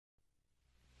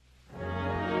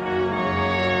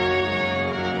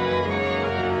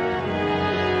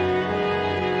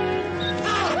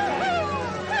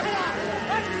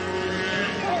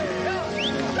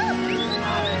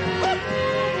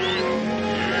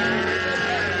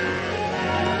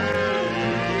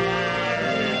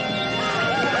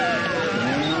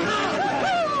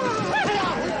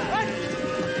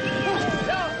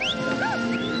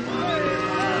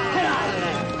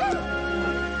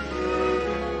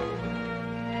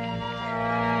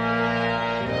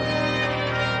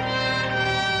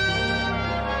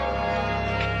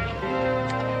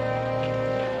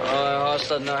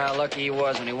doesn't know how lucky he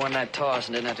was when he won that toss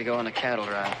and didn't have to go on the cattle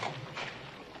drive.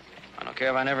 I don't care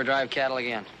if I never drive cattle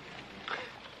again.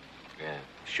 Yeah,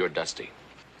 sure dusty.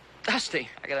 Dusty?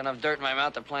 I got enough dirt in my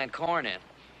mouth to plant corn in.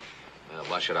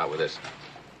 Wash it out with this.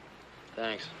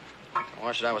 Thanks. I'll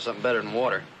wash it out with something better than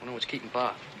water. I wonder what's keeping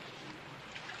Pa.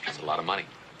 That's a lot of money.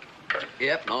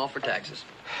 Yep, and all for taxes.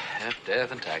 Yep,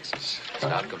 death and taxes.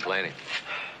 Stop complaining.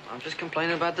 I'm just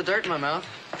complaining about the dirt in my mouth.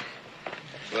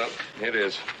 Well, here it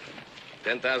is.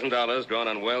 $10,000 drawn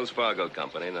on Wells Fargo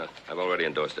Company, and I've already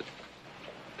endorsed it.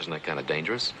 Isn't that kind of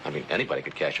dangerous? I mean, anybody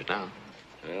could cash it now.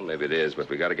 Well, maybe it is, but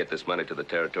we got to get this money to the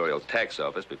territorial tax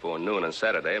office before noon on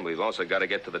Saturday, and we've also got to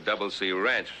get to the Double C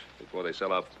Ranch before they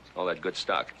sell off all that good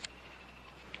stock.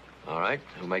 All right.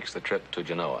 Who makes the trip to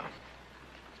Genoa?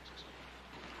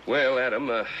 Well,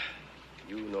 Adam,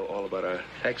 you know all about our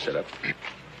tax setup.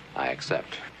 I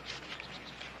accept.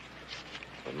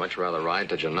 I'd much rather ride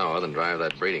to Genoa than drive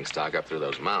that breeding stock up through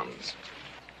those mountains.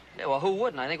 Yeah, well, who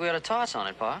wouldn't? I think we ought to toss on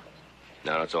it, Pa.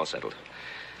 No, it's all settled.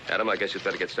 Adam, I guess you'd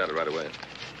better get started right away.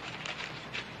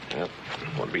 Yep.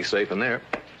 Won't be safe in there.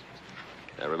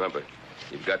 Now, remember,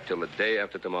 you've got till the day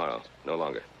after tomorrow. No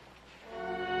longer.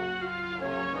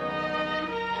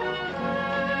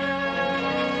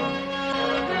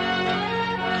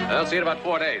 I'll see you in about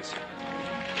 4 days.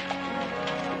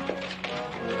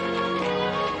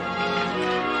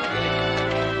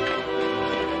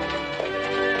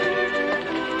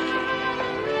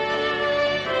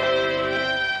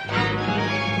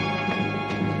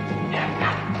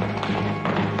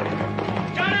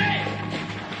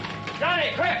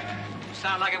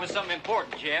 Sound like it was something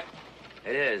important, Jeff.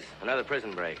 It is. Another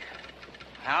prison break.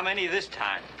 How many this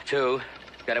time? 2.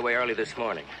 Got away early this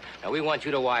morning. Now, we want you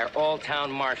to wire all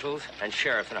town marshals and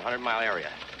sheriffs in a 100-mile area.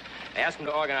 Ask them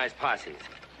to organize posses.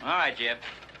 All right, Jeff.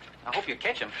 I hope you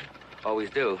catch them. Always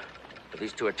do. But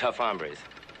these 2 are tough hombres.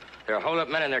 They're hold-up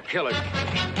men and they're killers.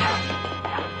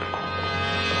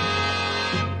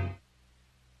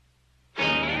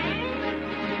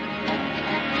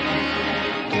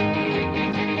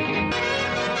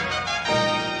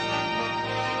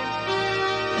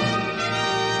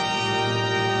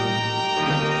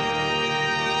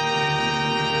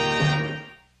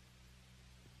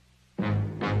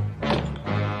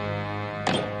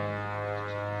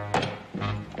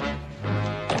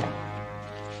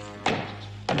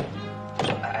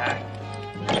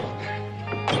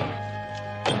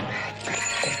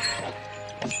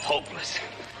 Hopeless.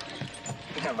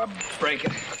 Never break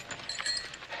it.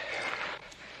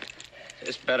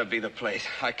 This better be the place.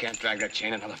 I can't drag that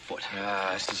chain another foot.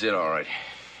 This is it, all right.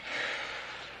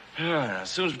 As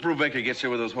soon as Brubaker gets here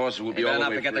with those horses, we'll be all the way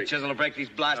enough to get the free. chisel to break these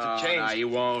blasted chains. No, he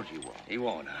won't. He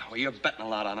won't. Well, you're betting a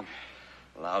lot on him.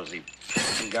 Lousy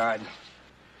guard.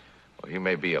 Well, he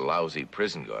may be a lousy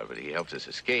prison guard, but he helped us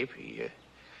escape. He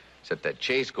set that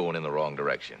chase going in the wrong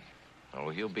direction. Oh,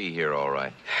 he'll be here all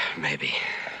right. Maybe.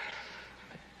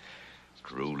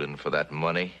 Drooling for that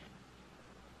money.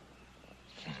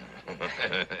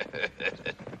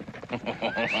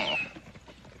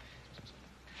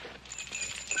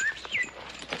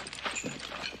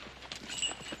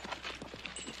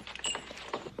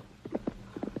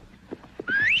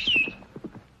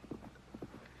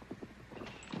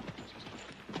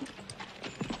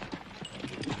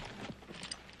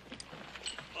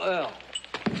 Well,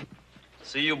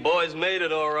 see you boys made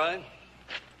it all right.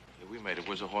 Yeah, we made it.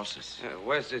 Where's the horses? Yeah,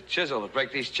 where's the chisel to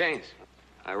break these chains?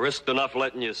 I risked enough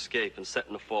letting you escape and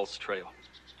setting a false trail.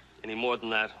 Any more than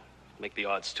that, make the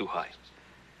odds too high.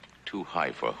 Too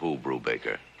high for who,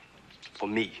 Brubaker? For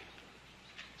me.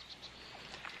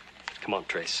 Come on,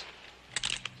 Trace.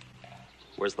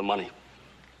 Where's the money?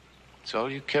 That's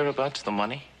all you care about's the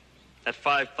money? That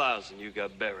 5,000 you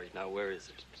got buried. Now, where is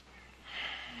it?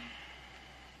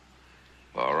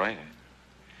 All right.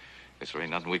 Guess there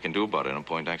ain't nothing we can do about it, no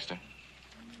point, Dexter?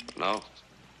 No.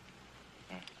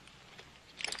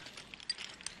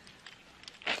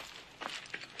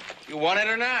 You want it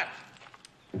or not?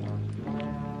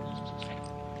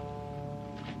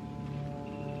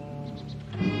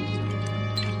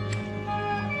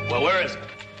 Well, where is it?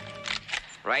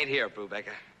 Right here,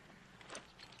 Brubaker.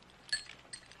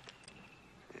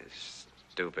 You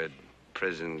stupid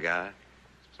prison guard.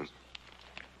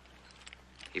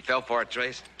 He fell for it,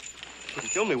 Trace. You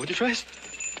kill me, would you, Trace?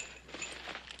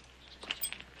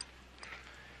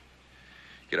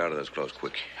 Get out of those clothes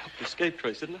quick. Helped you escape,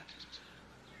 Trace, didn't I?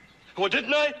 Well,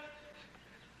 didn't I?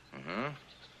 Mm-hmm.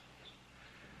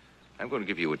 I'm going to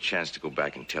give you a chance to go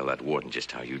back and tell that warden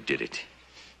just how you did it.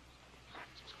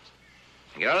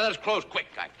 Get out of those clothes quick,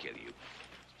 I'd kill you.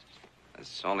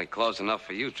 That's only close enough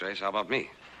for you, Trace. How about me?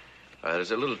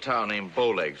 There's a little town named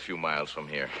Bowlegs a few miles from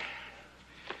here.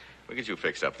 We'll get you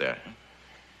fixed up there.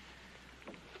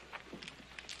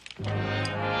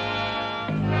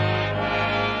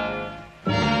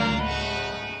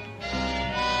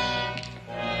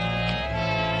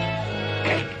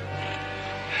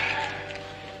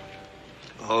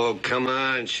 Oh, come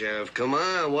on, Sheriff. Come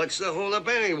on. What's the holdup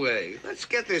anyway? Let's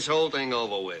get this whole thing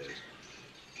over with.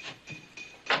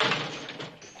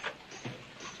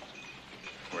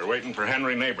 We're waiting for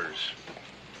Henry Neighbors.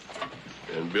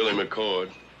 And Billy McCord.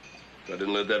 If I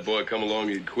didn't let that boy come along,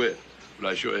 he'd quit. But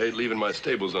I sure hate leaving my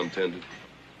stables untended.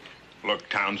 Look,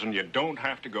 Townsend, you don't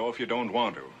have to go if you don't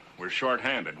want to. We're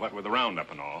short-handed, what with the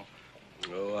roundup and all.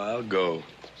 Oh, I'll go.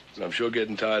 But I'm sure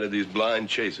getting tired of these blind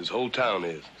chases. Whole town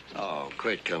is. Oh,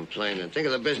 quit complaining. Think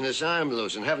of the business I'm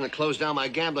losing, having to close down my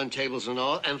gambling tables and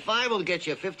all. And 5 will get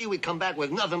you 50. We come back with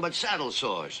nothing but saddle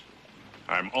sores.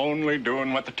 I'm only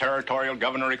doing what the territorial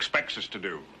governor expects us to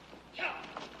do.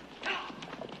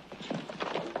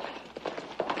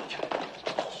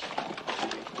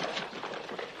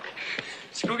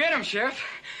 Let's go get him, Sheriff.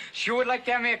 Sure would like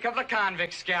to have me a couple of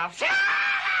convict scalps.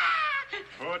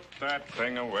 Put that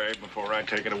thing away before I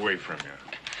take it away from you.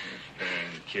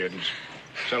 Dang kids.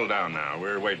 Settle down now.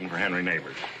 We're waiting for Henry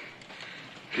Neighbors.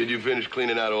 Did you finish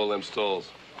cleaning out all them stalls?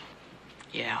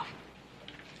 Yeah.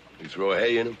 You throw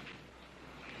hay in them?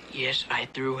 Yes, I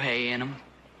threw hay in them.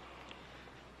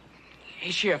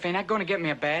 Hey, Sheriff, ain't that going to get me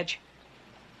a badge?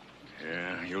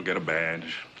 Yeah, you'll get a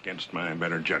badge against my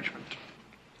better judgment.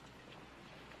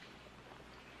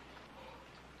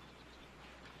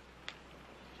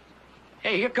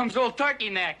 Hey, here comes old Turkey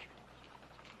Neck.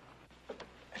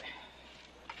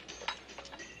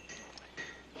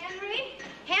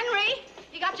 Henry,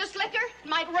 you got your slicker? It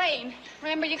might rain.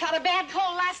 Remember, you caught a bad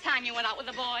cold last time you went out with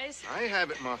the boys. I have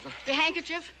it, Martha. Your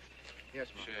handkerchief? Yes,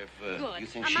 ma'am. Sheriff, Good. you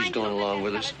think she's going along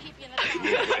with us?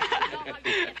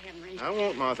 I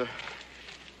won't, Martha.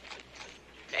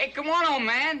 Hey, come on, old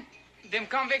man. Them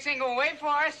convicts ain't gonna wait for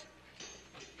us.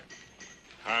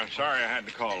 Sorry I had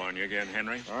to call on you again,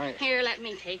 Henry. All right. Here, let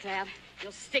me take that.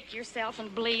 You'll stick yourself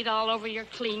and bleed all over your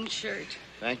clean shirt.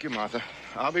 Thank you, Martha.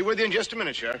 I'll be with you in just a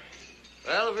minute, Sheriff.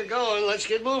 Well, if we're going, let's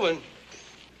get moving.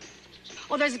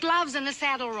 Oh, there's gloves in the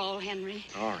saddle roll, Henry.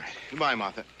 All right. Goodbye,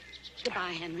 Martha.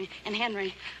 Goodbye, Henry. And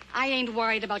Henry, I ain't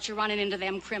worried about you running into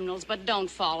them criminals, but don't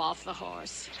fall off the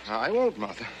horse. I won't,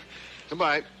 Martha.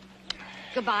 Goodbye.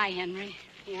 Goodbye, Henry.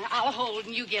 Yeah, I'll hold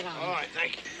and you get on. All right,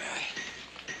 thank you.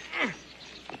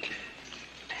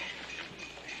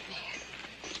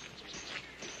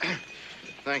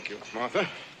 Thank you, Martha.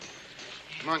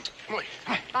 Come on.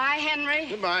 Bye, Henry.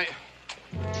 Goodbye.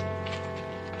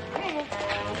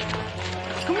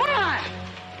 Come on.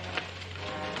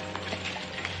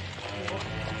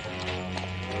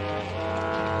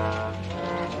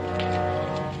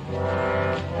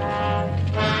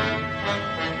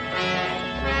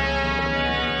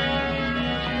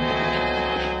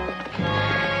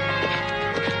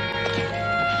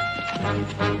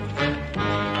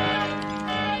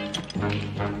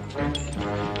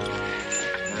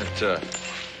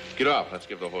 Get off. Let's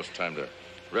give the horse time to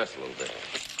rest a little bit.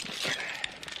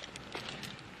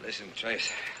 Listen,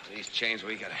 Trace, these chains,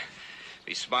 we gotta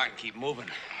be smart and keep moving.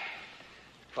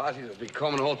 Posses will be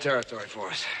combing the whole territory for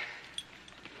us.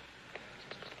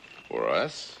 For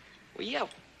us? Well, yeah.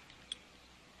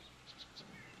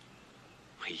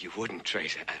 Well, you wouldn't,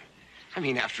 Trace. I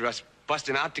mean, after us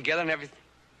busting out together and everything.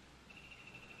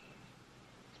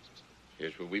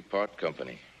 Here's where we part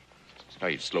company. Now,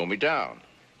 you'd slow me down.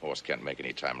 Horse can't make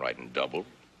any time riding double.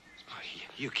 Oh,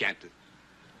 you can't do...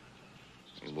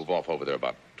 You move off over there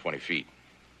about 20 feet.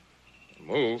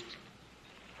 Move.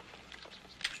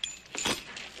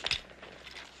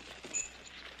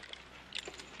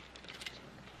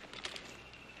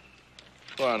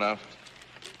 Far enough.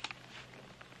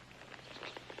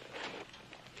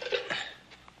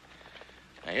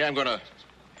 Now, here I'm gonna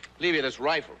leave you this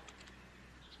rifle.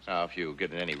 Now, if you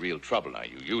get in any real trouble, now,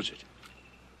 you use it.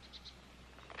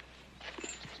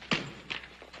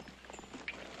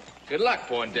 Good luck,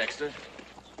 Poindexter.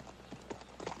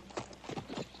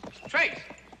 Trace,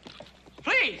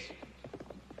 please.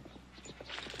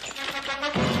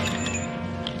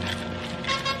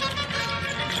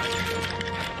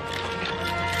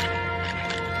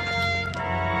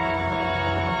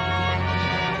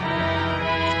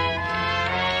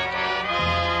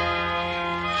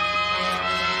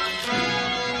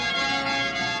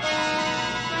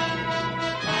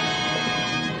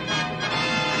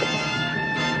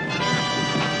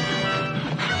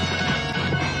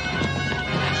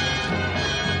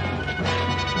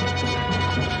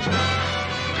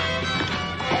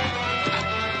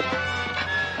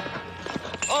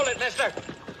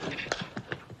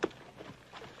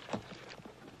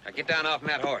 Get down off from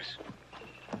that horse.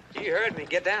 You heard me.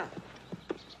 Get down.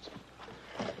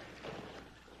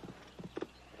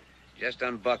 Just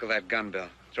unbuckle that gun belt.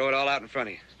 Throw it all out in front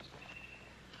of you.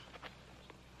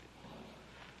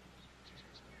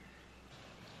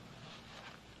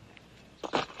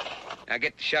 Now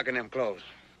get to shucking them clothes.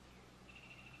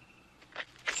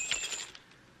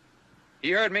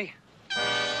 You heard me?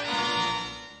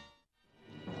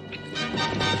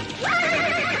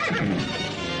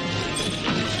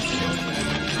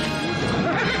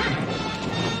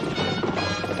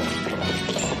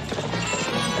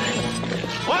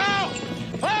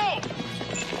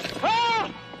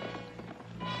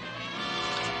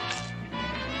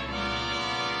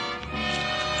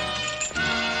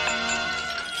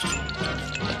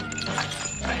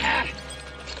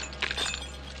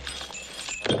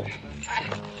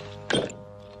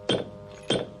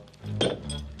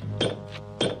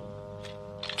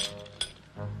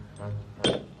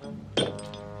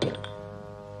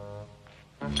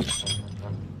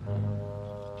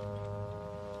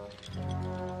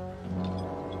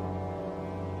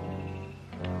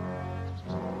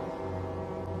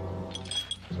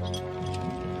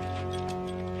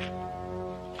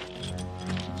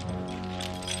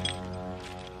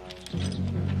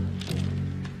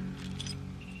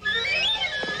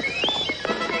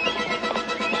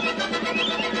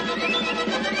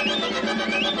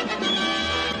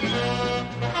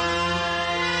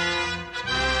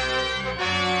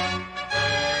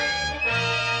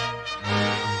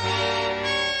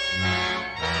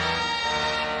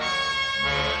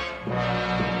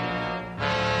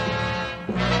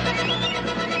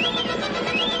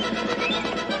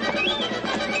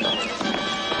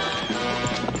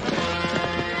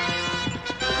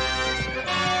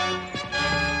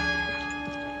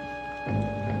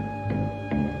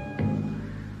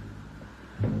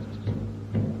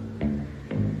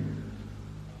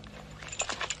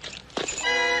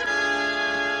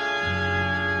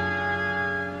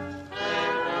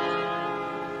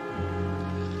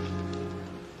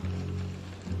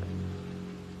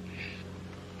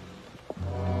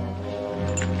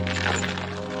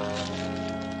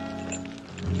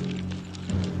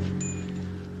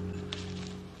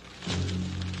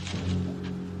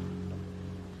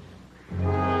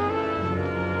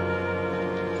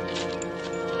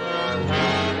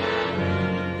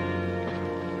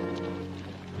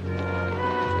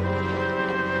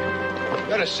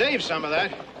 Better save some of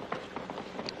that.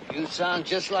 You sound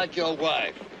just like your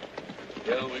wife.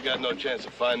 Well, we got no chance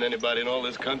of finding anybody in all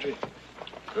this country.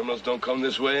 Criminals don't come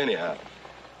this way anyhow.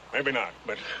 Maybe not,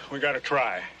 but we gotta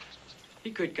try.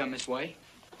 He could come this way.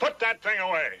 Put that thing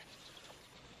away.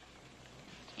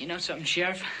 You know something,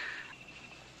 Sheriff?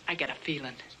 I got a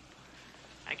feeling.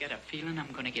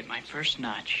 I'm gonna get my first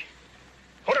notch.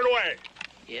 Put it away.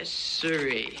 Yes,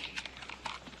 sirree.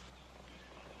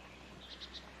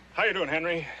 How you doing,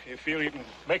 Henry? You feel you can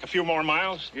make a few more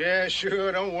miles? Yeah,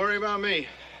 sure. Don't worry about me.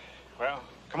 Well,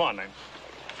 come on then.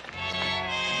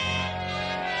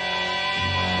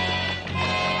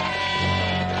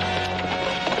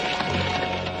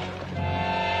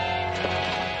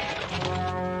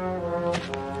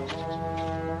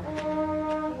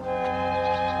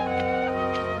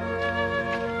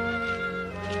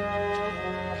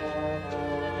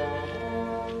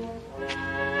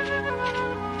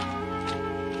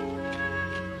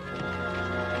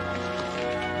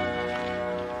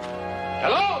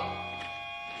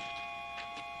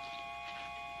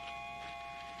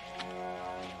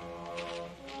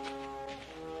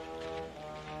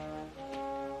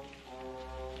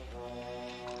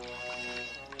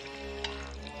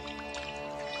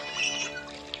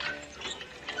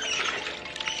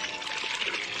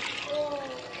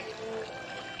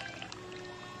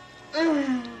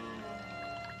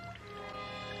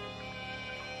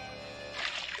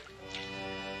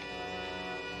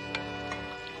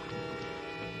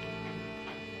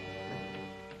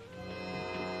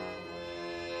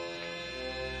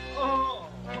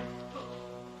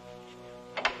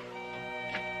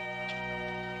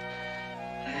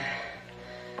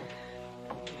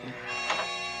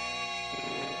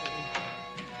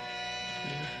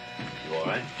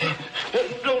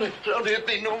 Don't hit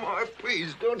me no more.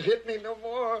 Please, don't hit me no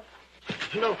more.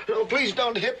 No, please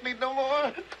don't hit me no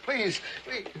more. Please.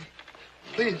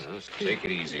 Let's take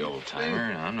it easy, old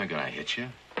timer. I'm not gonna hit you.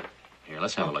 Here,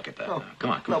 let's have a look at that. Now.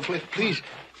 Come on. No, please.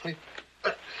 That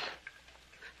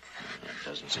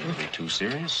doesn't seem to be too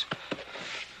serious.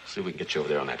 See if we can get you over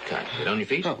there on that cot. Get on your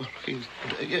feet. No, please.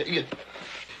 You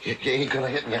ain't gonna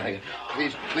hit me, are you?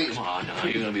 Please. Come on, now.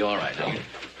 You're gonna be all right. Now,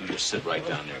 you just sit right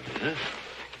down there, huh?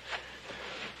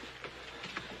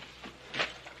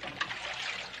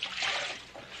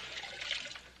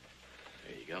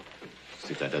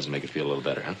 that doesn't make it feel a little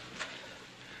better, huh?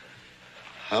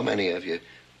 How many of you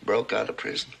broke out of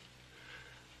prison?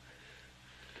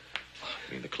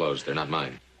 I mean, the clothes, they're not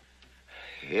mine.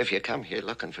 If you come here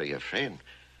looking for your friend,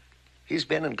 he's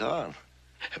been and gone.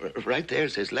 Right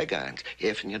there's his leg irons,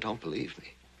 if you don't believe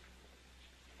me.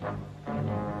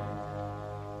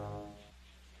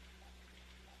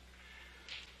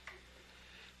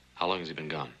 How long has he been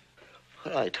gone?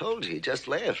 Well, I told you, he just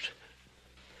left.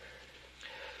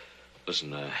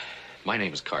 Listen, my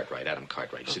name is Cartwright, Adam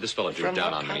Cartwright. You see, this fellow drew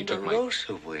down on me. He took my...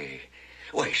 way.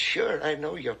 Why, sure, I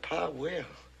know your pa well.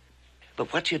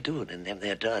 But what you doing in them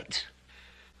there duds?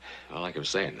 Well, like I was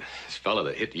saying, this fellow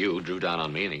that hit you drew down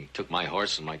on me, and he took my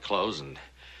horse and my clothes, and...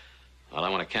 Well, I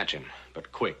want to catch him,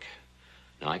 but quick.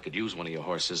 Now, I could use one of your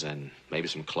horses and maybe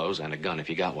some clothes and a gun if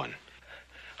you got one.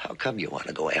 How come you want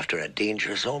to go after a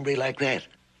dangerous hombre like that?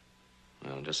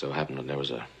 Well, it just so happened that there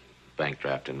was a bank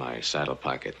draft in my saddle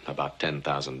pocket, about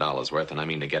 $10,000 worth, and I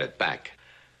mean to get it back.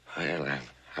 Well,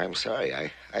 I'm sorry.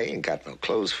 I ain't got no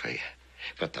clothes for you.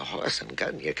 But the horse and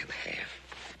gun you can have.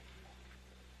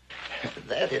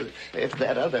 That is, if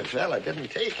that other fella didn't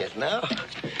take it. No,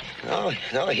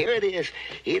 here it is.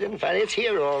 He didn't find it. It's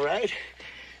here, all right.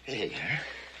 Here you are.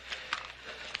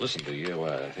 Listen, do you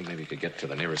think maybe you could get to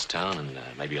the nearest town and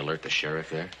maybe alert the sheriff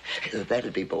there?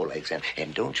 That'd be bowlegs,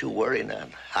 and don't you worry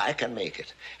none. I can make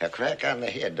it. A crack on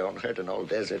the head don't hurt an old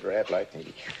desert rat like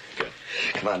me. Good.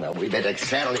 Come on now, we better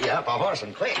saddle you up a horse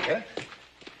and quick, huh?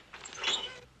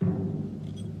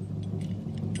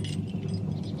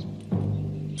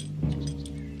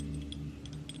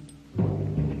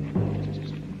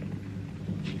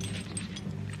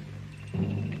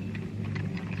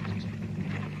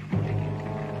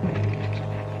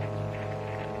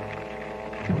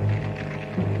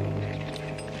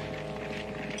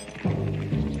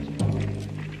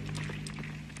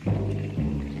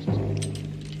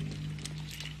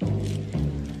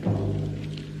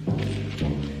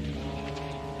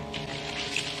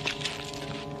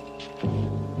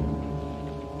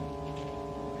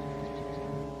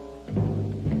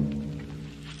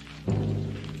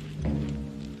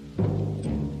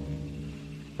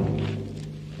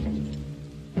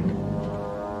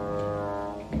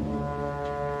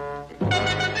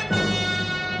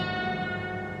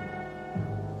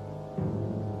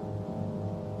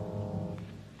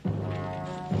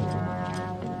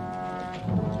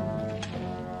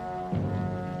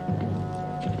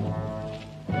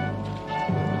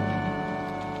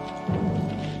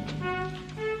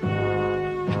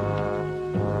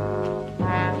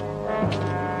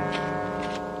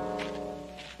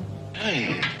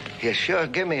 You sure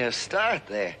give me a start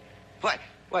there.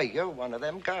 Why, you're one of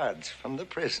them guards from the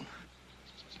prison.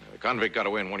 The convict got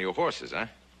away in one of your horses, huh?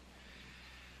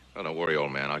 Well, don't worry,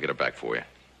 old man. I'll get it back for you.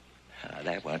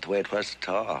 That wasn't the way it was at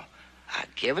all.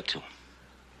 I'd give it to him.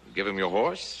 Give him your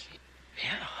horse?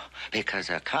 Yeah, because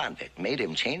a convict made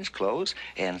him change clothes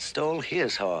and stole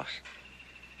his horse.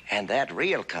 And that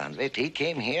real convict, he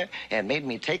came here and made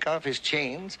me take off his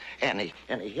chains, and he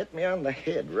hit me on the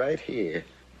head right here.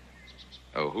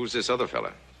 Oh, who's this other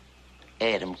fella?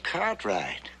 Adam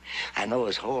Cartwright. I know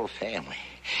his whole family.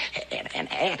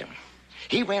 And Adam,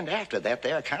 he went after that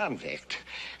there convict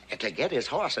to get his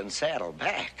horse and saddle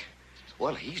back.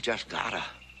 Well, he's just gotta.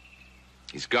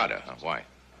 He's gotta, huh? Why?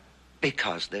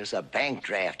 Because there's a bank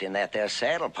draft in that there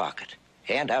saddle pocket.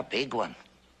 And a big one.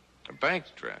 A bank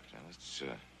draft? Now, that's the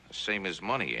same as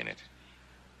money, ain't it?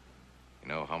 You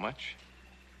know how much?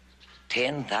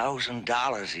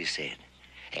 $10,000, he said.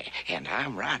 And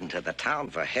I'm riding to the town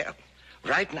for help.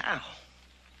 Right now.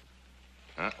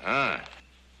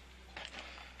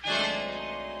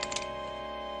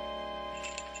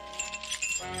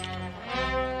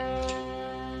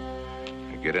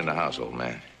 Get in the house, old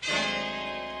man.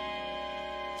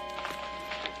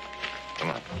 Come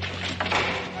on.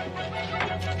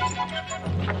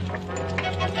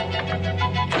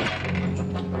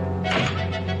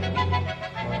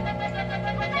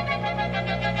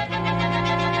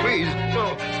 Please,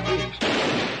 no, please.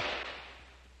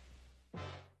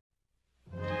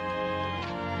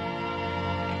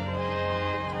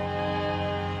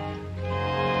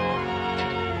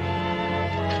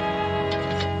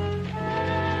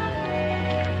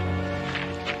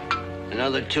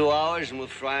 Another 2 hours and we'll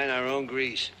fry in our own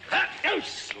grease. You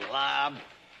slob.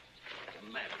 What's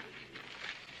the matter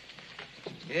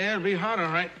with you? Yeah, it'll be hot,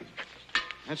 all right.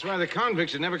 That's why the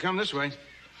convicts had never come this way.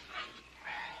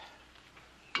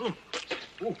 Ooh.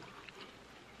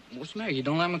 What's the matter? You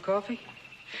don't like my coffee?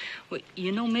 Well,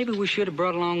 you know, maybe we should have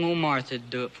brought along old Martha to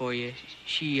do it for you.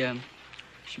 She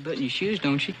button your shoes,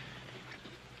 don't she?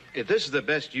 If this is the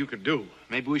best you could do,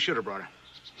 maybe we should have brought her.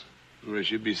 We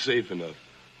should be safe enough.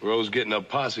 We're always getting up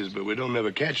posses, but we don't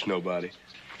never catch nobody.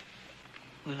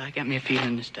 Well, I got me a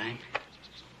feeling this time.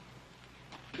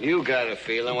 You got a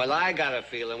feeling. Well, I got a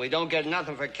feeling. We don't get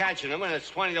nothing for catching them, and it's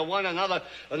 20 to 1.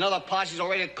 Another posse's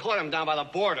already caught him down by the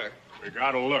border. We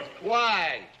gotta look.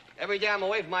 Why? Every day I'm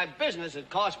away from my business, it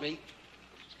costs me.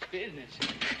 Business?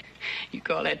 You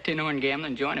call that tin horn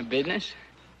gambling joint a business?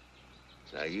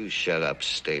 Now, you shut up,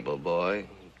 stable boy.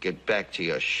 Get back to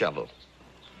your shovel.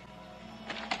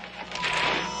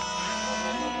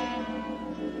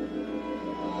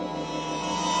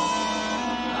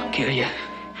 I'll kill you.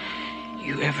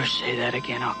 You ever say that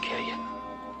again, I'll kill you.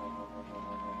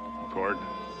 Cord,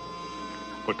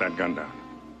 put that gun down.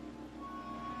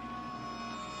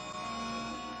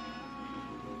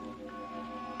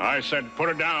 I said put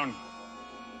it down.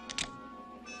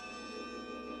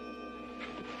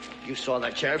 You saw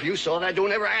that, Sheriff. You saw that.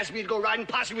 Don't ever ask me to go riding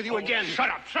posse with you again. Shut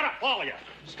up, all of you.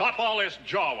 Stop all this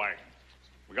jaw wagging.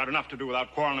 We got enough to do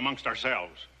without quarreling amongst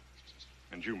ourselves.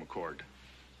 And you, McCord,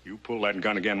 you pull that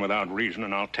gun again without reason,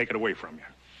 and I'll take it away from you.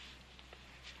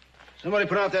 Somebody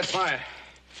put out that fire.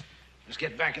 Let's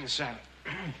get back in the saddle.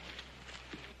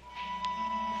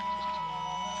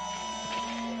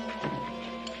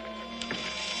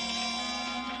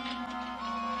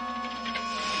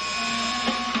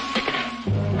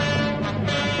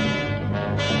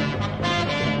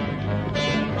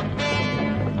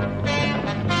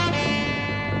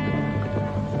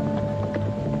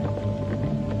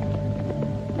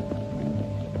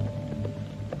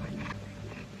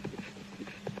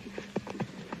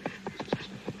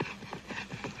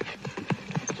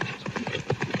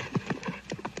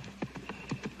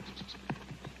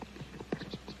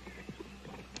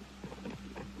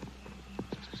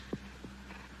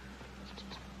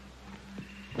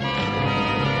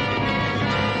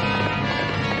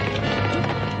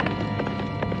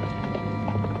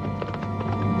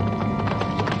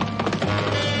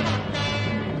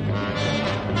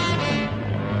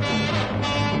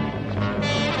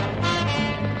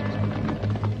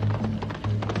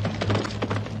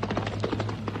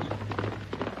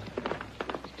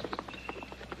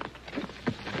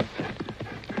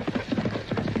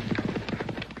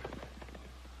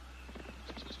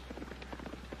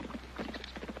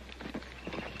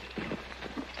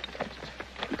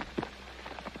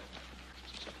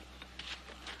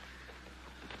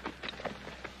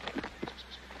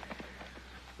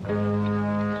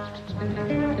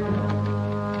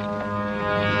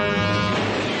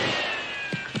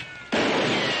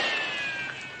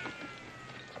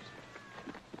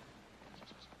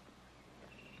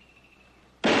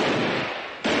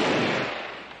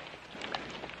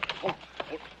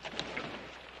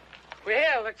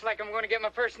 Well, looks like I'm going to get my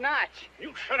first notch.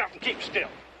 You shut up and keep still.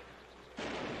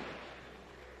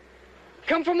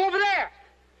 Come from over there.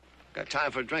 Got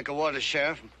time for a drink of water,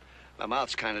 Sheriff? My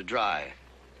mouth's kind of dry.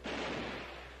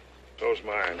 So's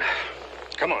mine.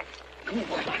 Come on. Come on,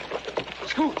 boy.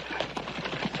 Let's go.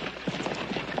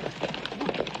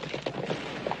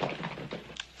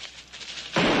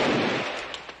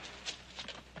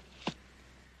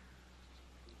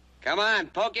 Come on,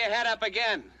 poke your head up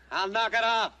again. I'll knock it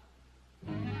off.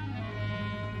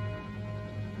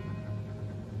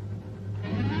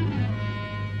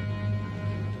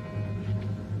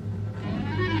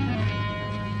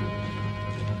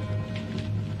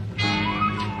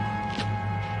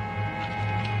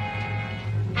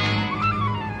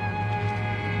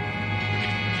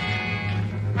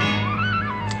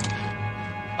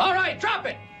 All right, drop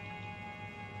it.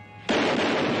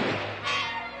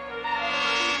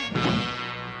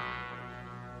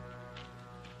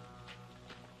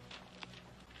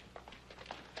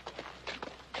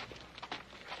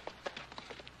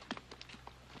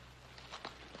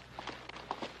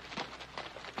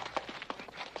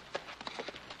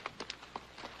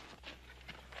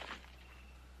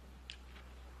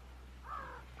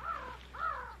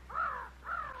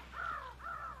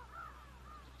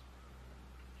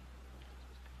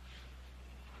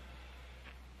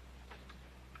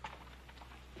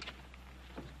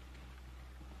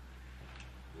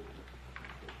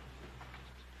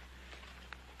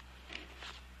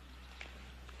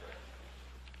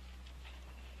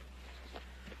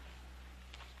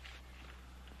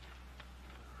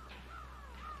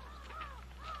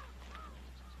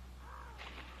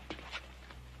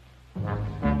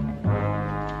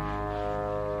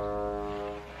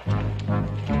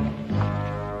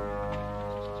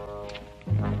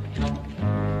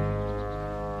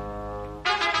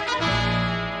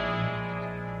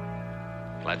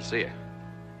 Glad to see you.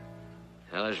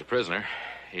 Well, there's your prisoner.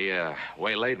 He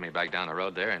waylaid me back down the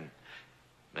road there and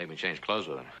made me change clothes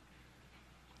with him.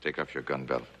 Take off your gun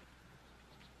belt.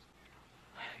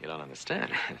 You don't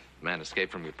understand. The man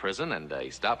escaped from your prison, and he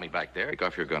stopped me back there. Take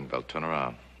off your gun belt. Turn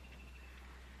around.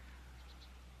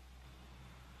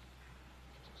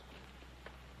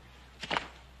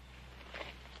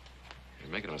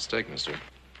 You're making a mistake, mister.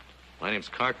 My name's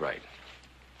Cartwright.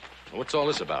 What's all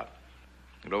this about?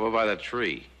 Get over by that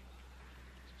tree.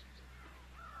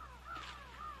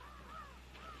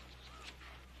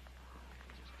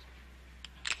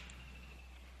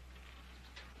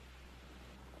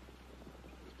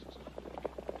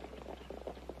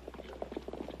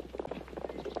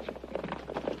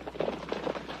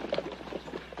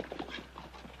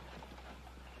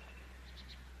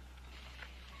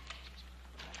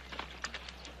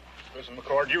 Listen,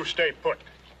 McCord, you stay put.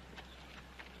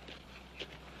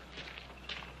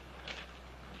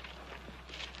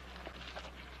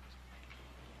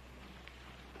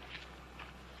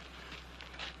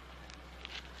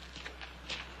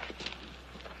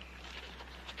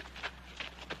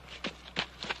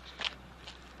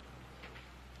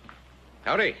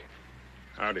 Howdy.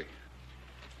 Howdy.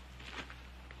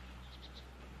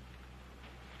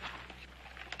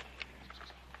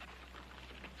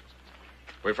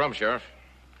 Where you from, Sheriff?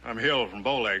 I'm Hill from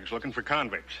Bowlegs, looking for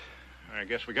convicts. I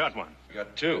guess we got one. We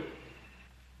got two.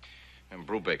 I'm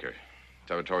Brubaker,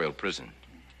 Territorial Prison.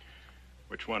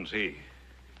 Which one's he?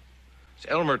 It's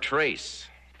Elmer Trace.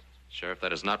 Sheriff,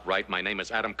 that is not right. My name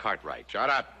is Adam Cartwright. Shut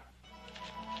up.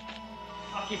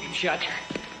 I'll keep him shut.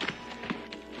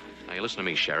 Now, you listen to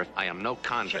me, Sheriff. I am no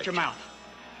convict. Shut your mouth.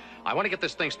 I want to get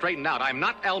this thing straightened out. I'm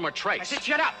not Elmer Trace. I said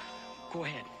shut up. Go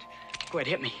ahead. Go ahead,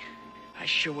 hit me. I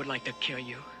sure would like to kill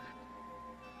you.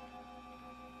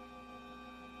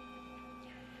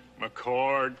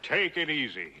 McCord, take it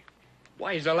easy.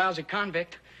 Why, he's a lousy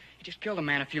convict. He just killed a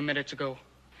man a few minutes ago.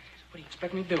 What do you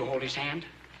expect me to do, hold his hand?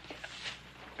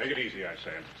 Take it easy, I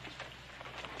said.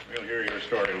 We'll hear your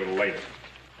story a little later.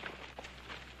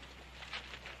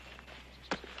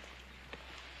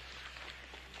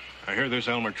 I hear this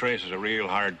Elmer Trace is a real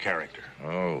hard character.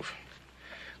 Oh.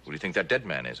 Who do you think that dead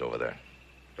man is over there?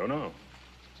 Don't know.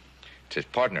 It's his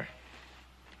partner.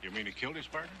 You mean he killed his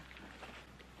partner?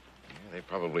 Yeah, they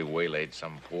probably waylaid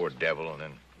some poor devil and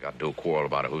then got into a quarrel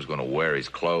about who's going to wear his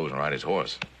clothes and ride his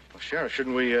horse. Well, Sheriff,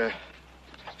 shouldn't we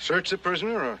search the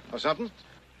prisoner or something?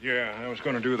 Yeah, I was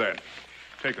going to do that.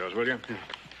 Take those, will you?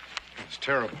 It's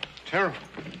terrible. Terrible.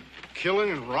 Killing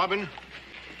and robbing.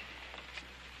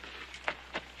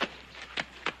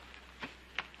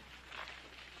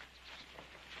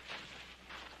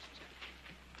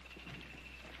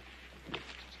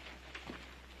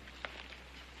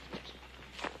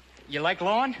 You like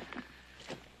lawing?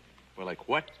 Well, like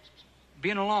what?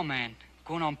 Being a lawman,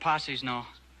 going on posses and all.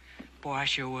 Boy, I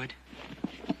sure would.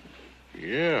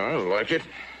 Yeah, I like it.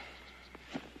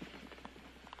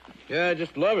 Yeah, I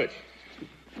just love it.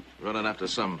 Running after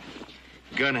some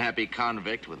gun-happy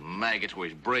convict with maggots where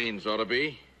his brains ought to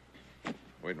be.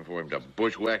 Waiting for him to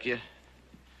bushwhack you.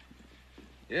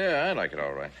 Yeah, I like it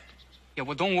all right. Yeah,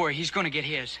 well, don't worry. He's gonna get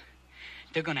his.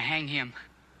 They're gonna hang him.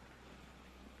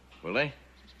 Will they?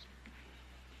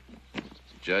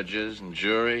 Judges and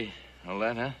jury, all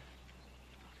that, huh?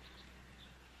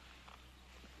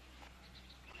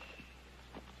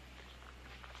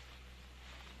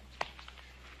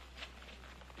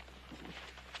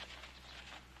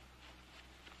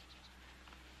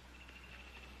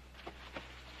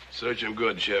 Search him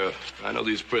good, Sheriff. I know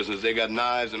these prisoners. They got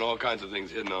knives and all kinds of things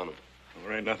hidden on them. Well,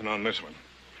 there ain't nothing on this one.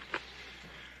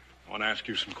 I want to ask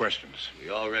you some questions.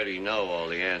 We already know all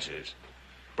the answers.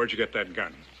 Where'd you get that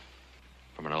gun?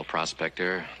 From an old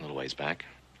prospector a little ways back.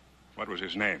 What was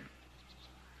his name?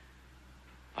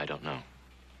 I don't know.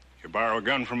 You borrow a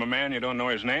gun from a man you don't know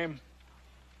his name?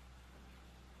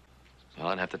 Well,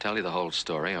 I'd have to tell you the whole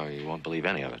story, or you won't believe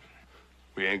any of it.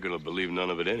 We ain't gonna believe none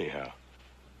of it anyhow.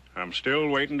 I'm still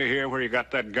waiting to hear where you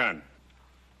got that gun.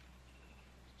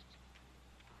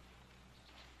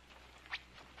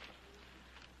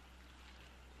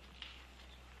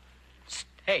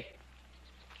 Hey.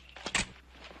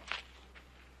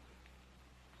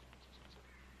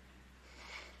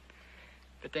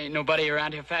 But there ain't nobody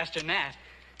around here faster than that.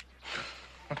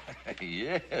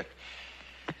 Yeah.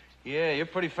 Yeah, you're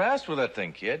pretty fast with that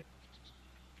thing, kid.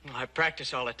 Well, I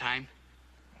practice all the time.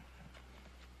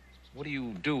 What do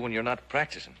you do when you're not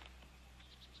practicing?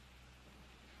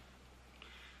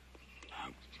 I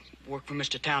work for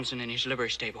Mr. Townsend in his livery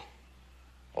stable.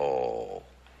 Oh,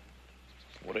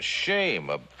 what a shame.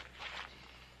 A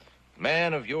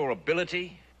man of your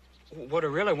ability. What I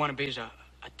really want to be is a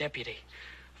deputy.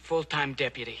 Full-time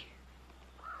deputy.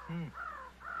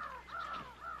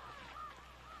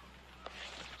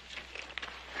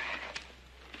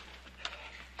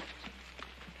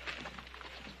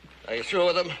 Are you through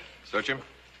with him? Search him?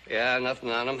 Yeah,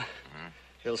 nothing on him. Hmm.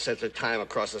 He'll set the time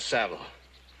across the saddle.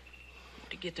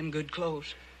 To get them good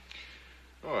clothes.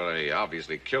 Well, he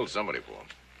obviously killed somebody for him.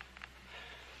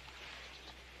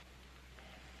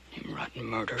 Them rotten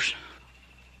murders.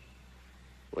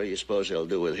 What do you suppose they'll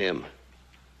do with him?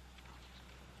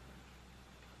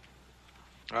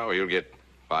 Oh, he'll get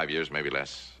 5 years, maybe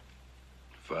less.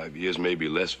 5 years, maybe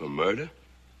less for murder?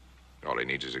 All he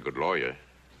needs is a good lawyer.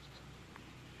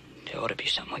 There ought to be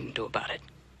something we can do about it.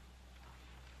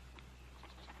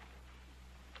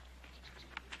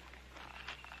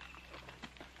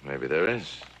 Maybe there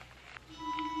is.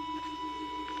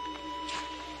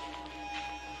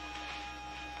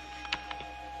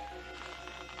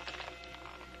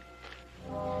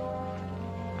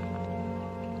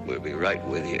 We'll be right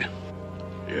with you.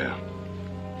 Yeah.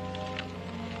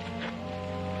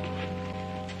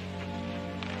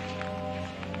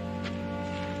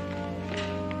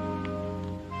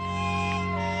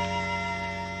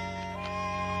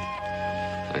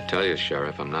 I tell you,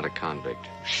 Sheriff, I'm not a convict.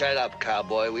 Shut up,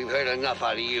 cowboy. We've heard enough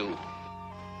out of you.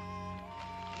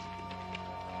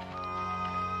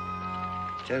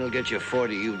 Ten'll get you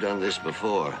 40. You've done this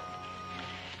before.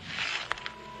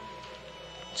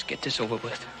 Let's get this over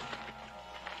with.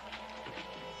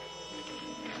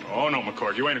 Oh, no,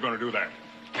 McCord, you ain't gonna do that.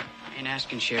 I ain't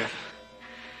asking, Sheriff.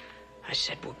 I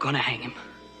said we're gonna hang him.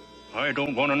 I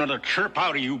don't want another chirp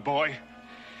out of you, boy.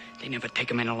 They never take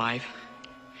him in alive.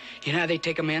 You know how they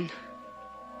take him in?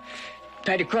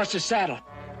 Tied across the saddle.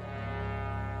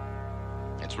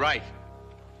 That's right.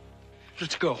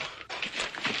 Let's go.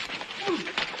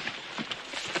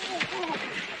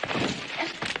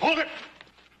 Hold it!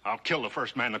 I'll kill the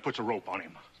first man that puts a rope on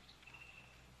him.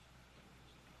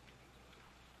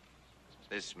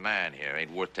 This man here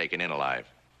ain't worth taking in alive.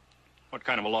 What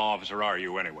kind of a law officer are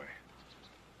you, anyway?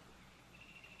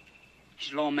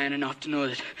 He's lawman enough to know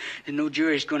that no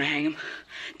jury's gonna hang him.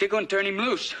 They're gonna turn him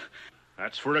loose.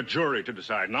 That's for a jury to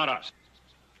decide, not us.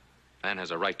 Man has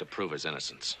a right to prove his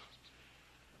innocence.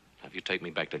 If you take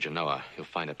me back to Genoa, you'll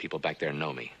find that people back there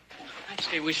know me. I'd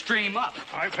say we string him up.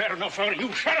 I've had enough out of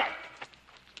you. Shut up!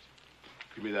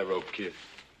 Give me that rope, kid.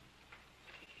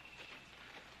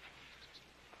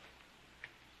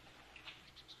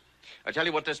 I tell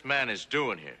you what this man is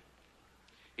doing here.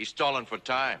 He's stalling for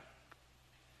time.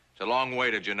 It's a long way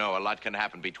to Genoa. A lot can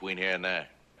happen between here and there.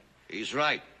 He's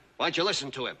right. Why don't you listen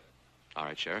to him? All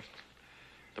right, Sheriff.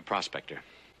 The prospector.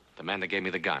 The man that gave me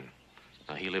the gun.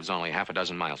 Now, he lives only half a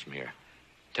dozen miles from here.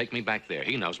 Take me back there.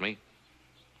 He knows me.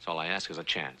 So all I ask is a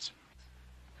chance.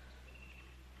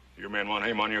 Your men want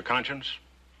him on your conscience?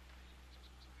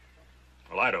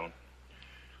 Well, I don't.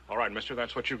 All right, mister,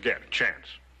 that's what you get, a chance.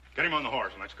 Get him on the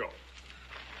horse and let's go.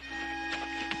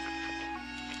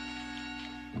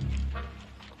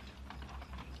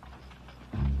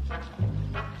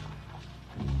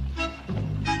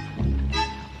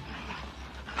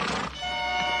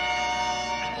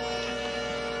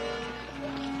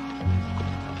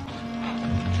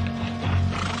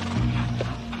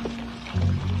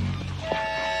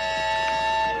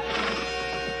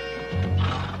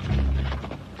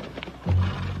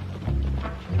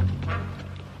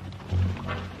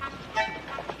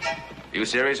 You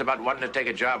serious about wanting to take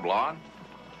a job, Lon?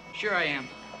 Sure I am.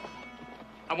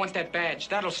 I want that badge.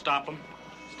 That'll stop them.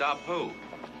 Stop who?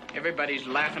 Everybody's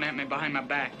laughing at me behind my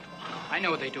back. I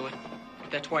know they do it.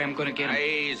 That's why I'm gonna get him.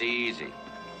 Easy, easy.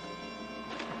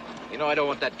 You know I don't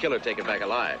want that killer taken back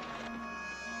alive.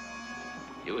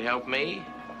 You help me,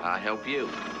 I'll help you.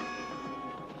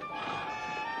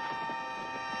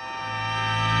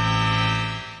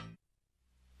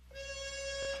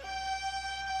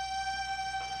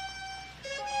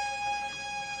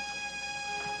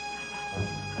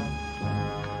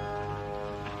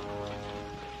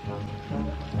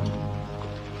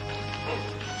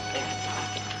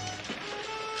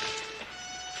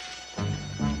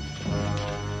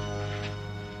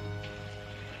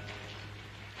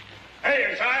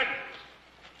 Hey, inside!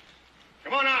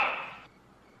 Come on out!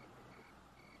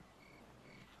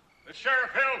 This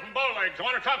Sheriff Hill from Bowlegs. I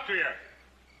want to talk to you.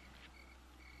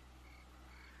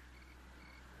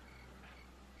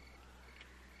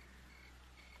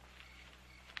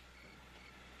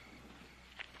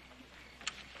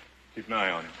 Keep an eye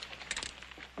on him.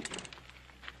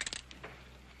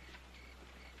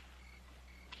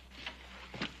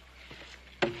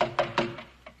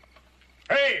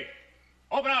 Hey!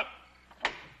 Open up!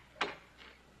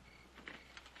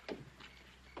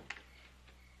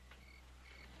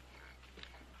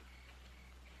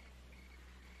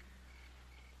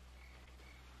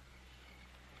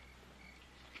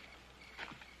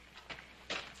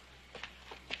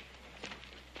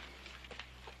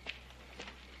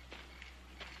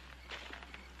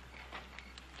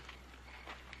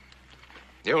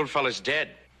 The old fella's dead.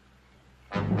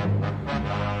 I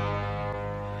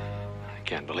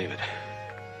can't believe it.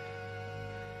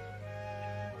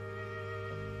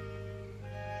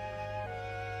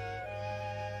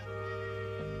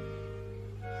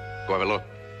 Go have a look.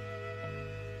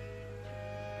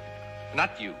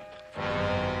 Not you.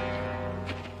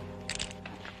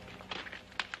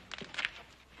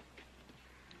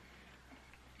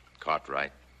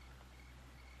 Cartwright.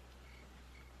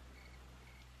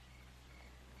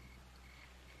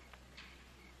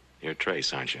 You're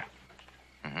Trace, aren't you?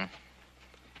 Mm-hmm.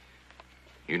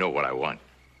 You know what I want.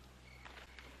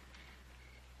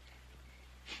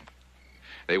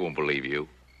 They won't believe you.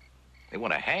 They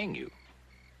want to hang you.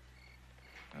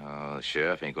 Oh, the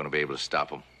sheriff ain't going to be able to stop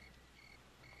them.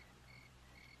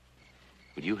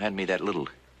 Would you hand me that little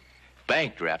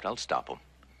bank draft? I'll stop them.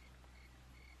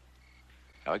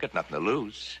 Now, I got nothing to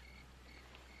lose.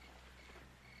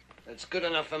 That's good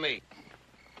enough for me.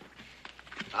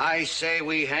 I say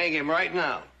we hang him right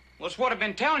now. Well, it's what I've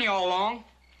been telling you all along.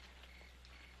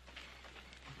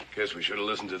 Guess we should have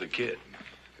listened to the kid.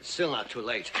 It's still not too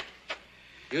late.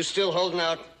 You still holding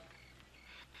out?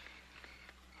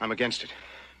 I'm against it.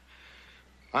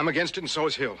 I'm against it, and so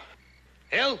is Hill.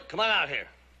 Hill, come on out here.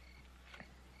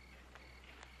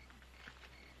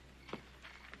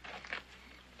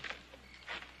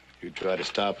 You try to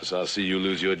stop us, I'll see you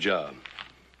lose your job.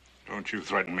 Don't you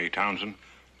threaten me, Townsend.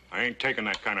 I ain't taking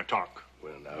that kind of talk.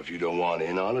 Well, now, if you don't want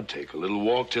in on it, take a little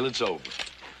walk till it's over.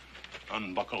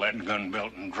 Unbuckle that gun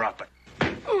belt and drop it.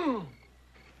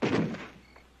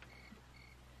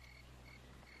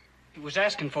 He was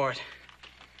asking for it.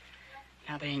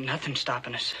 Now there ain't nothing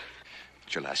stopping us.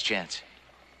 It's your last chance.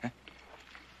 Huh?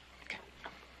 Okay.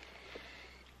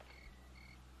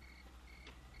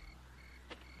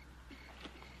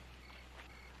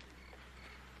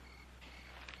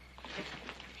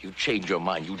 You change your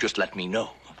mind, you just let me know.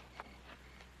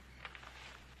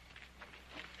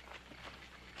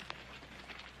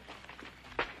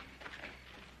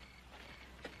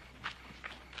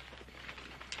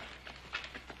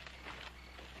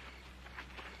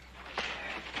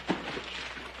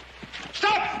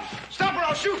 Stop or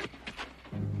I'll shoot!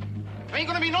 There ain't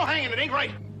gonna be no hanging. It ain't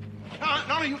right.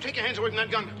 None of you take your hands away from that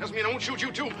gun. Doesn't mean I won't shoot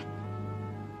you, too.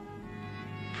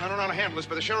 I don't know how to handle this,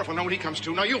 but the sheriff will know when he comes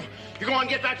to. Now, you go on,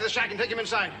 get back to the shack and take him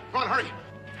inside. Go on, hurry.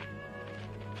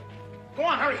 Go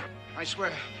on, hurry. I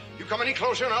swear, you come any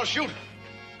closer and I'll shoot.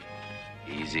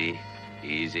 Easy,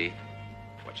 easy.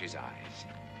 Watch his eyes.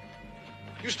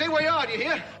 You stay where you are, do you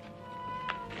hear?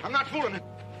 I'm not fooling.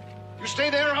 You stay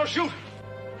there or I'll shoot.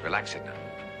 Relax it now.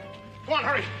 Go on,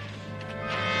 hurry.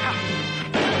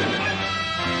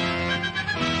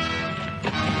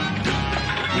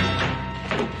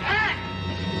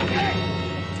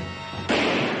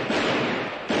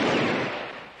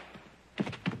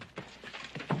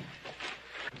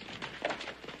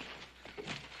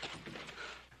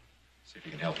 See if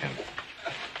you can help him.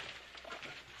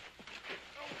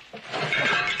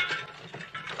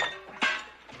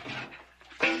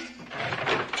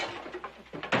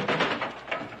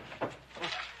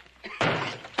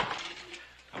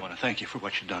 Thank you for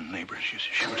what you've done, neighbors. You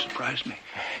sure surprised me.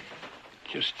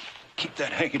 Just keep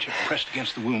that handkerchief pressed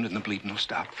against the wound and the bleeding will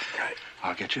stop. Right.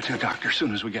 I'll get you to the doctor as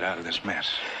soon as we get out of this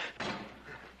mess.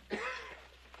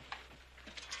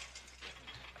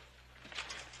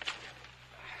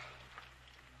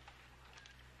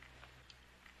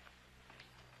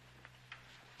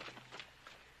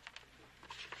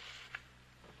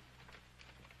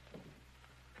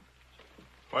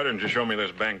 Why didn't you show me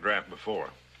this bank draft before?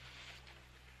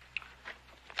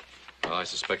 Well, I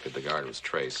suspected the guard was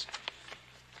Trace.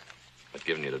 But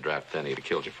giving you the draft then, he'd have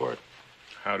killed you for it.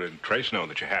 How did Trace know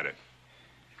that you had it?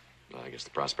 Well, I guess the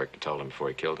prospector told him before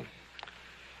he killed him.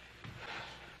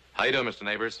 How you doing, Mr.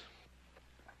 Neighbors?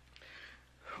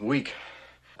 Weak.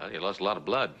 Well, you lost a lot of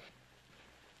blood.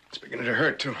 It's beginning to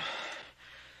hurt, too.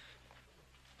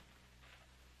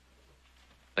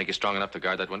 Think you're strong enough to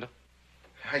guard that window?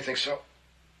 I think so.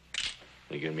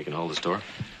 You giving me can hold this door?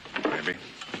 Maybe.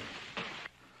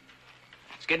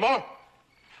 Skidmore?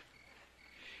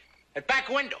 That back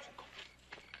window.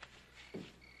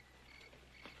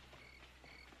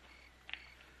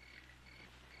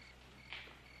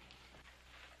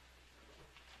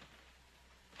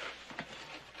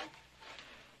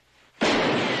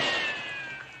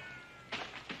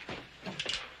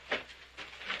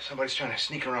 Somebody's trying to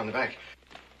sneak around the back.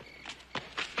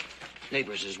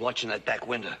 Neighbors is watching that back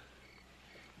window.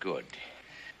 Good.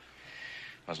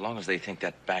 As long as they think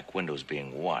that back window's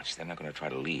being watched, they're not going to try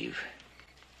to leave.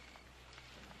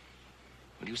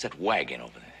 We'll use that wagon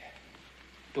over there.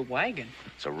 The wagon?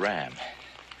 It's a ram.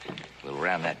 We'll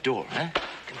ram that door, huh?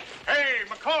 Hey,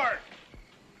 McCord!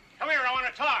 Come here, I want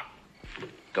to talk.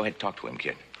 Go ahead, talk to him,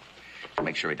 kid.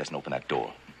 Make sure he doesn't open that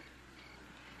door.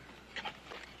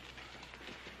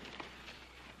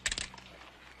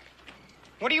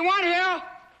 What do you want, Hill?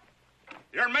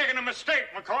 You're making a mistake,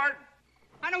 McCord.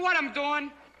 I know what I'm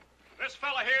doing. This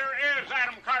fella here is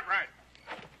Adam Cartwright.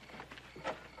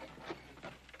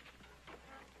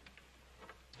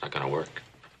 Not gonna work.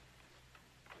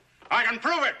 I can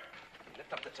prove it.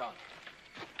 Lift up the tongue.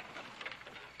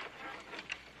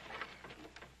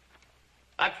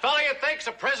 That fella you think's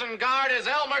a prison guard is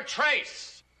Elmer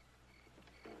Trace.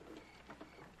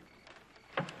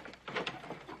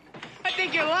 I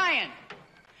think you're lying.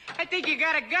 I think you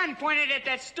got a gun pointed at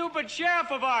that stupid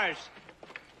sheriff of ours.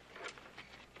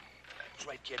 That's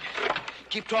right, kid.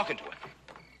 Keep talking to him.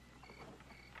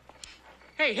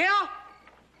 Hey, Hill.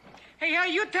 Hey, Hill,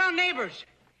 you tell neighbors.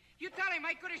 You tell him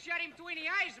I could have shot him between the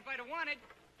eyes if I'd have wanted.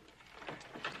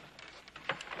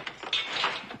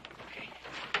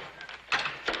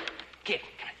 Kid.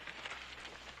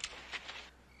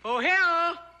 Oh,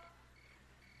 Hill.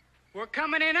 We're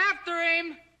coming in after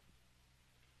him.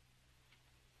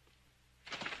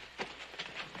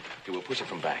 Okay, we'll push it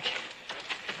from back.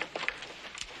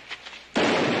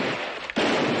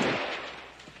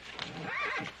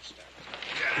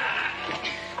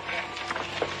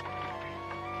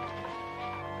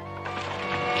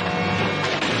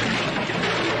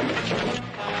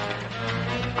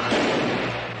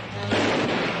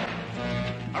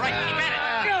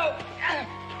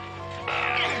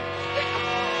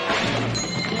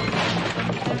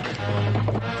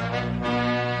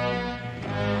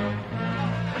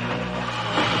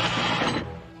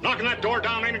 Knocking that door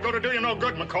down ain't going to do you no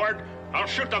good, McCord. I'll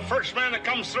shoot the first man that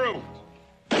comes through.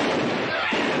 Come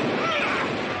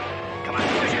on,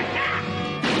 push it.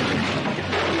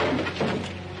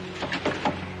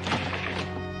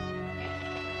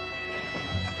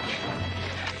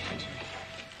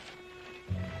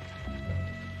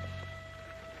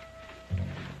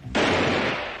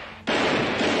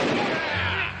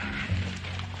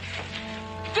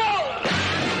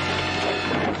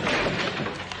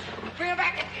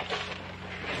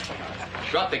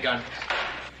 Drop the gun.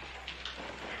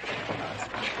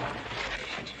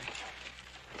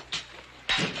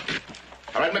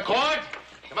 All right, McCord,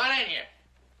 come on in here.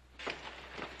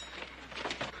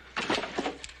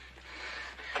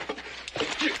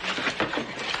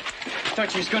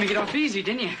 Thought you was going to get off easy,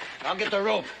 didn't you? I'll get the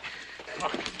rope.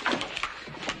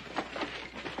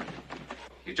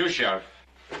 You too, Sheriff.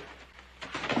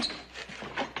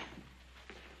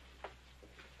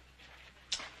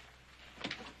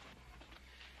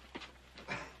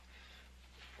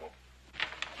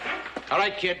 All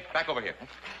right, kid, back over here.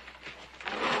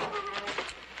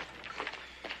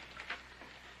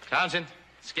 Townsend,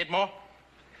 Skidmore,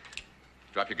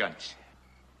 drop your guns.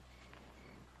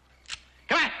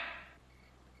 Come on!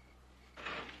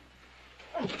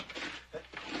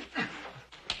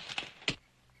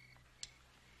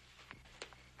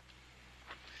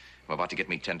 I'm about to get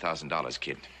me $10,000,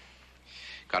 kid.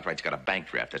 Cartwright's got a bank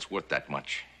draft that's worth that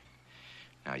much.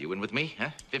 Now, you in with me, huh?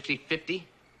 50-50?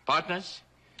 Partners?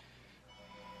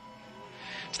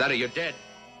 It's that or you're dead.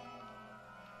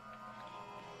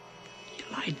 You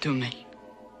lied to me.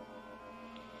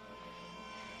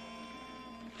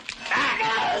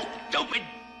 Ah! Stupid!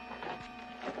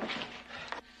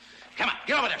 Come on,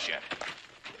 get over there, Sheriff.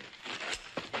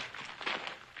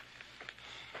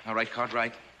 All right,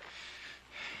 Cartwright.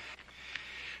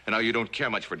 I know you don't care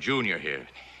much for Junior here.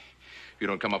 If you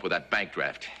don't come up with that bank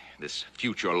draft, this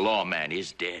future lawman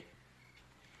is dead.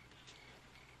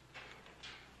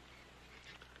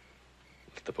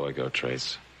 Let the boy go,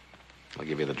 Trace. I'll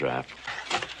give you the draft.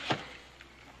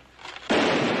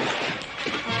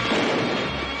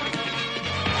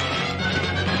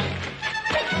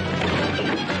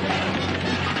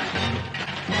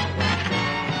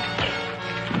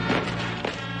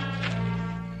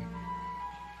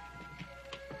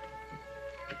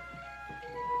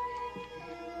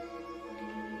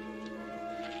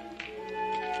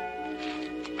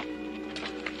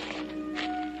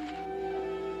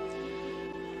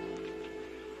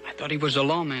 I thought he was a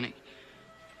lawman.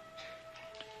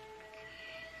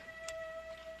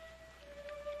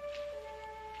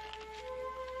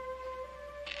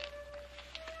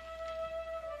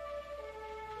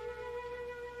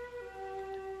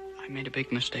 I made a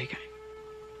big mistake.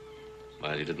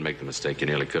 Well, you didn't make the mistake you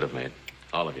nearly could have made.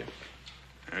 All of you.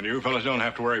 And you fellas don't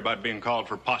have to worry about being called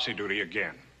for posse duty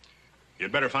again.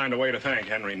 You'd better find a way to thank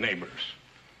Henry Neighbors.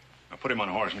 Now put him on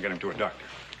a horse and get him to a doctor.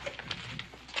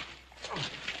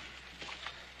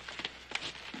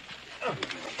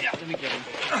 let me get him.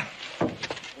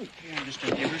 Here,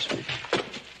 Mr. Givers.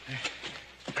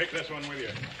 Take this one with you.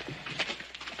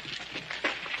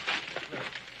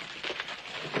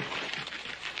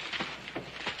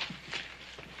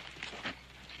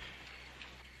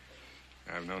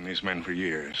 I've known these men for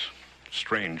years.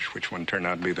 Strange which one turned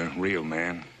out to be the real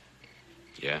man.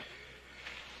 Yeah?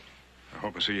 I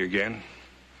hope I see you again.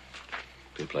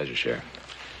 Be a pleasure, Sheriff.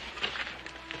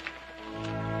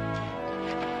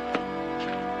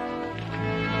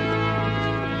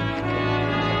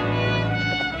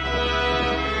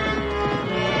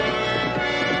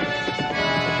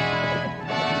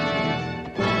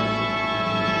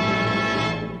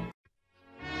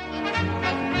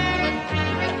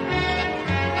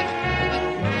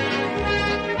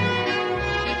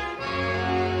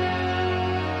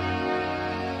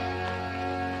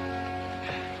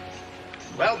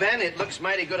 Well, Ben, it looks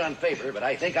mighty good on paper, but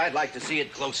I think I'd like to see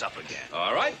it close up again.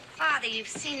 All right. Father, you've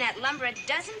seen that lumber a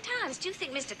dozen times. Do you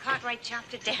think Mr. Cartwright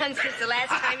chopped it down since the last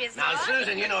time you saw Now, it?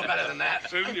 Susan, you know better than that.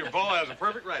 Susan, your boy has a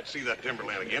perfect right to see that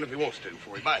timberland again if he wants to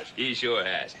before he buys it. He sure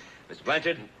has. Mr.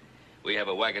 Blanchard, we have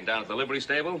a wagon down at the livery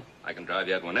stable. I can drive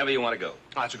you out whenever you want to go.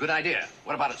 Oh, that's a good idea.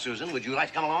 What about it, Susan? Would you like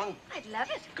to come along? I'd love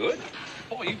it. Good.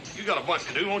 Boy, you got a bunch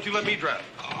to do. Won't you let me drive?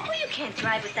 Well, you can't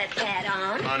drive with that pad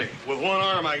on. Honey, with one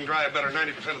arm, I can drive better than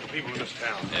 90% of the people in this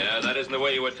town. Yeah, that isn't the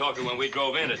way you were talking when we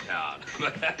drove into town.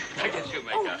 I guess you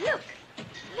make Oh, out. look.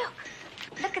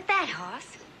 Look at that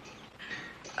horse.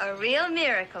 A real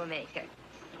miracle maker.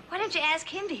 Why don't you ask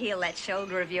him to heal that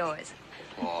shoulder of yours?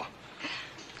 Oh,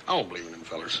 I don't believe in them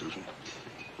fellers, Susan.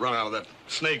 Run out of that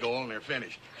snake oil and they're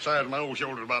finished. Besides, my old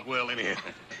shoulder's about well anyhow.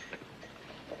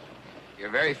 You're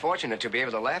very fortunate to be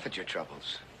able to laugh at your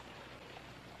troubles.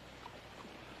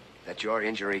 That your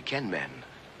injury can mend.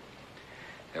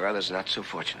 There are others not so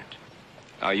fortunate.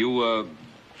 Are you,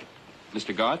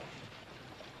 Mr. Garth?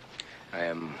 I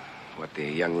am what the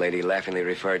young lady laughingly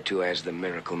referred to as the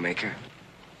miracle maker.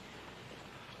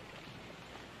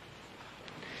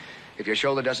 If your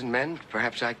shoulder doesn't mend,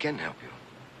 perhaps I can help you.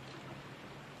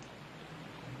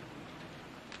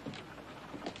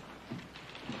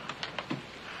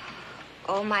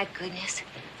 Oh, my goodness.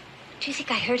 Do you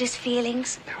think I hurt his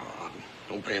feelings? Oh,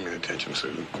 don't pay him any attention,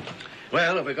 Susan.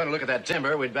 Well, if we're going to look at that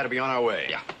timber, we'd better be on our way.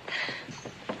 Yeah.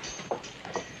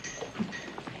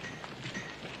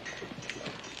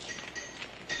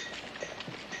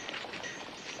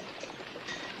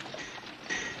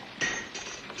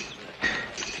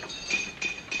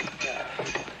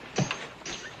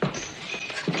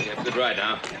 You have a good ride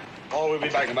now. Oh, we'll be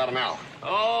back in about an hour.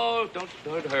 Oh, don't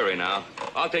hurry now.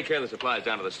 I'll take care of the supplies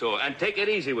down to the store. And take it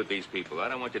easy with these people. I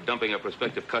don't want you dumping our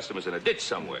prospective customers in a ditch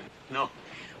somewhere. No.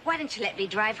 Why don't you let me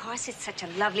drive, horse? It's such a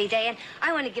lovely day, and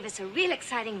I want to give us a real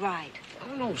exciting ride. I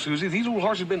don't know, Susie. These old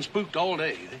horses have been spooked all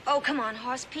day. Oh, come on,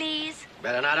 horse, please.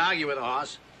 Better not argue with a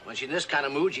horse. When she's in this kind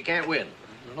of mood, she can't win.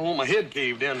 I don't want my head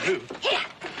caved in, too. Here.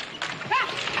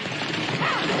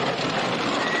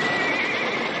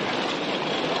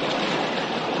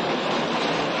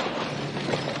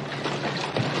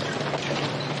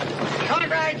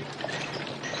 Cartwright!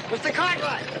 Mr.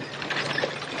 Cartwright!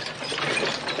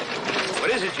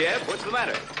 What is it, Jeb? What's the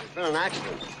matter? There's been an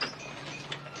accident.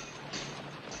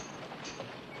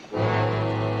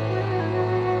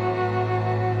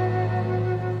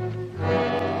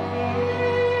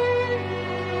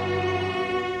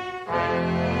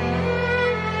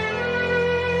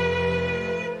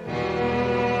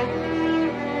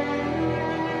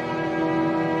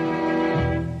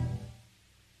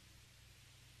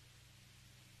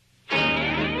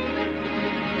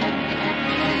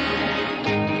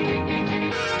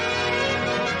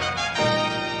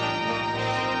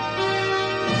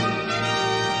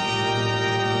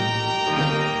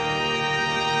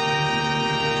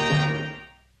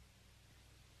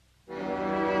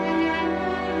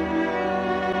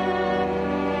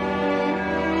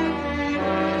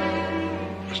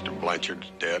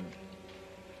 Blanchard's dead.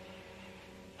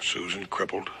 Susan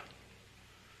crippled.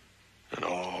 And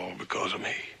all because of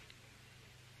me.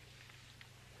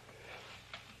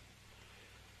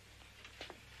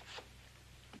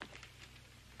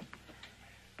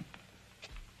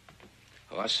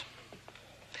 Hoss,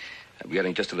 I'm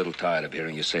getting just a little tired of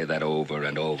hearing you say that over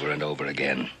and over and over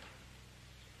again.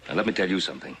 And let me tell you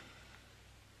something.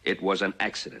 It was an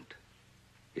accident.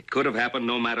 It could have happened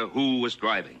no matter who was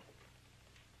driving.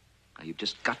 Now, you've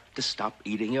just got to stop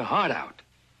eating your heart out.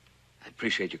 I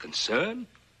appreciate your concern.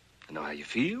 I know how you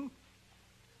feel.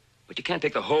 But you can't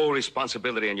take the whole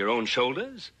responsibility on your own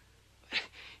shoulders.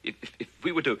 If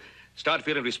we were to start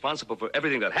feeling responsible for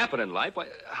everything that happened in life, why,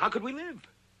 how could we live?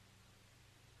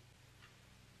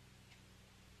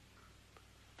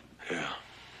 Yeah,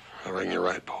 I reckon you're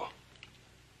right, Paul.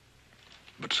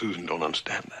 But Susan don't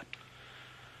understand that.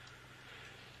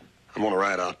 I'm gonna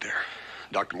ride out there.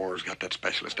 Dr. Moore's got that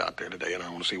specialist out there today, and I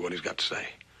want to see what he's got to say.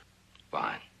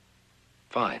 Fine.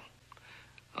 Fine.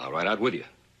 I'll ride out with you.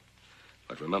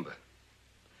 But remember,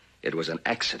 it was an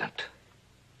accident.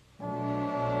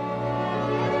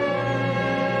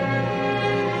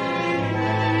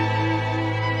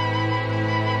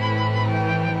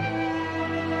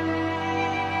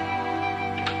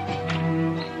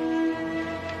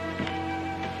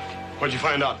 What'd you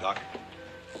find out, Doc?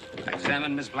 I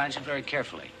examined Miss Blanchard very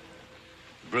carefully.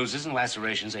 Bruises and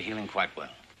lacerations are healing quite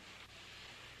well.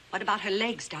 What about her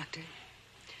legs, Doctor?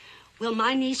 Will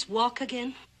my niece walk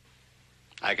again?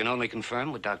 I can only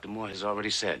confirm what Dr. Moore has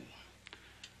already said.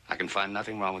 I can find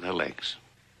nothing wrong with her legs.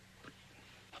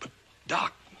 But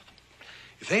Doc,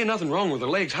 if there ain't nothing wrong with her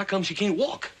legs, how come she can't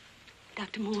walk?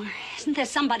 Dr. Moore, isn't there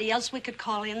somebody else we could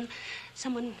call in?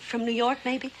 Someone from New York,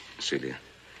 maybe? Celia,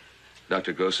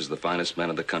 Dr. Gross is the finest man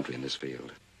in the country in this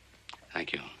field.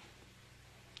 Thank you.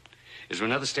 Is there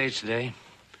another stage today?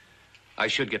 I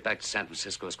should get back to San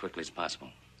Francisco as quickly as possible.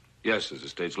 Yes, there's a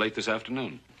stage late this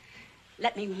afternoon.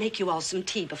 Let me make you all some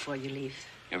tea before you leave.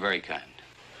 You're very kind.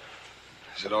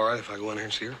 Is it all right if I go in here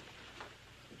and see her?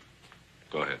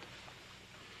 Go ahead.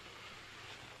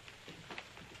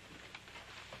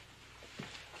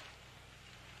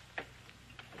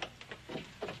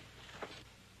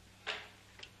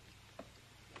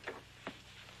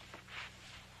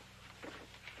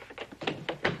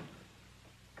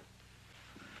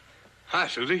 Hi,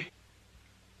 Susie.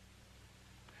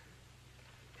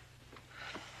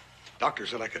 Doctor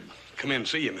said I could come in and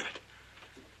see you a minute.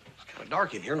 It's kind of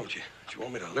dark in here, don't you? Do you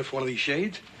want me to lift one of these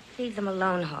shades? Leave them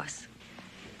alone, Hoss.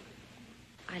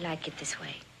 I like it this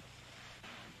way.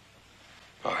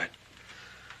 All right.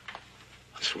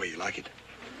 This way you like it.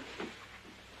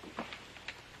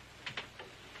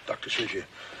 Doctor says you're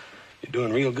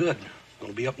doing real good.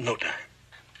 Gonna be up in no time.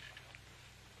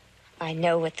 I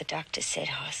know what the doctor said,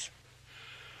 Hoss.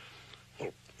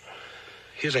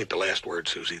 His ain't the last word,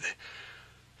 Susie.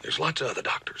 There's lots of other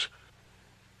doctors.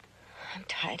 I'm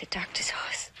tired of doctors,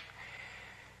 Hoss.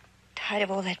 Tired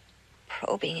of all that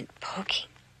probing and poking.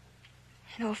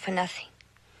 And all for nothing.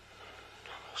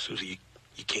 Susie,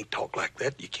 you can't talk like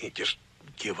that. You can't just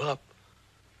give up.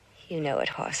 You know it,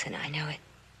 Hoss, and I know it.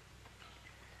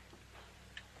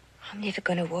 I'm never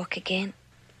gonna walk again.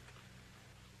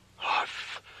 Oh,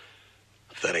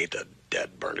 if that ain't the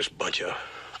dead-burnest bunch of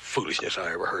foolishness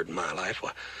I ever heard in my life.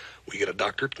 Well, we get a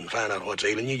doctor that can find out what's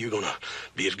ailing you, you're gonna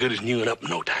be as good as new and up in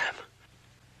no time.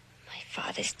 My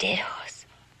father's dead, Hoss.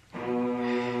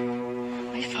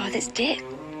 My father's dead.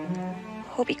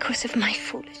 All because of my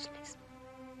foolishness.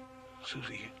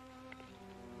 Susie,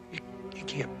 you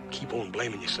can't keep on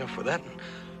blaming yourself for that,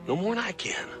 no more than I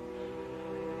can.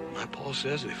 My Paul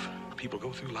says if people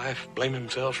go through life blaming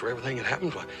themselves for everything that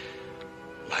happens, well,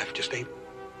 life just ain't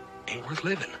worth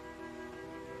living.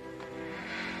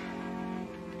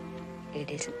 It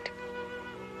isn't.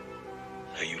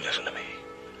 Now you listen to me.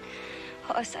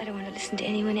 Hoss, I don't want to listen to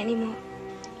anyone anymore.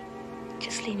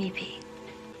 Just leave me be.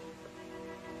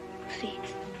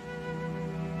 Please.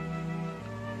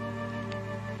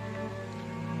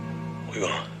 We're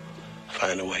gonna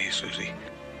find a way, Susie.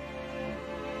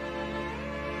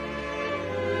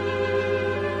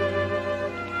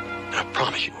 I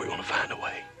promise you we're gonna find a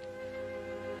way.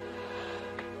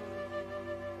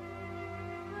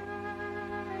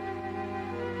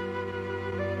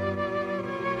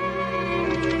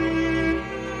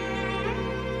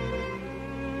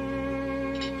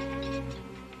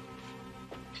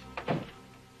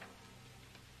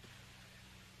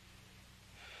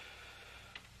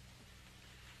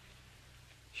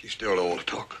 She still don't want to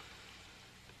talk.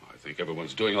 I think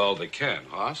everyone's doing all they can,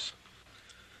 Hoss.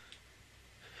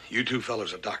 You two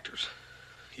fellas are doctors.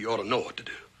 You ought to know what to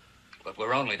do. But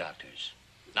we're only doctors,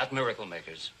 not miracle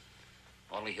makers.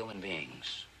 Only human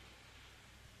beings.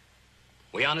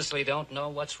 We honestly don't know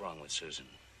what's wrong with Susan.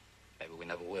 Maybe we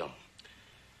never will.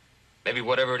 Maybe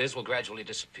whatever it is will gradually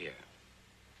disappear.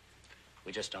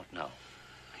 We just don't know.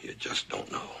 You just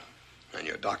don't know. And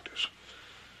you're doctors.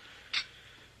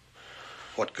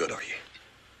 What good are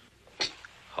you?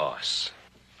 Hoss.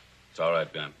 It's all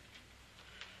right, Ben.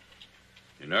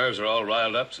 Your nerves are all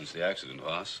riled up since the accident,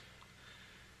 Hoss.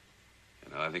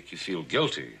 You know, I think you feel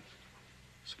guilty.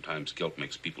 Sometimes guilt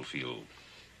makes people feel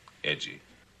edgy.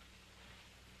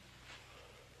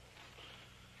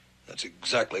 That's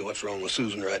exactly what's wrong with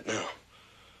Susan right now.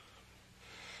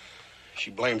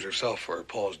 She blames herself for her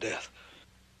Paul's death.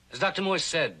 As Dr. Moore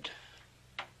said,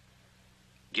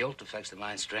 guilt affects the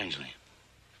mind strangely.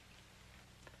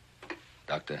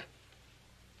 Doctor,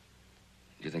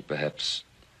 do you think perhaps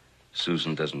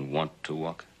Susan doesn't want to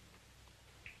walk?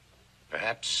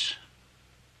 Perhaps.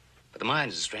 But the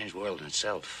mind is a strange world in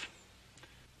itself.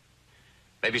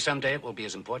 Maybe someday it will be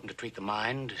as important to treat the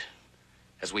mind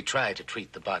as we try to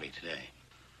treat the body today.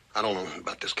 I don't know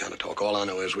about this kind of talk. All I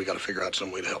know is we got to figure out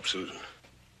some way to help Susan.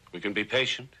 We can be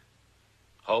patient,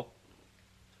 hope,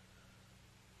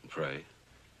 and pray.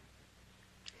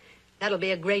 That'll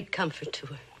be a great comfort to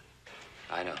her.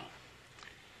 I know.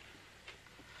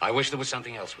 I wish there was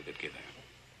something else we could give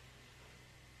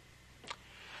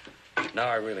her. Now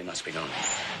I really must be going.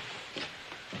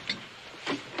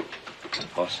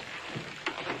 Boss,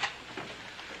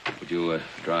 would you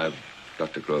drive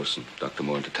Dr. Gross and Dr.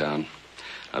 Moore into town?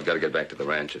 I've got to get back to the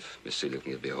ranch if Miss Celia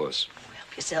can give me a horse.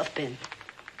 Help yourself, Ben.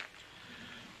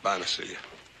 Bye, Miss Celia.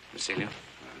 Miss Celia?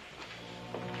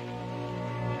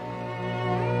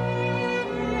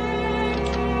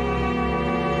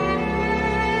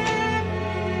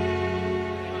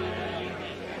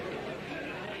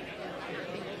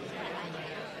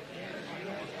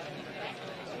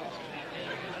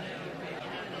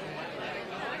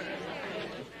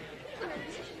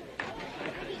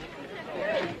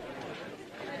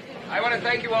 I want to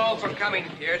thank you all for coming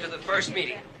here to the first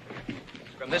meeting.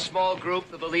 From this small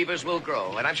group, the believers will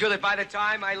grow. And I'm sure that by the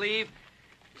time I leave,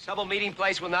 this humble meeting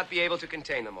place will not be able to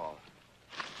contain them all.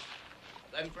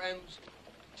 Then, friends,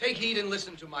 take heed and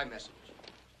listen to my message.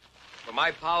 For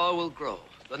my power will grow.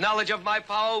 The knowledge of my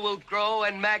power will grow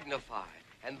and magnify.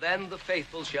 And then the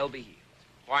faithful shall be healed.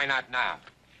 Why not now?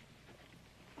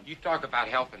 You talk about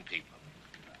helping people.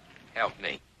 Help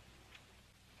me.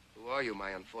 Who are you,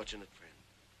 my unfortunate friend?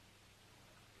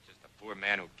 Just a poor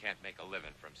man who can't make a living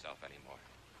for himself anymore.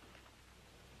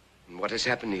 And what has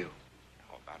happened to you?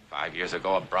 Oh, about 5 years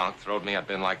ago, a bronc throwed me. I've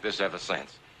been like this ever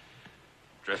since.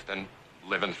 Drifting,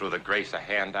 living through the grace of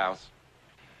handouts.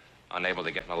 Unable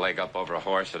to get my leg up over a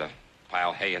horse or to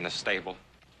pile hay in the stable.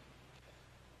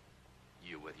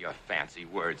 You with your fancy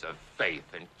words of faith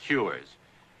and cures.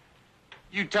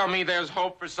 You tell me there's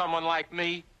hope for someone like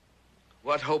me?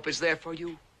 What hope is there for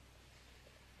you?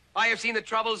 I have seen the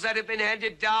troubles that have been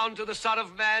handed down to the Son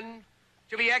of Man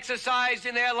to be exercised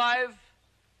in their life.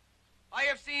 I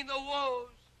have seen the woes,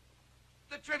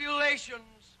 the tribulations,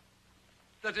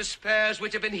 the despairs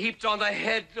which have been heaped on the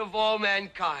head of all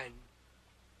mankind.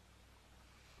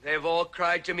 They've all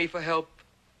cried to me for help,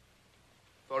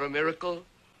 for a miracle.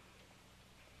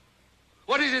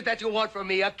 What is it that you want from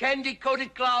me? A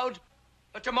candy-coated cloud?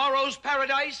 A tomorrow's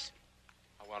paradise?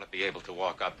 I want to be able to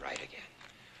walk upright again.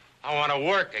 I want to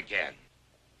work again.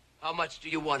 How much do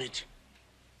you want it?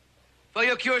 For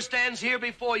your cure stands here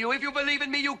before you. If you believe in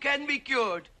me, you can be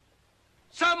cured.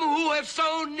 Some who have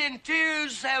sown in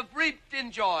tears have reaped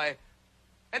in joy.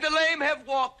 And the lame have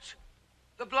walked,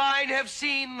 the blind have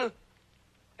seen,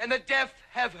 and the deaf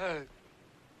have heard.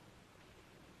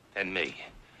 And me.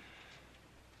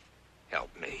 Help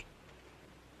me.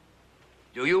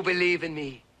 Do you believe in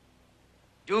me?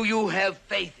 Do you have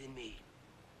faith in me?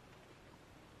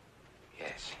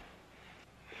 Yes.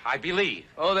 I believe.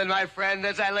 Oh, then, my friend,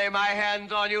 as I lay my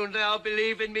hands on you now,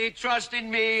 believe in me, trust in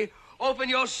me, open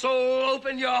your soul,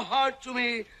 open your heart to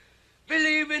me.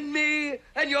 Believe in me,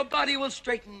 and your body will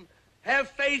straighten. Have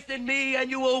faith in me, and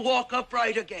you will walk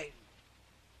upright again.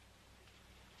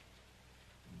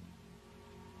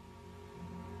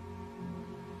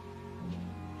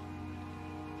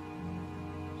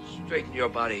 Straighten your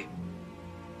body.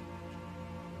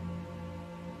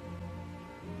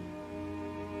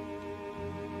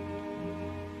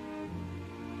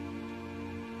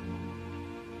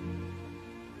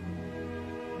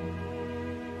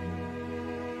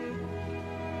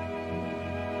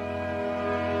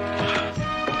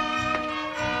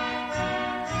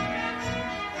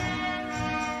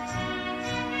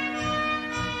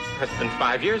 It's been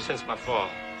 5 years since my fall.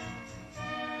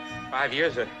 5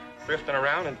 years of drifting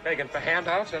around and begging for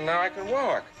handouts, and now I can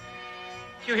walk.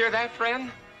 You hear that,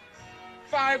 friend?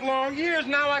 5 long years,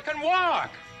 now I can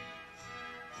walk.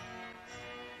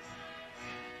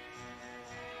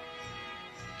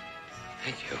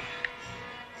 Thank you.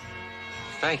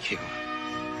 Thank you.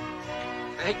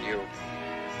 Thank you.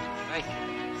 Thank you.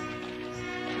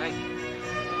 Thank you.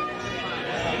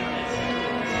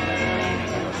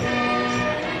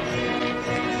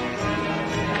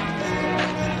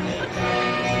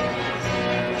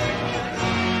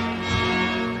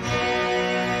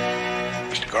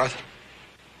 Mr. Garth,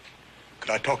 could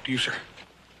I talk to you, sir?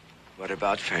 What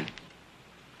about, friend?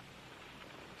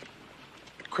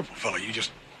 That crippled fellow, you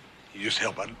just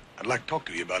help. I'd like to talk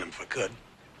to you about him if I could.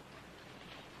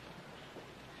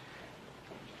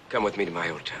 Come with me to my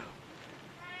hotel.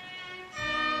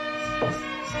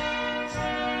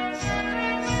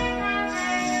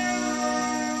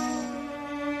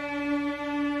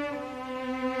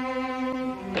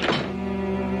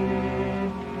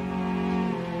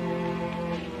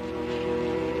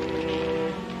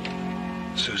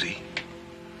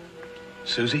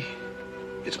 Susie,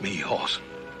 it's me, Hoss.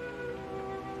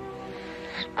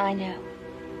 I know.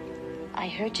 I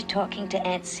heard you talking to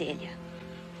Aunt Celia.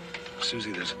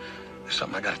 Susie, there's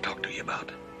something I gotta talk to you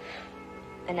about.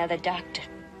 Another doctor.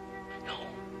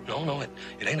 No,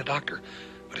 it ain't a doctor,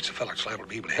 but it's a fella that's liable to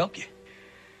be able to help you.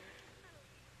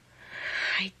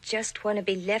 I just want to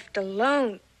be left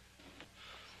alone.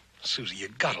 Susie, you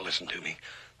gotta listen to me.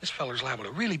 This feller's liable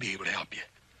to really be able to help you.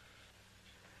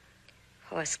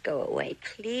 Hoss, go away.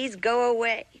 Please go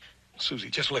away. Susie,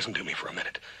 just listen to me for a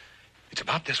minute. It's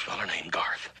about this feller named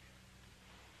Garth.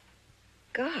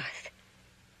 Garth?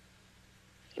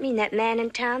 You mean that man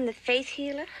in town, the faith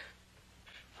healer?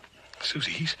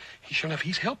 Susie, sure enough,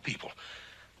 he's helped people.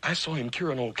 I saw him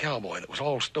cure an old cowboy that was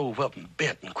all stove up and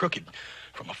bent and crooked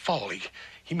from a fall.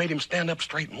 He made him stand up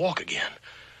straight and walk again.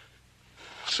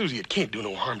 Susie, it can't do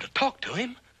no harm to talk to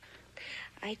him.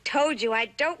 I told you I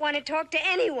don't want to talk to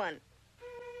anyone.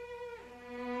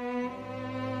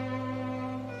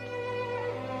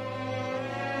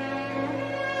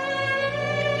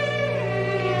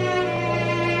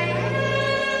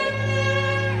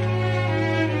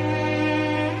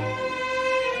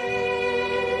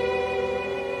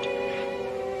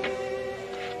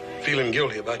 Feeling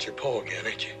guilty about your paw again,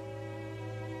 ain't you?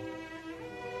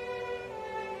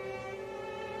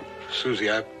 Susie,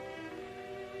 I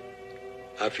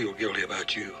feel guilty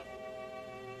about you.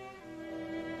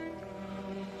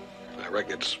 I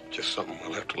reckon it's just something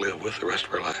we'll have to live with the rest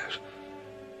of our lives.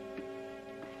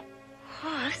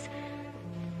 Hoss?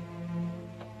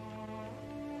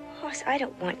 Hoss, I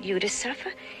don't want you to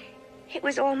suffer. It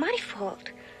was all my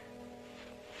fault.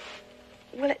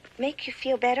 Will it make you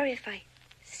feel better if I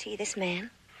see this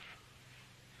man?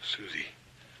 Susie,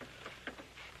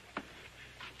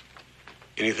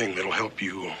 anything that'll help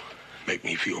you make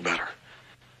me feel better.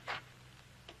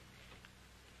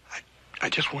 I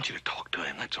just want you to talk to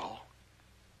him, that's all.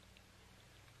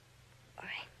 All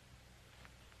right.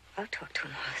 I'll talk to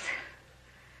him, Hoss.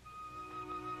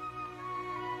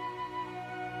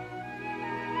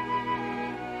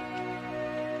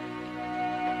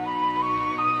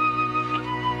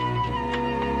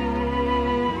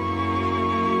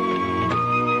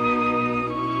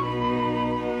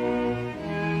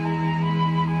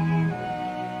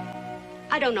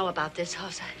 I don't know about this,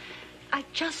 Hoss. I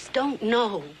just don't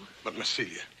know. But, Miss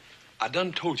Celia, I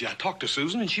done told you I talked to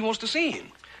Susan and she wants to see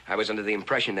him. I was under the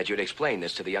impression that you'd explain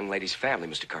this to the young lady's family,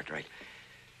 Mr. Cartwright.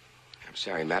 I'm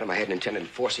sorry, madam. I hadn't intended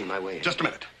forcing my way in. Just a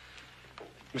minute.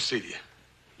 Miss Celia,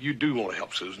 you do want to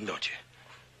help Susan, don't you?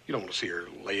 You don't want to see her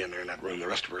lay in there in that room the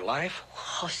rest of her life.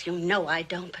 Hoss, you know I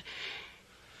don't, but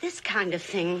this kind of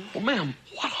thing... Well, ma'am,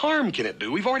 what harm can it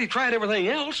do? We've already tried everything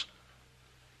else.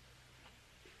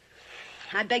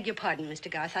 I beg your pardon,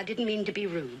 Mr. Garth. I didn't mean to be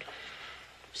rude.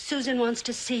 Susan wants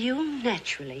to see you.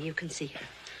 Naturally, you can see her.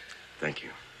 Thank you.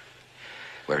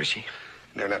 Where is she?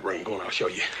 There in that room. Go on, I'll show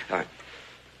you. All right.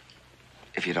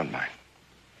 If you don't mind.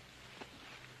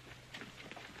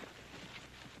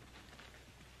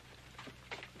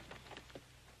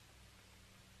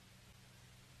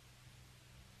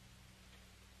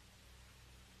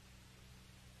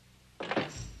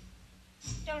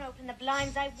 Don't open the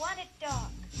blinds. I want it dark.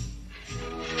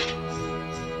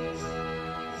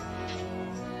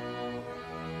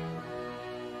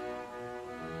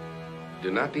 Do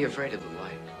not be afraid of the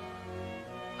light.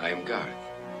 I am Garth.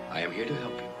 I am here to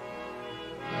help you.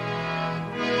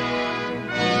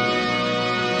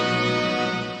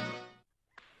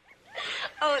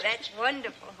 Oh, that's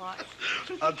wonderful, Hoss.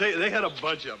 I'll tell you, they had a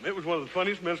bunch of them. It was one of the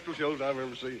funniest minstrel shows I've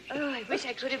ever seen. Oh, I wish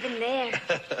I could have been there.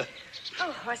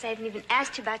 Oh, Hoss, I haven't even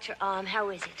asked you about your arm. How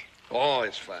is it? Oh,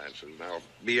 it's fine, Susan. I'll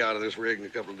be out of this rig in a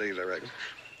couple of days, I reckon.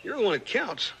 You're the one that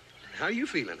counts. How are you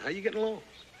feeling? How you getting along?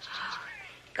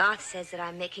 Garth says that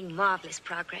I'm making marvelous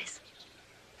progress.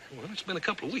 Well, it's been a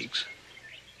couple of weeks.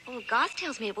 Oh, Garth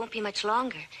tells me it won't be much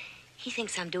longer. He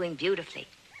thinks I'm doing beautifully.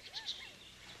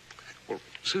 Well,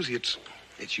 Susie, it's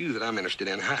you that I'm interested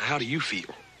in. How do you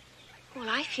feel? Well,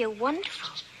 I feel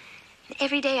wonderful.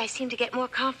 Every day I seem to get more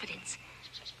confidence.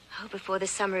 Oh, before the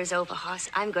summer is over, Hoss,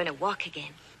 I'm going to walk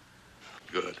again.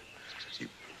 Good. You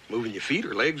moving your feet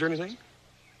or legs or anything?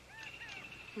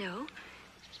 No.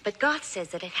 But Garth says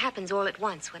that it happens all at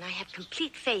once when I have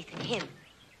complete faith in him.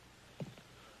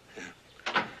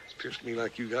 Yeah. Appears to me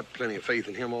like you got plenty of faith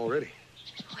in him already.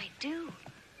 Oh, I do.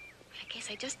 I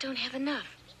guess I just don't have enough,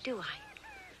 do I?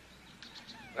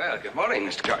 Well, good morning,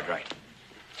 Mr. Cartwright.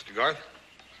 Mr. Garth?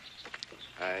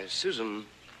 Susan.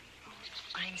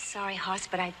 I'm sorry, Hoss,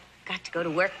 but I've got to go to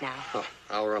work now. Oh,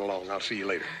 I'll run along. I'll see you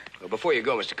later. Well, before you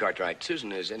go, Mr. Cartwright,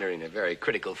 Susan is entering a very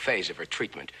critical phase of her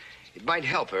treatment. It might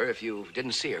help her if you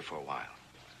didn't see her for a while.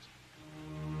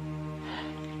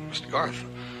 Garth,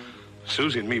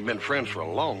 Susie and me have been friends for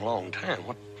a long, long time.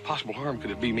 What possible harm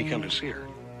could it be me coming to see her?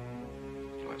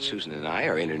 Well, Susan and I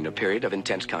are in a period of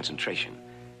intense concentration.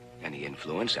 Any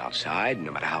influence outside,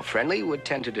 no matter how friendly, would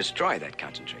tend to destroy that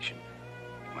concentration.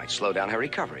 It might slow down her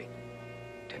recovery.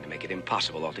 Tend to make it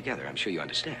impossible altogether. I'm sure you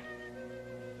understand.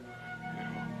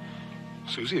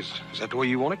 Susie, is that the way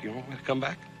you want it? You want me to come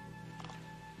back?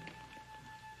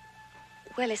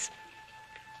 Well, if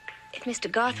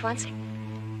Mr. Garth wants it,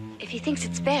 if he thinks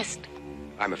it's best.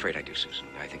 I'm afraid I do, Susan.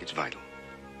 I think it's vital.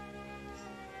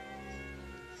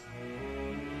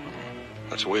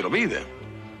 That's the way it'll be, then.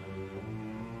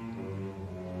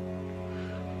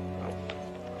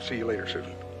 I'll see you later,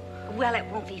 Susan. Well, it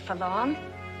won't be for long.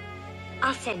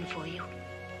 I'll send for you.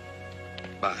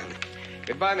 Bye.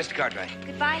 Goodbye, Mr. Cartwright.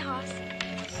 Goodbye, Hoss.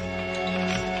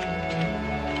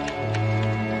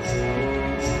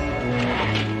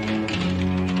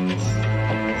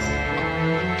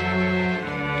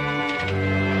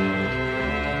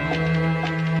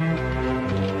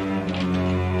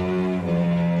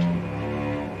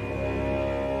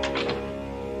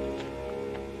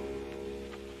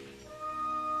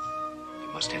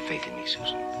 You must have faith in me,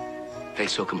 Susan.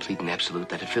 Faith so complete and absolute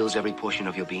that it fills every portion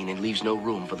of your being and leaves no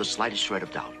room for the slightest shred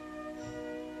of doubt.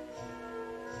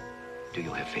 Do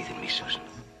you have faith in me, Susan?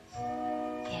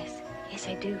 Yes. Yes,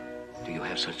 I do. Do you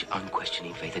have such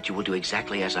unquestioning faith that you will do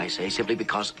exactly as I say simply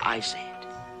because I say it?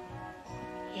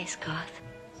 Yes, Garth.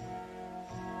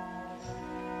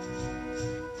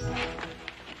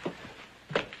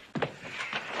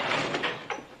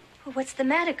 Well, what's the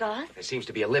matter, Garth? There seems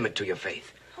to be a limit to your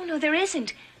faith. Oh, no, there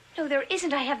isn't. No, there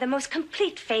isn't. I have the most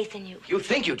complete faith in you. You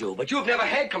think you do, but you've never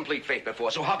had complete faith before,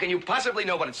 so how can you possibly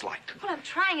know what it's like? Well, I'm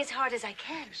trying as hard as I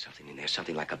can. There's something in there,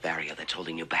 something like a barrier that's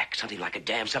holding you back, something like a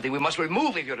dam, something we must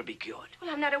remove if you're to be cured. Well,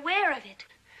 I'm not aware of it.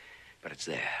 But it's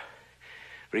there.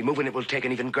 Removing it will take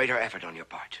an even greater effort on your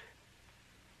part.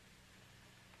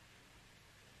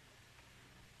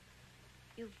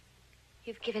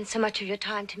 You've given so much of your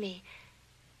time to me.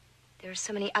 There are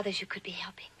so many others you could be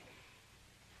helping.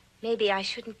 Maybe I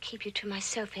shouldn't keep you to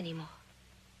myself anymore.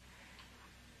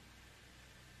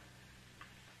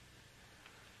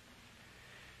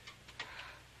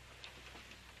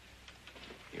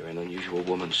 You're an unusual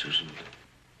woman, Susan.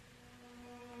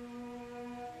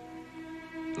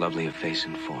 Lovely of face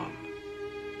and form.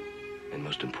 And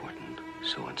most important,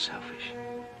 so unselfish.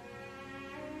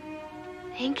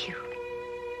 Thank you.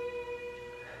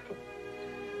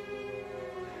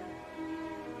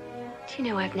 Do you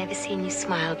know I've never seen you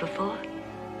smile before?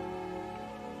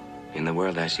 In the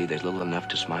world I see, there's little enough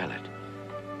to smile at.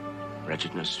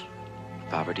 Wretchedness,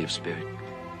 poverty of spirit.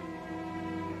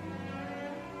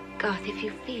 Garth, if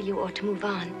you feel you ought to move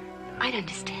on, I'd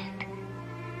understand.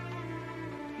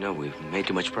 No, we've made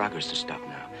too much progress to stop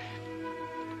now.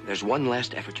 There's one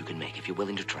last effort you can make if you're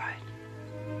willing to try it.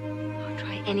 I'll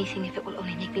try anything if it will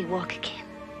only make me walk again.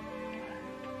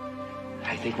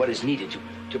 I think what is needed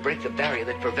to break the barrier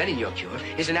that's preventing your cure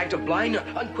is an act of blind,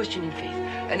 unquestioning faith.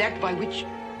 An act by which...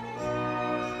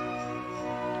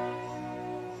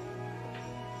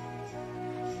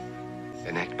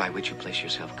 An act by which you place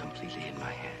yourself completely in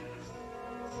my hands.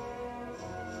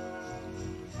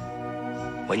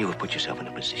 When you have put yourself in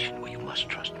a position where you must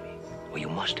trust me, where you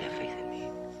must have faith in me,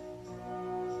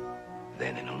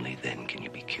 then and only then can you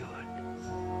be cured.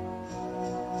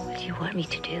 What do you want me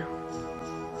to do?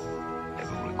 It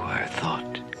will require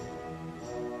thought.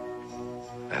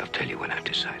 I'll tell you when I've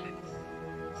decided.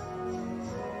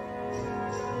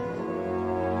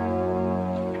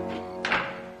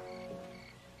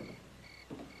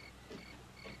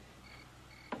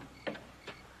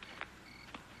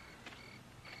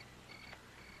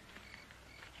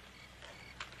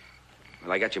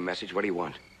 Well, I got your message. What do you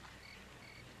want?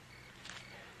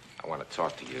 I want to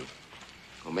talk to you.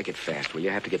 Well, make it fast, will you?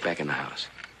 I have to get back in the house.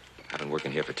 I've been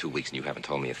working here for 2 weeks and you haven't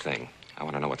told me a thing. I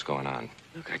want to know what's going on.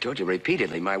 Look, I told you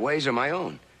repeatedly, my ways are my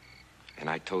own. And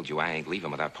I told you I ain't leaving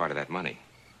without part of that money.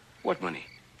 What money?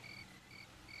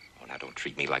 Oh, now don't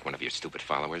treat me like one of your stupid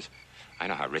followers. I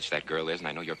know how rich that girl is, and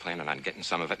I know you're planning on getting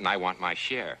some of it, and I want my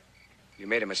share. You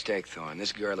made a mistake, Thorne.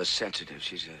 This girl is sensitive.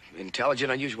 She's an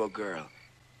intelligent, unusual girl.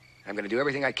 I'm going to do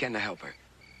everything I can to help her.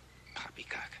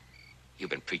 Poppycock.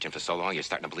 You've been preaching for so long, you're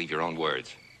starting to believe your own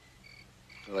words.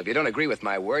 Well, if you don't agree with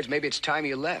my words, maybe it's time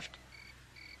you left.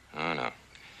 Oh, no.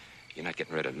 You're not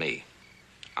getting rid of me.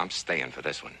 I'm staying for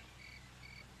this one.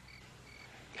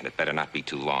 And it better not be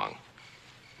too long.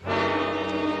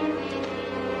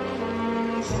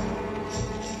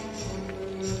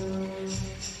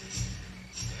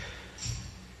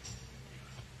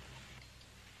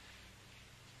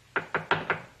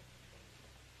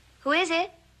 Who is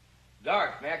it?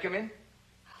 Dark, may I come in?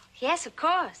 Yes, of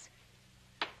course.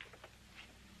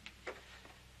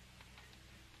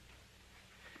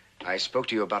 I spoke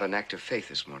to you about an act of faith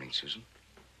this morning, Susan.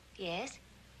 Yes?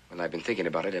 Well, I've been thinking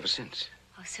about it ever since.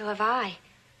 Oh, so have I.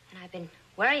 And I've been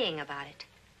worrying about it.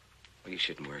 Well, you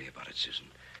shouldn't worry about it, Susan.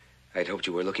 I'd hoped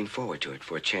you were looking forward to it,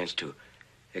 for a chance to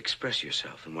express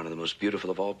yourself in one of the most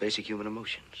beautiful of all basic human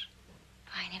emotions.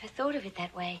 I never thought of it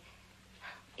that way.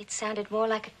 It sounded more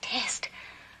like a test.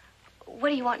 What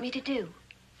do you want me to do?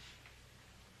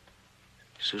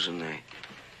 Susan,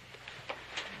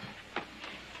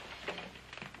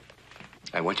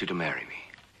 I want you to marry me.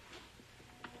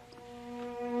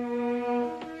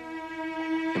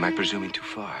 Am I presuming too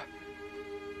far?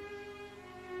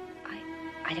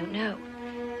 I don't know.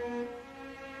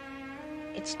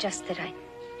 It's just that I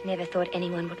never thought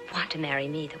anyone would want to marry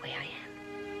me the way I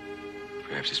am.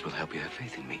 Perhaps this will help you have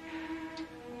faith in me.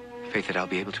 Faith that I'll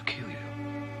be able to kill you.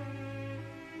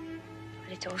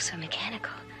 But it's all so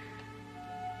mechanical.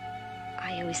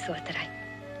 I always thought that I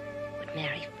would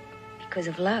marry because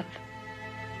of love.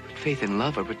 But faith and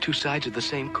love are but two sides of the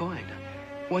same coin.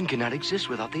 One cannot exist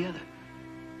without the other.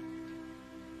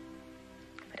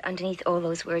 But underneath all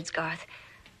those words, Garth,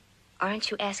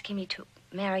 aren't you asking me to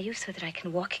marry you so that I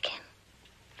can walk again?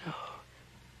 No.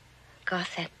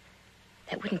 Garth,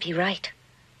 that wouldn't be right.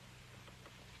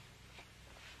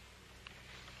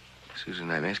 Susan,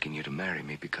 I'm asking you to marry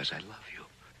me because I love you.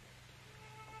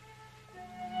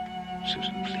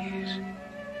 Susan, please.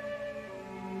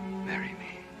 Marry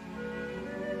me.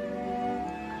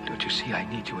 Don't you see I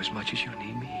need you as much as you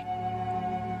need me?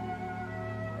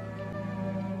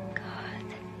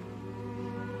 Garth.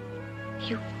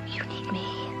 You need me.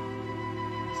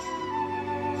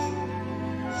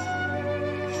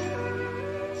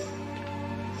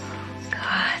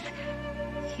 Garth,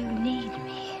 you need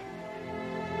me.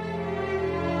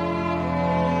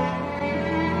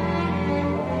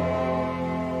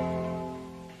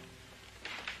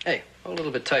 Hey, a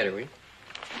little bit tighter, will you?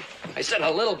 I said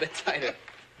a little bit tighter.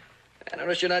 I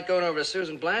notice you're not going over to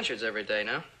Susan Blanchard's every day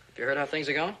now. Have you heard how things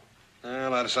are going?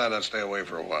 Well, I decided I'd stay away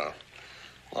for a while.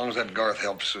 As long as that Garth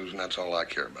helps Susan, that's all I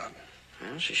care about.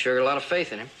 Well, she sure got a lot of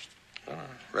faith in him. I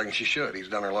reckon she should. He's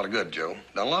done her a lot of good, Joe.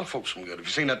 Done a lot of folks some good. Have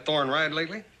you seen that Thorne ride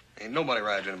lately? Ain't nobody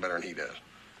rides any better than he does.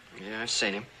 Yeah, I've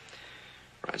seen him.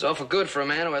 Rides awful good for a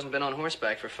man who hasn't been on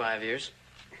horseback for 5 years.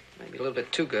 Maybe a little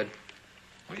bit too good.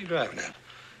 What are you driving at?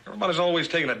 Everybody's always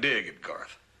taking a dig at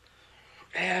Garth.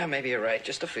 Yeah, maybe you're right.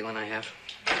 Just a feeling I have.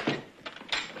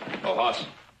 Oh, Hoss.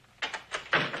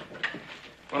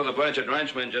 One of the Blanchard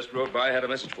ranchmen just rode by, had a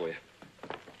message for you.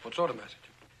 What sort of message?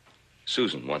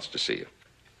 Susan wants to see you.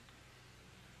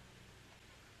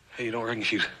 Hey, you don't reckon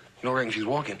she's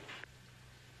walking?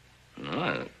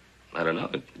 No, I don't know.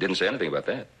 It didn't say anything about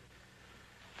that.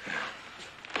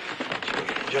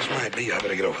 Just might be. I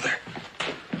better get over there.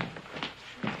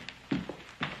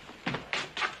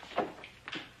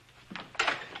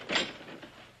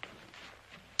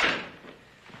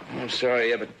 I'm sorry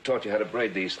I ever taught you how to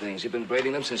braid these things. You've been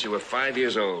braiding them since you were 5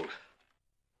 years old.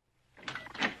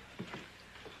 Oh,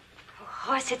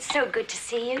 Hoss, it's so good to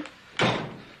see you.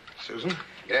 Susan?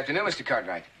 Good afternoon, Mr.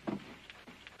 Cartwright.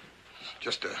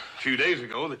 Just a few days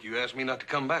ago that you asked me not to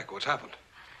come back. What's happened?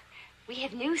 We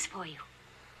have news for you.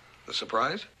 The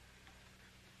surprise?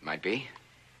 Might be.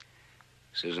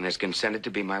 Susan has consented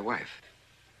to be my wife.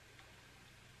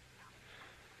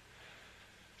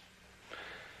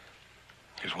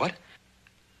 Is what?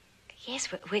 Yes,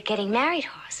 we're getting married,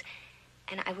 Hoss.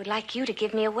 And I would like you to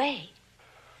give me away.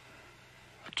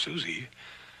 But, Susie,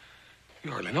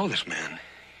 you hardly know this man.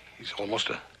 He's almost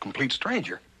a complete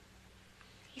stranger.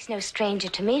 He's no stranger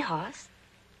to me, Hoss.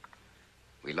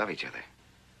 We love each other.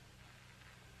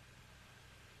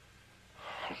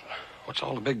 What's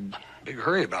all the big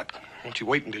hurry about? Won't you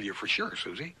wait until you're for sure,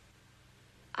 Susie?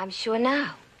 I'm sure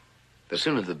now. The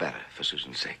sooner the better, for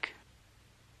Susan's sake.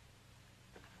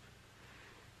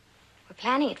 We're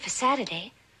planning it for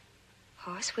Saturday.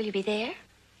 Hoss, will you be there?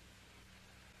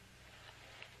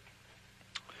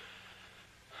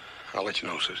 I'll let you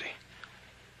know, Susie.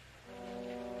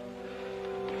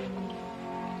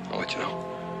 I'll let you know.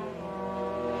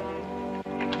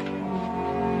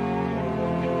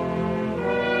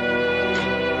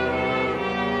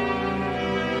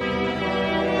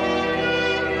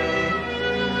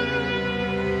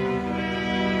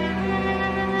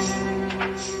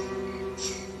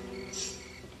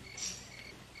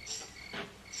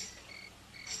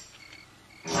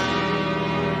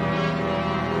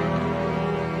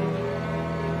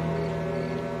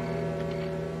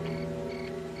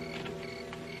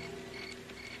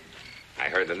 I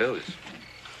heard the news.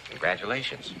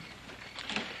 Congratulations.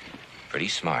 Pretty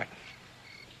smart.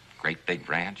 Great big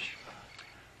ranch.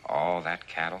 All that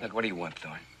cattle. Look, what do you want,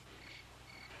 Thorne?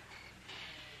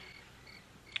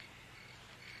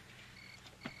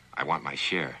 I want my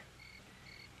share.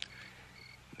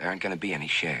 There aren't going to be any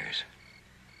shares.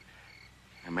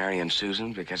 I'm marrying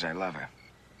Susan because I love her.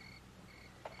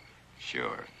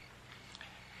 Sure.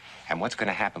 And what's going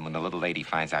to happen when the little lady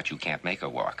finds out you can't make her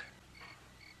walk?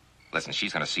 Listen,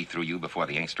 she's going to see through you before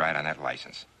the ink's dried on that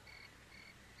license.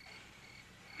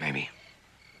 Maybe.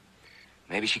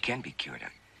 Maybe she can be cured.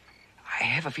 I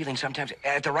have a feeling sometimes,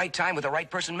 at the right time with the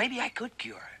right person, maybe I could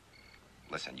cure her.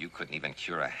 Listen, you couldn't even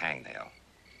cure a hangnail.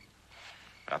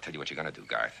 But I'll tell you what you're going to do,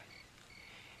 Garth.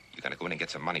 You're going to go in and get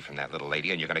some money from that little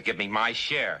lady, and you're going to give me my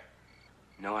share.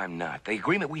 No, I'm not. The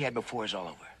agreement we had before is all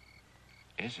over.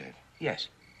 Is it? Yes.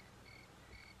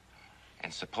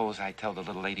 And suppose I tell the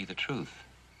little lady the truth.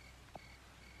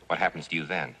 What happens to you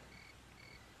then?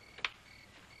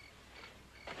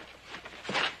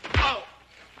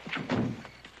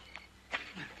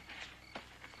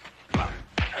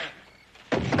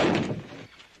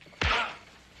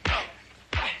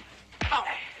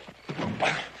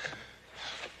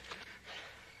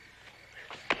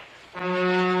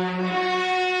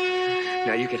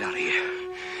 Now you get out of here.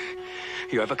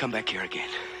 You ever come back here again,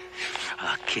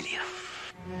 I'll kill you.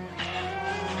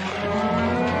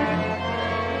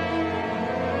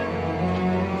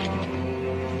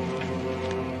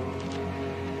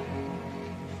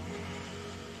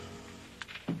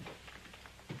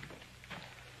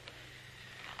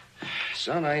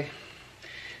 Son, I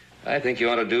think you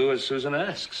ought to do as Susan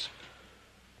asks.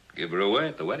 Give her away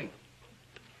at the wedding.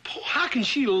 Paul, how can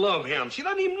she love him? She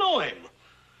doesn't even know him.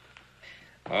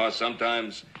 Oh,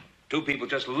 sometimes two people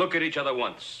just look at each other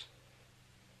once,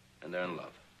 and they're in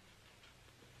love.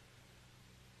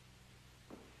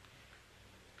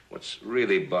 What's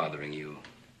really bothering you?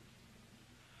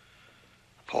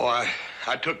 Paul,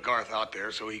 I took Garth out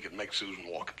there so he could make Susan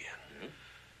walk again.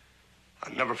 I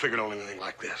never figured on anything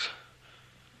like this.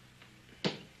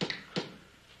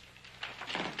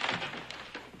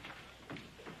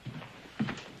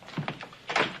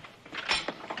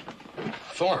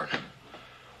 Thorne,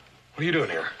 what are you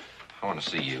doing here? I want to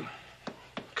see you.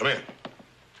 Come in.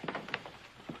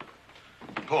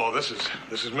 Paul, this is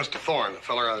Mr. Thorne, the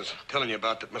feller I was telling you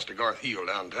about that Mr. Garth healed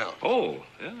downtown. Oh,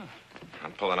 yeah.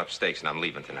 I'm pulling up stakes and I'm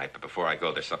leaving tonight, but before I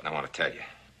go, there's something I want to tell you.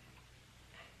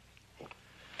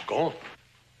 Go on.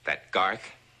 That Garth,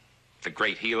 the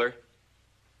great healer,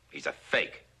 he's a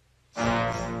fake.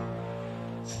 What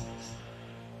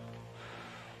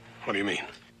do you mean?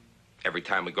 Every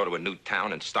time we go to a new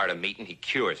town and start a meeting, he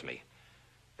cures me.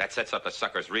 That sets up the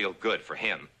suckers real good for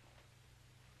him.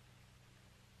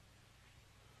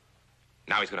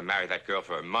 Now he's going to marry that girl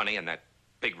for her money and that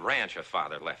big ranch her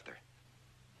father left her.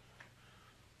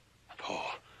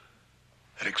 Paul,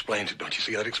 that explains it, don't you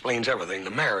see? That explains everything,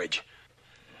 the marriage.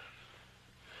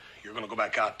 You're going to go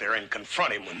back out there and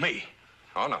confront him with me.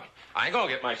 Oh, no. I ain't going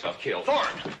to get myself killed.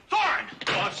 Thorne! Thorne!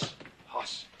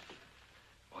 Hoss!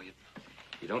 Oh, you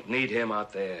don't need him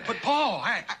out there. But, Paul,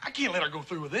 I can't let her go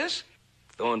through with this.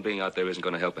 Thorne being out there isn't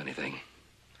going to help anything.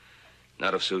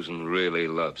 Not if Susan really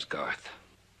loves Garth.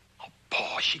 Oh,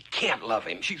 Paul, she can't love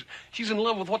him. She's in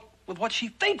love with what she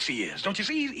thinks he is. Don't you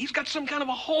see? He's got some kind of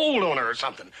a hold on her or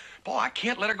something. Paul, I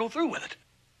can't let her go through with it.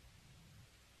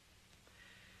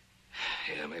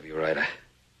 Yeah, maybe you're right.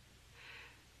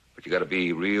 But you got to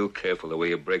be real careful the way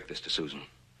you break this to Susan.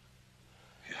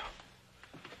 Yeah.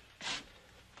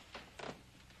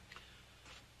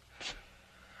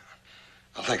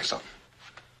 I'll think of something.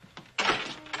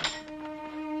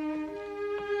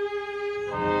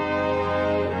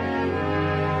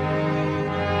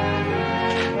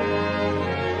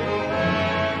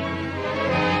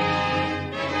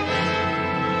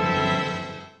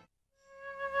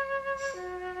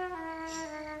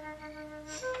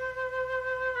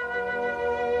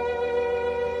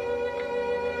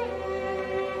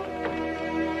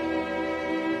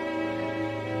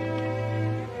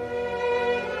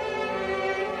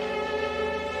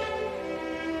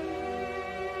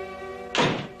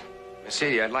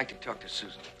 Celia, I'd like to talk to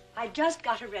Susan. I just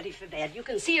got her ready for bed. You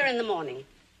can see her in the morning.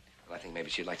 Well, I think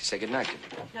maybe she'd like to say goodnight to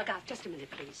me. Now, Garth, just a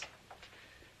minute, please.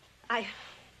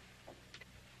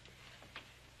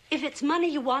 If it's money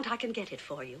you want, I can get it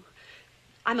for you.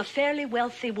 I'm a fairly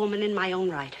wealthy woman in my own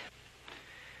right.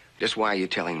 Just why are you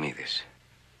telling me this?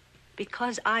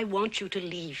 Because I want you to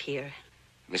leave here.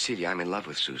 Miss Celia, I'm in love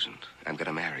with Susan. I'm going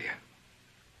to marry her.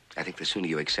 I think the sooner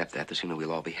you accept that, the sooner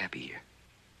we'll all be happy here.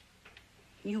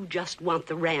 You just want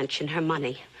the ranch and her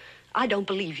money. I don't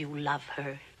believe you love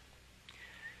her.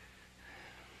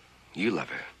 You love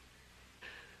her.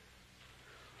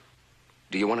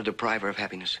 Do you want to deprive her of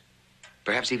happiness?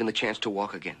 Perhaps even the chance to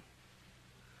walk again?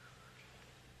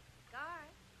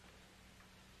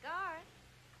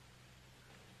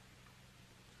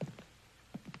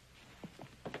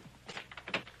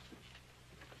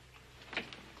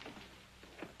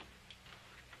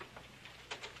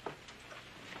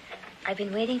 I've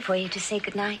been waiting for you to say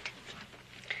goodnight.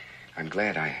 I'm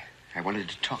glad. I wanted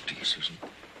to talk to you, Susan.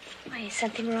 Why, is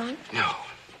something wrong? No.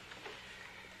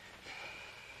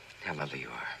 How lovely you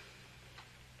are.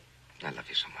 I love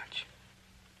you so much.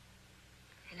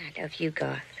 And I love you,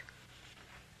 Garth.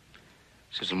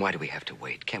 Susan, why do we have to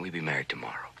wait? Can't we be married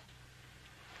tomorrow?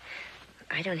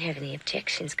 I don't have any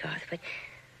objections, Garth, but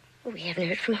we haven't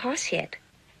heard from Hoss yet.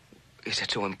 Is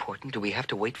that so important? Do we have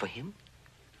to wait for him?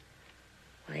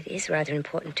 Well, it is rather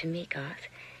important to me, Garth.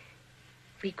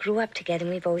 We grew up together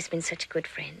and we've always been such good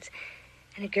friends.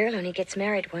 And a girl only gets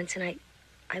married once, and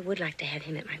I would like to have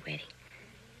him at my wedding.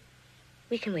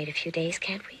 We can wait a few days,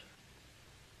 can't we?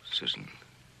 Susan,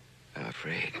 I'm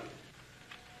afraid.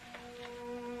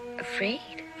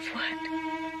 Afraid? Of what?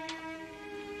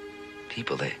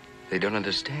 People, they don't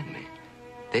understand me.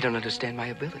 They don't understand my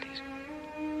abilities.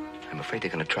 I'm afraid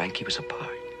they're going to try and keep us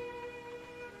apart.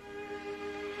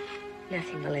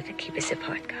 Nothing will ever keep us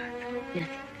apart, Garth.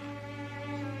 Nothing.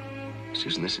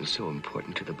 Susan, this is so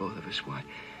important to the both of us.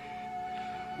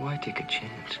 Why take a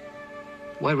chance?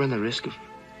 Why run the risk of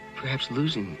perhaps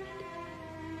losing me?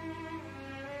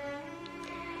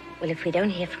 Well, if we don't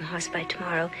hear from Hoss by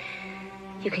tomorrow,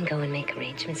 you can go and make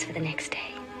arrangements for the next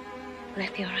day. Will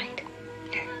that be all right?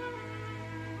 Yeah.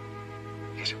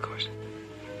 Yes, of course.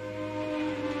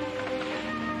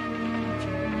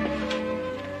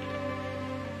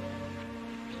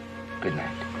 Good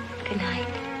night. Good night.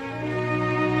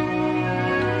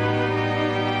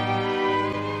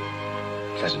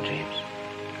 Pleasant dreams.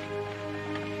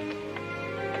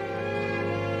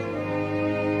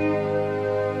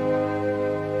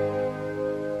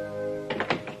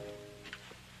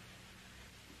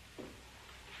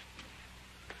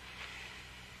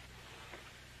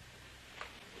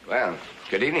 Well,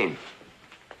 good evening.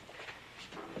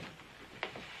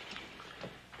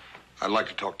 I'd like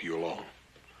to talk to you alone.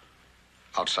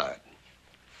 Outside.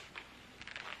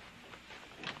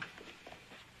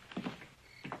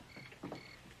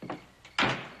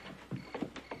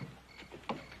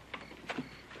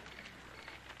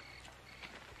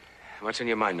 What's in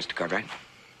your mind, Mr. Cartwright?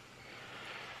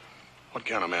 What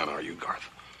kind of man are you, Garth?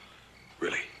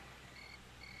 Really?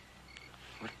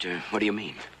 What do you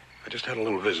mean? I just had a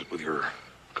little visit with your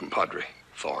compadre,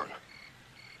 Thorne.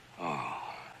 Oh.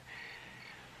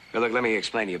 Well, look, let me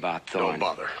explain to you about Thorne. Don't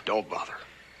bother. Don't bother.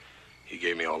 He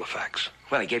gave me all the facts.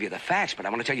 Well, he gave you the facts, but I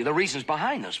want to tell you the reasons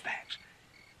behind those facts.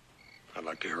 I'd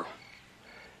like to hear 'em.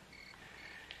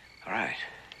 All right.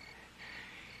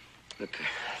 Look,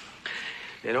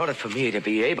 in order for me to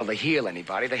be able to heal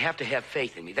anybody, they have to have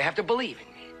faith in me. They have to believe in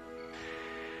me.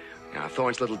 Now,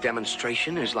 Thorne's little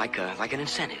demonstration is like an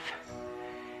incentive.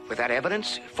 With that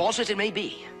evidence, false as it may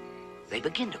be, they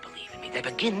begin to believe in me. They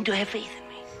begin to have faith in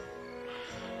me.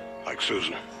 Like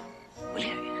Susan. Well,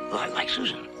 yeah, like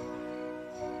Susan.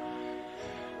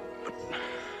 But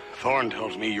Thorne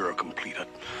tells me you're a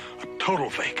total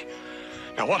fake.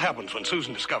 Now, what happens when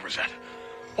Susan discovers that?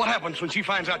 What happens when she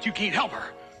finds out you can't help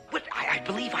her? But I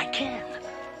believe I can.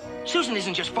 Susan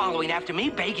isn't just following after me,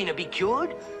 begging to be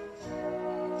cured.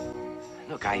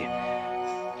 Look, I've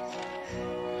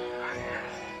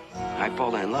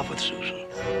fallen in love with Susan.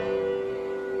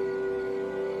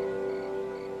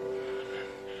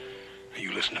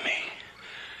 You listen to me.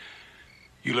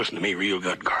 You listen to me real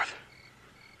good, Garth.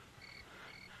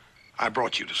 I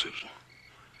brought you to Susan.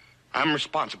 I'm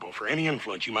responsible for any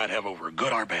influence you might have over her,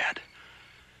 good or bad.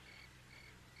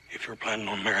 If you're planning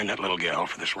on marrying that little gal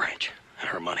for this ranch and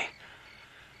her money,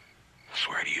 I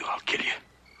swear to you, I'll kill you.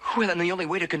 Well, then the only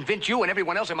way to convince you and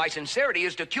everyone else of my sincerity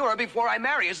is to cure her before I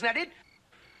marry. Isn't that it?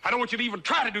 I don't want you to even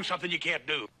try to do something you can't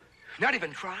do. Not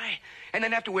even try? And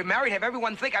then after we're married, have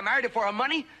everyone think I married her for her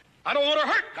money? I don't want to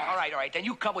hurt. All right. Then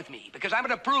you come with me, because I'm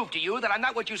going to prove to you that I'm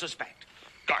not what you suspect.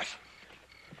 Garth,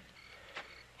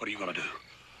 what are you going to do?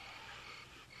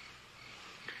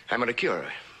 I'm going to cure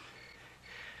her.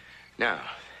 Now.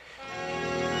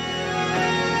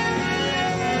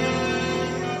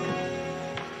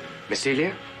 Miss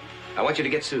Celia, I want you to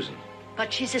get Susan.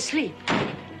 But she's asleep.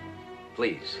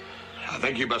 Please. I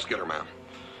think you best get her, ma'am.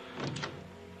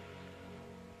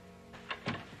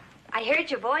 I heard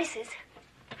your voices.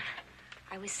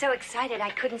 I was so excited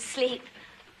I couldn't sleep.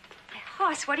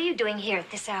 Hoss, what are you doing here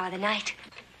at this hour of the night?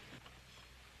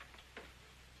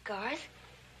 Garth?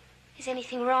 Is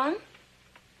anything wrong?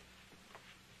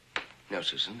 No,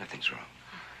 Susan, nothing's wrong.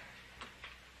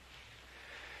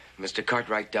 Mr.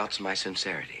 Cartwright doubts my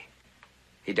sincerity.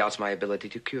 He doubts my ability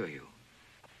to cure you.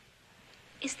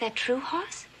 Is that true,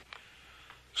 Hoss?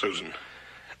 Susan,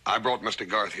 I brought Mr.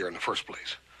 Garth here in the first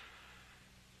place.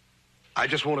 I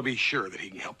just want to be sure that he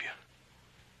can help you.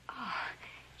 Oh,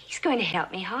 he's going to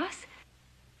help me, Hoss.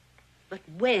 But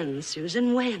when,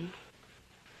 Susan, when?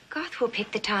 Garth will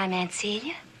pick the time, Aunt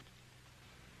Celia.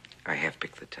 I have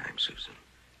picked the time, Susan.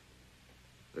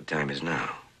 The time is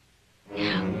now.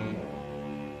 Now?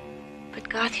 But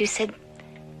Garth, you said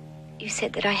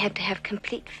that I had to have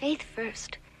complete faith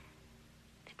first.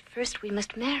 That first we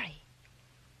must marry.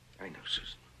 I know,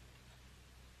 Susan.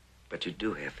 But you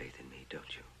do have faith in me,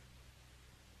 don't you?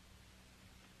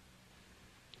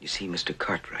 You see, Mr.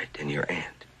 Cartwright and your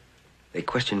aunt, they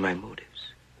question my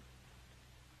motives.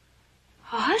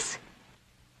 Hoss?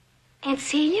 Aunt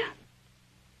Celia?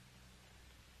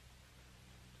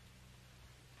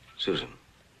 Susan,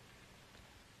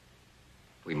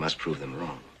 we must prove them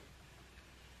wrong.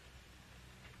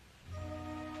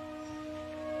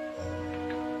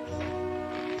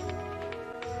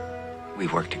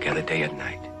 We've worked together day and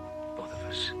night, both of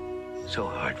us, so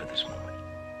hard for this moment.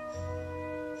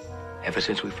 Ever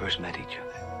since we first met each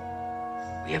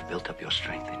other, we have built up your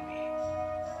strength in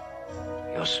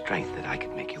me. Your strength that I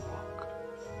could make you walk.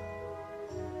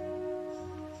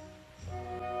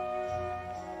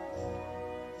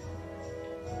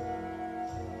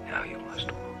 Now you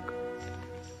must walk.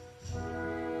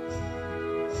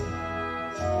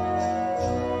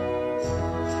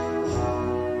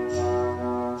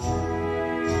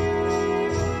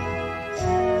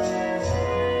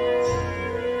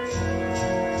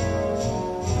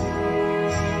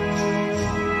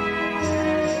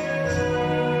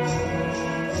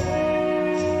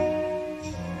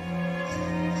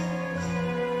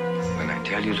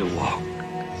 Tell you to walk,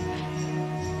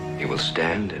 you will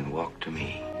stand and walk to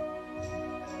me.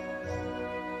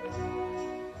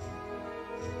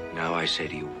 Now I say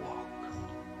to you, walk.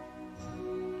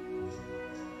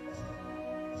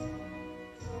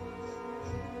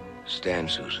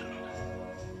 Stand, Susan.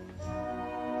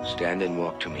 Stand and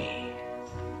walk to me.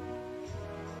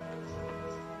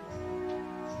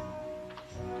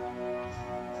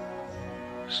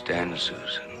 Stand,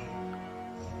 Susan.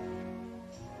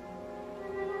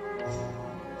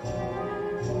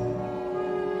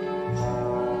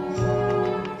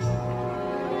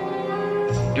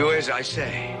 Do as I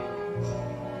say.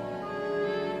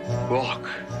 Walk.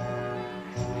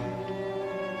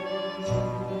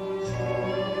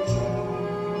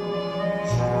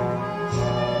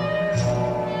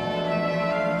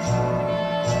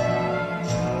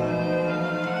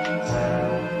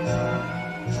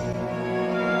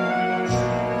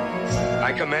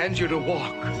 I command you to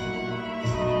walk.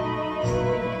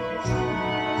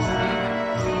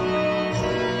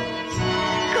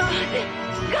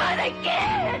 God, I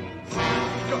can't!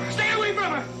 Stay away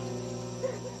from her!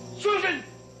 Susan!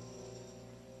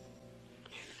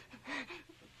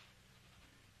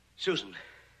 Susan,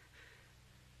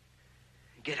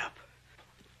 get up.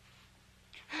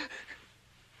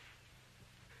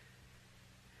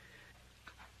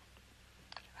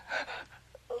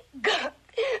 God,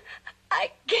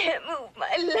 I can't move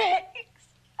my legs.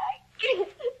 I can't.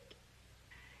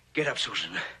 Get up,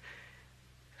 Susan.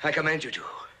 I command you to.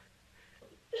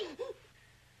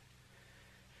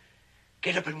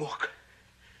 Get up and walk.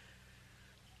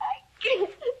 I can't.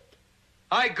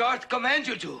 I, Garth, command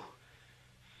you to.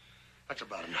 That's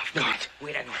about enough. Garth.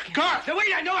 Wait, I know I can. Garth! Now,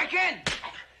 wait, I know I can.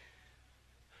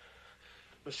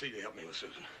 Miss Celia, help me with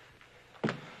Susan.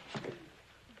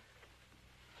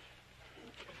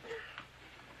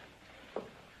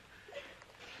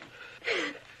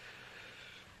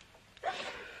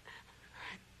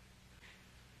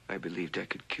 I believed I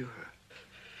could cure her.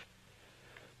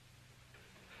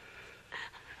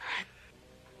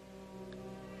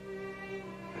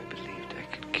 I believed I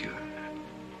could cure her.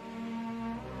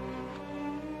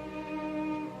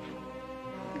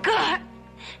 God!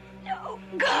 No,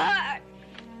 God!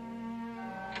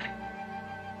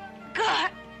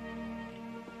 God!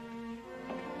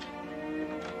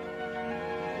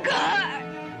 God!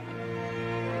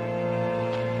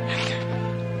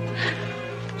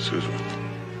 Susan.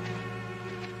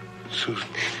 Susan.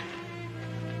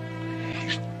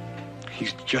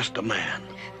 He's just a man.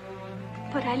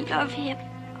 But I love him.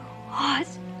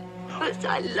 Hoss. Hoss,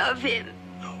 I love him.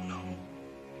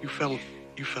 You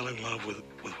fell in love with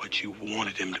what you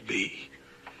wanted him to be.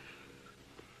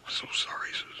 I'm so sorry,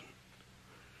 Susan.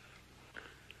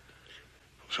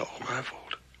 It was all my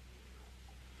fault.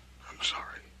 I'm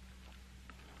sorry.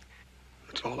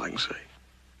 That's all I can say.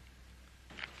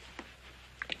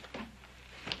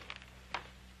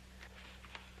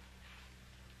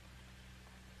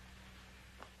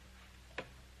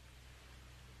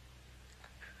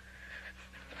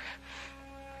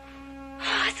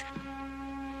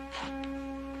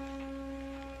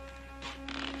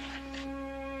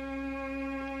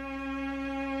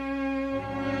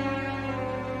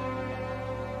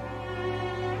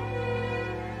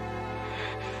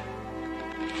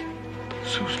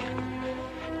 Susie.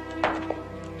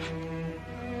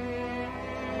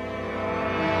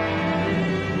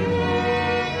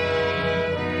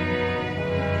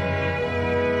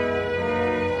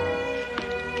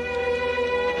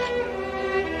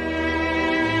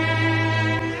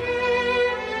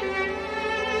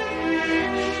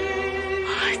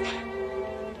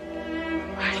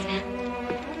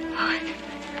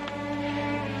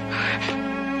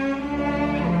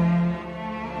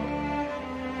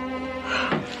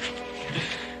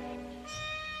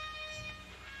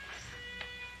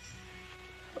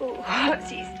 Oh, Hoss,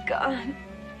 he's gone.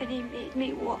 And he made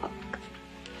me walk.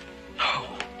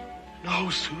 No,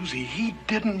 Susie, he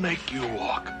didn't make you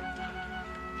walk.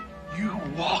 You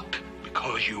walked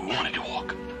because you wanted to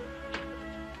walk.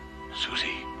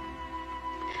 Susie,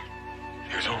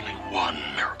 there's only one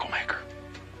miracle maker.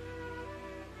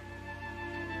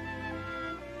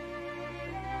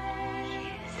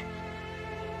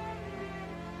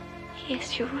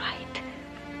 Yes, you're right.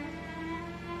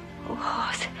 Oh,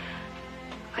 Hoss,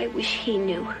 I wish he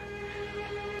knew.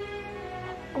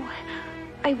 Oh,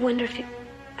 I wonder if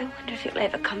he'll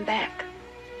ever come back.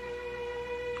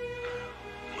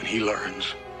 When he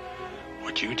learns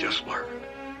what you just learned,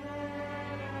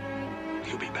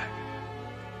 he'll be back.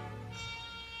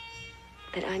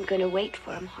 But I'm going to wait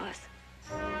for him, Hoss.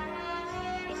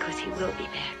 Because he will be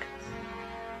back.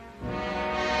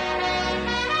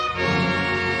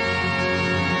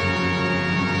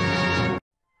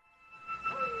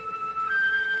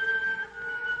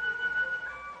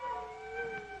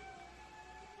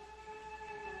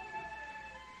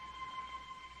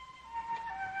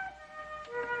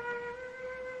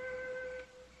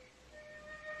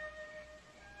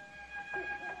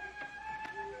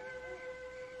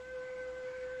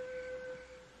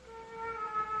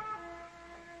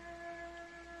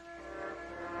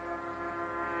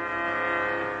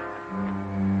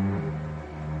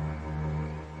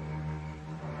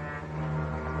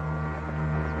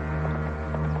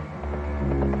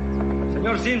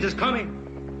 Senor Sims is coming.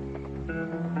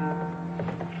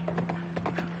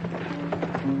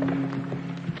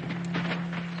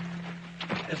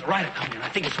 There's a rider coming in. I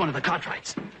think it's one of the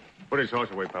Cartwrights. Put his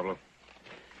horse away, Pablo.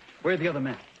 Where are the other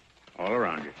men? All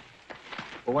around you.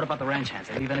 Well, what about the ranch hands?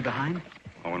 They leave any behind?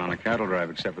 I went on a cattle drive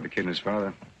except for the kid and his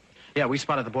father. Yeah, we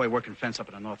spotted the boy working fence up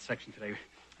in the north section today.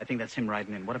 I think that's him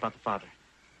riding in. What about the father?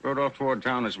 Rode off toward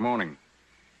town this morning.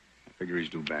 I figure he's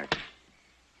due back.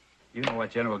 You know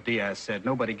what General Diaz said.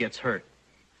 Nobody gets hurt.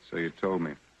 So you told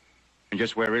me. And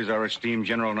just where is our esteemed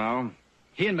general now?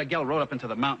 He and Miguel rode up into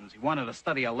the mountains. He wanted to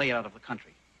study a layout of the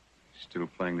country. Still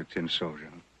playing the tin soldier,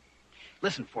 huh?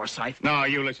 Listen, Forsyth. No,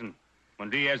 you listen. When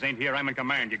Diaz ain't here, I'm in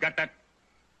command. You got that?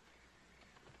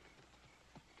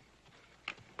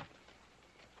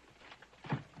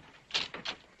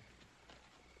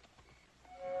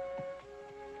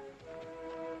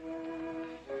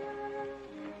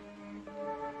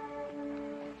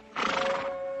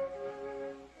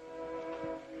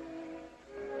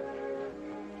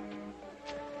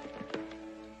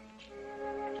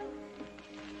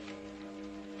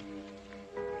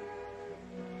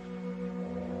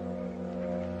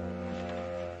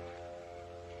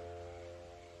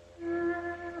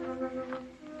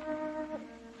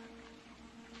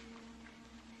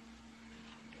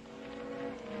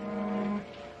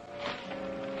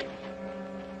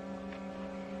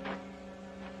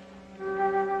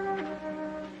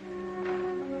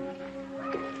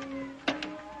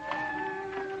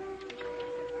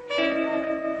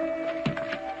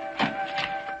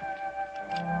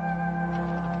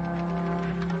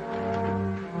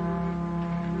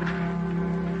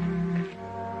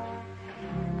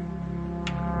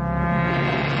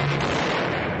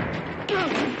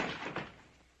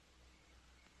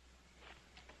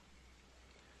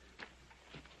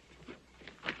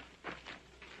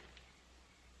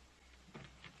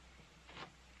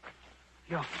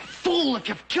 You're a fool. If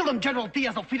you've killed him, General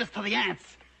Diaz will feed us to the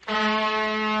ants.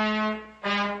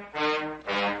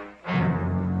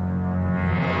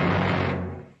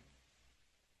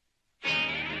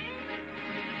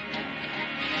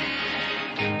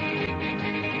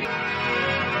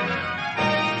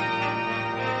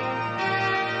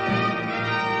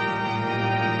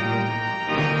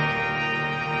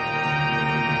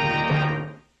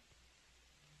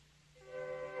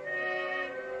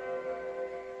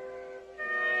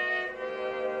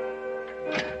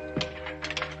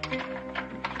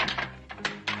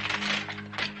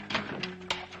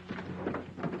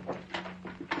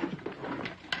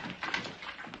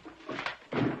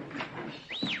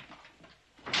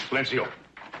 Silencio.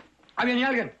 Ahí viene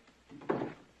alguien.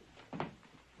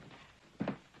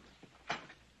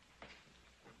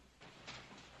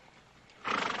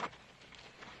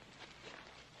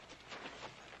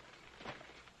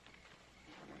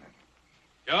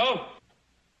 Joe?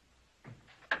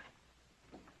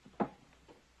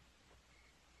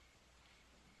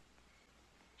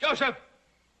 Joseph!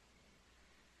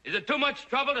 Is it too much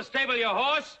trouble to stable your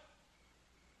horse?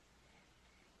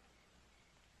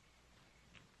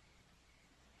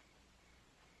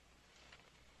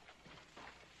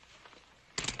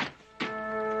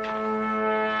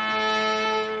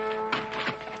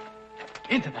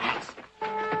 Into the house.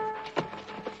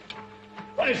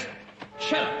 What is it?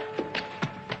 Shut up.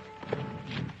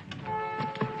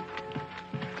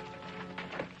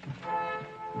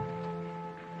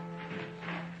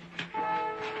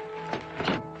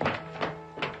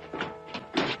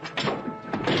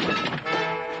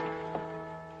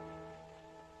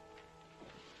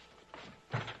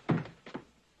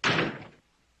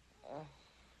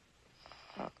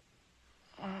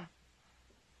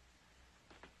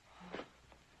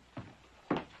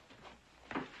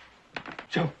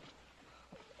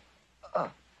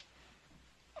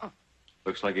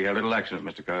 Looks like you had a little accident,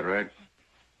 Mr. Cartwright.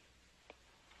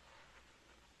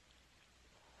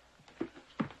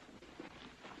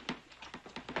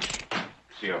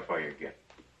 See how far you get.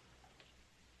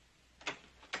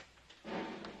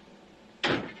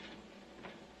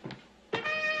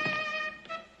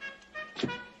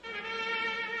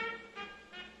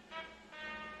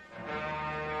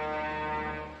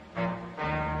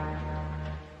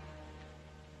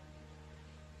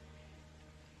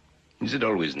 Is it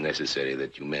always necessary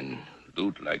that you men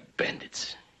loot like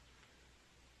bandits?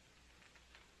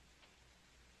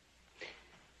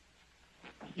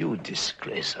 You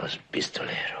disgrace us,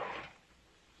 pistolero.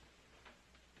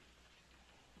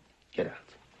 Get out.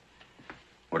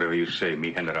 Whatever you say,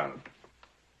 mi general.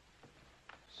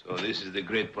 So this is the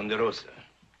great Ponderosa.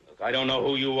 Look, I don't know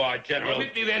who you are, General.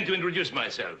 Permit me then to introduce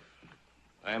myself.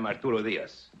 I am Arturo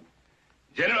Diaz,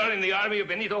 General in the army of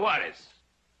Benito Juarez.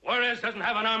 Juarez doesn't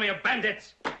have an army of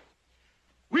bandits.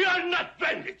 We are not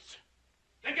bandits.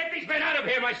 Then get these men out of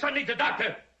here. My son needs a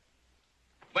doctor.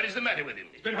 What is the matter with him?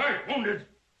 He's been hurt, wounded.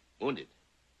 Wounded?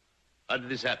 How did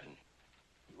this happen?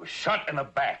 He was shot in the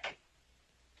back.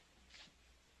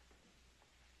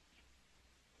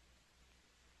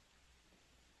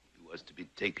 He was to be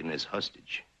taken as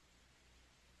hostage.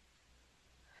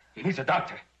 He needs a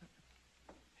doctor.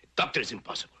 A doctor is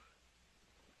impossible.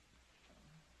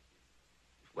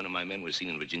 If one of my men was seen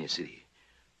in Virginia City,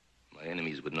 my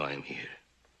enemies would know I am here.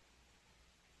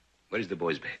 Where is the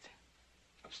boy's bed?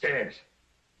 Upstairs.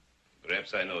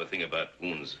 Perhaps I know a thing about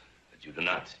wounds that you do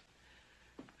not.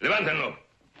 Levántenlo.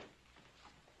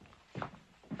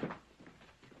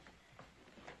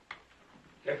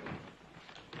 Careful.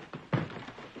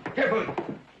 Careful.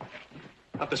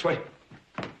 Up this way.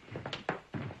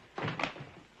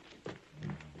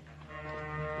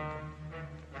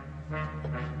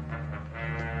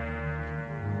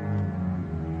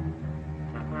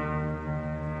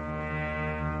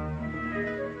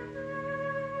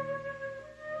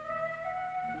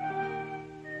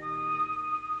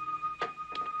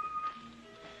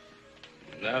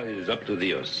 Now it is up to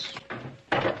Dios.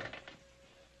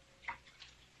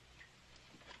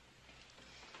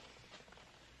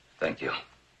 Thank you.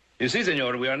 You see,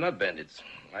 senor, we are not bandits.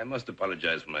 I must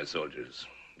apologize for my soldiers.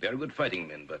 They are good fighting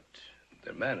men, but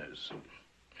their manners...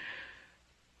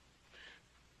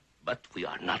 But we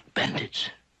are not bandits.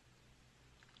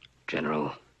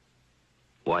 General,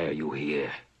 why are you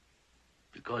here?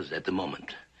 Because at the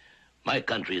moment, my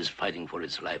country is fighting for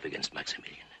its life against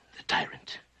Maximilian, the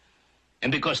tyrant.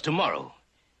 And because tomorrow,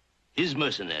 his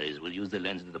mercenaries will use the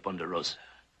lands of the Ponderosa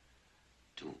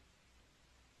to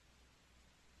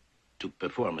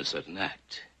perform a certain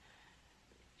act.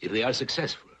 If they are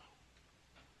successful,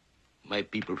 my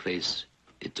people face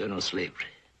eternal slavery.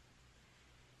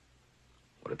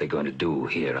 What are they going to do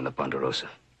here on the Ponderosa?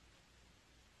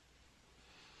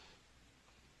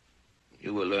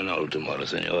 You will learn all tomorrow,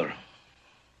 senor.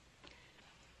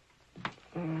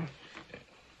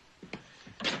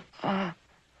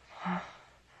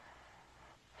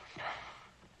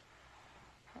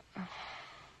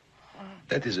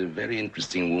 That is a very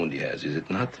interesting wound he has, is it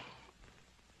not?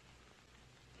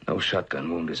 No shotgun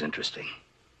wound is interesting.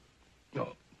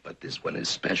 No, but this one is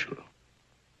special.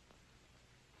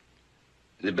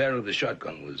 The barrel of the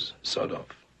shotgun was sawed off.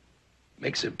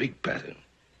 Makes a big pattern.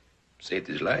 Saved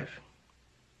his life.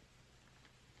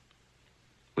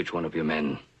 Which one of your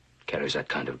men carries that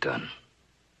kind of gun?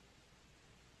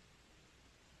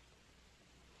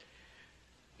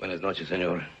 Buenas noches,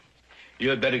 senor. You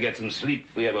had better get some sleep.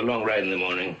 We have a long ride in the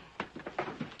morning.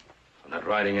 I'm not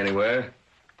riding anywhere.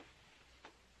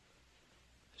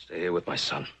 Stay here with my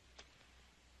son.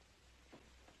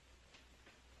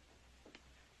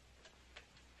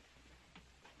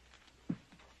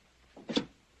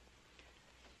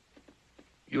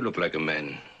 You look like a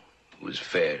man who is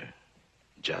fair,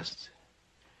 just.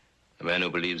 A man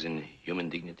who believes in human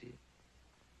dignity.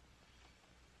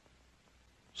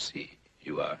 See,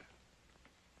 you are.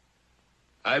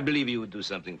 I believe you would do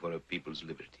something for a people's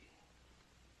liberty.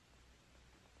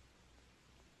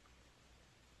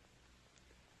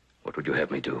 What would you have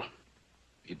me do?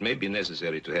 It may be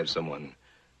necessary to have someone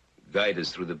guide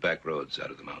us through the back roads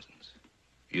out of the mountains.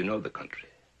 You know the country.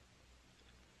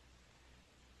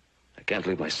 I can't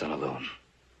leave my son alone.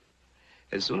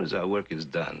 As soon as our work is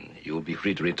done, you will be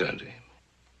free to return to him.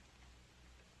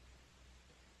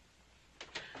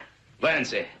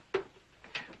 Váyanse.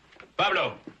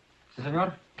 Pablo. Sí,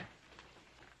 señor.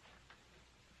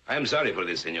 I am sorry for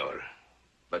this, senor,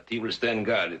 but he will stand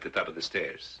guard at the top of the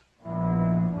stairs.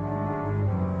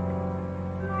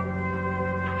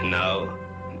 And now,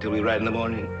 until we ride in the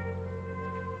morning.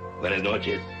 Buenas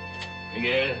noches.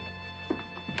 Miguel.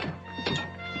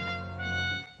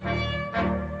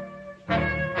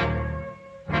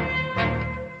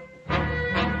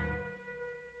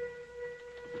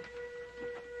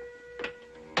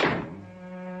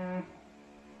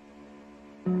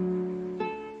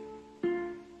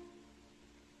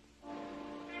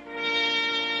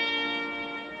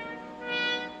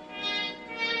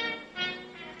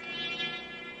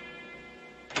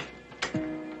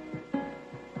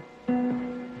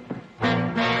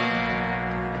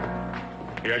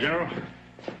 Yeah, General?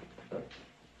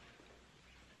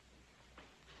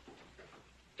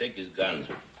 Take his guns.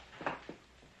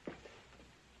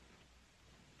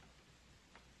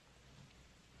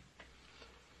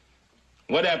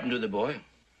 What happened to the boy?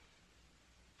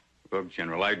 Look,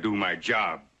 General, I do my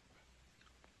job.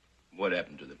 What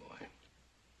happened to the boy?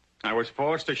 I was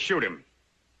forced to shoot him.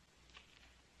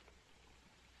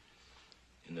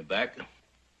 In the back?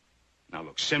 Now,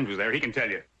 look, Sims was there. He can tell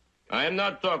you. I am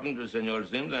not talking to Senor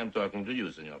Sims. I'm talking to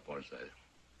you, Senor Forsyth.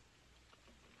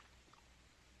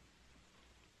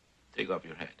 Take off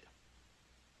your hat.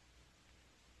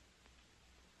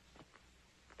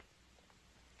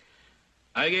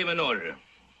 I gave an order.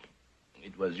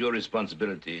 It was your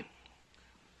responsibility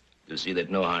to see that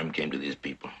no harm came to these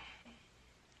people.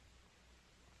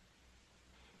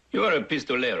 You are a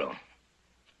pistolero,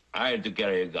 hired to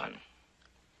carry a gun.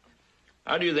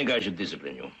 How do you think I should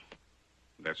discipline you?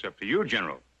 That's up to you,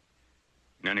 General.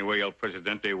 In any way El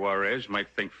Presidente Juarez might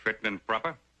think fit and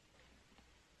proper.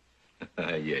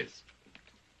 Yes.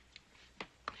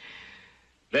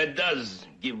 That does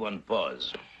give one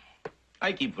pause.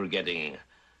 I keep forgetting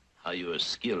how your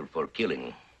skill for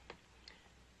killing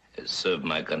has served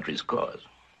my country's cause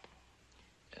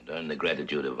and earned the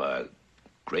gratitude of our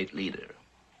great leader.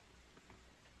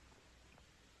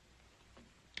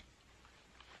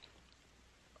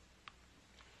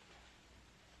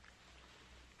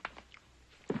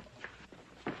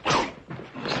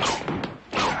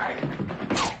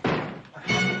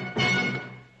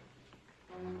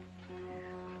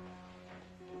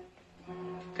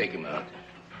 Take him out.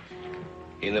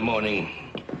 In the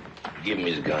morning, give him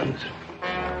his guns.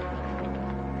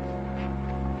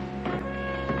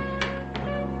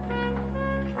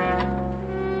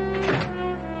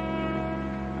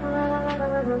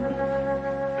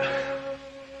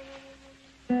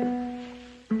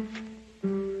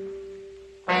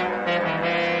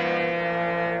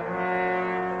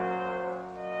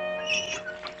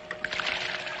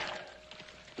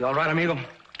 You all right, amigo?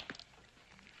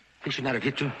 He should not have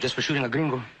hit you just for shooting a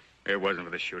gringo. It wasn't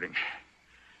for the shooting.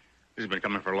 This has been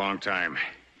coming for a long time.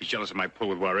 He's jealous of my pull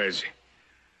with Juarez.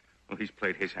 Well, he's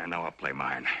played his hand, now I'll play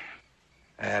mine.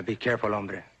 Be careful,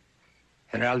 hombre.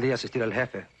 General Diaz is still el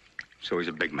jefe. So he's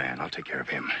a big man. I'll take care of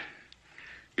him.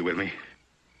 You with me?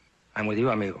 I'm with you,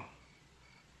 amigo.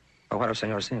 But what of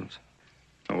Senor Sims?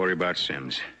 Don't worry about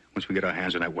Sims. Once we get our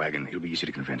hands on that wagon, he'll be easy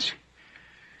to convince.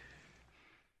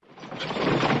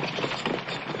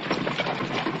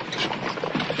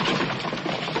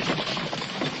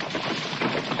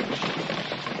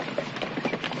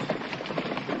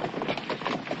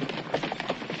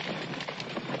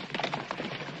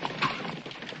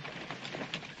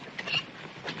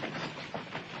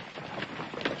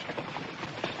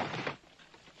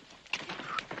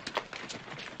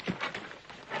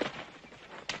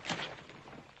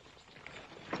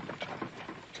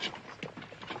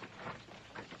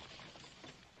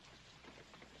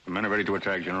 The men are ready to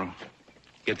attack, General.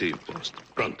 Get to your post.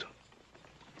 Pronto.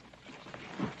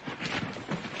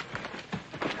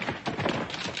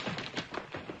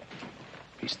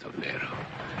 Pistolero.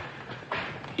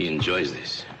 He enjoys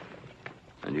this.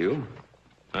 And you?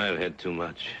 I've had too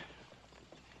much.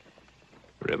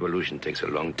 Revolution takes a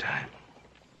long time.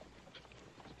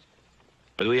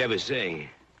 But we have a saying.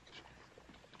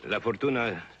 La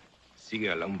fortuna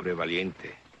sigue al hombre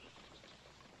valiente.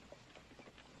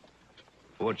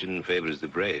 Fortune favors the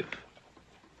brave.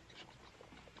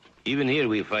 Even here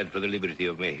we fight for the liberty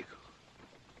of Mexico.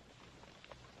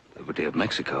 Liberty of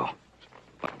Mexico?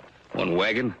 One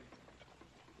wagon?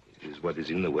 This is what is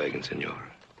in the wagon, senor.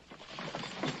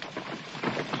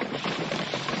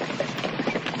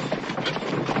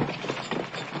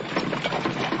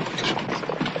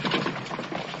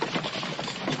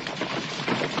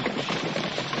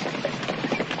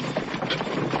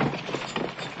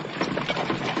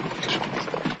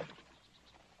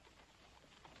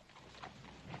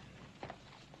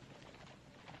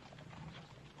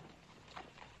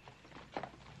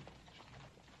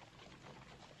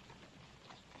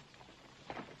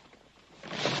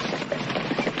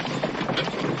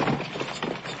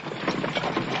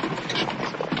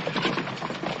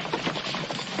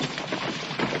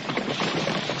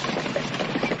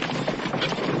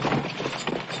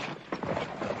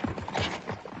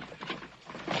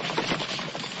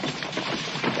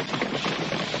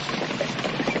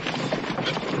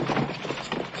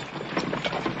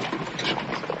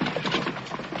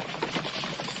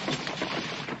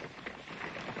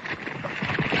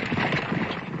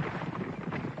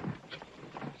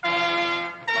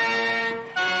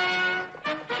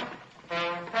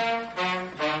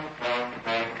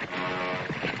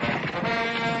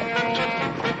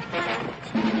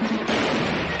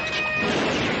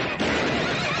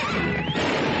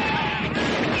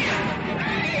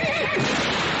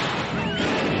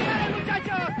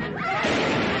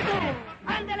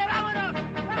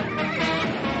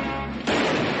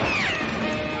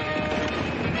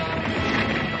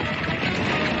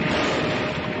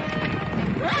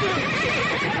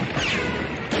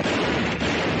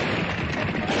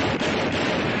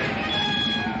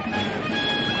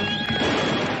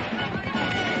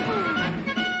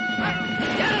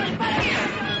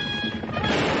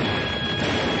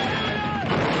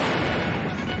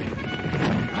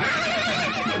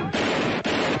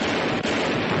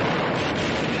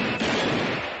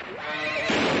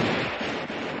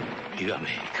 Viva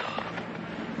México.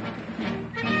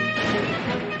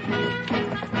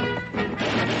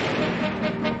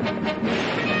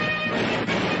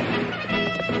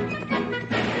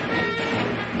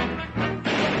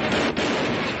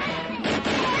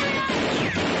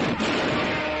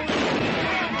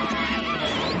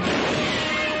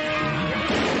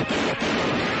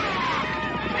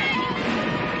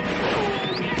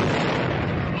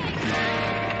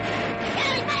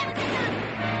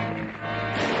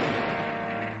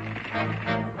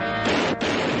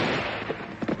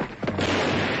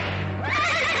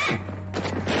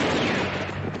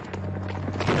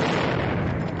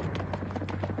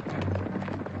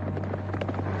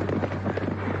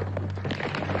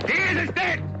 Diaz is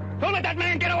dead! Don't let that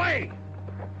man get away!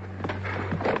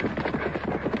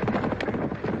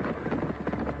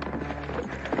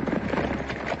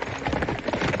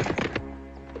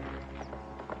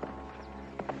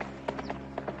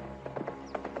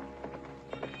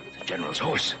 The general's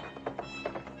horse.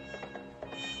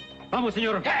 Vamos,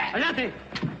 señor. Adelante.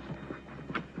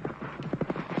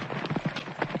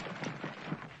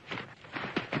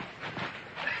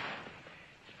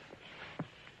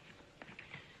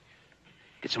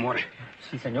 Get some water.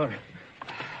 Sí, señor.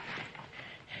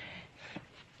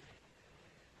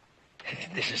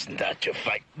 This is not your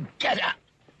fight. Get up!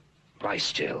 Lie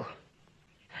still.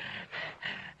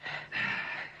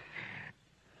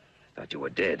 Thought you were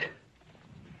dead.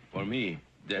 For me,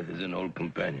 death is an old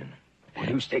companion. Will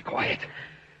you stay quiet?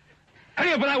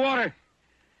 Hurry up with that water!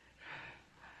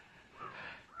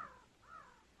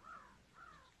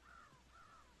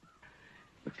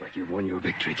 Looks like you've won your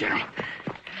victory, General.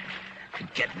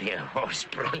 Get me a horse,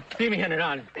 pronto. Sí, mi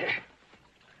general.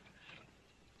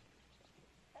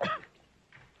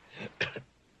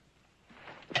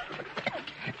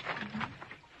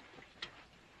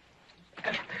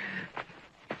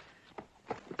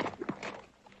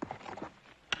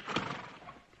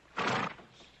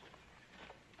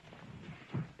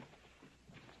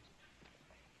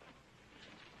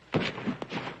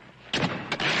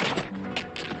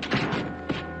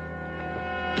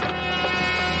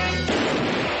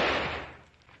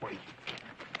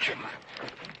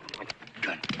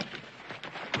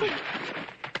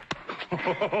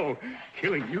 Oh,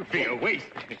 killing you be a waste.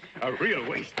 A real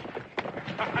waste.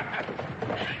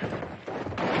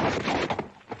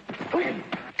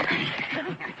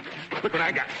 Look what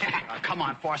I got. Come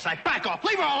on, Forsyth. Back off.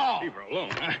 Leave her alone. Leave her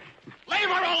alone, huh? Leave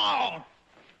her alone.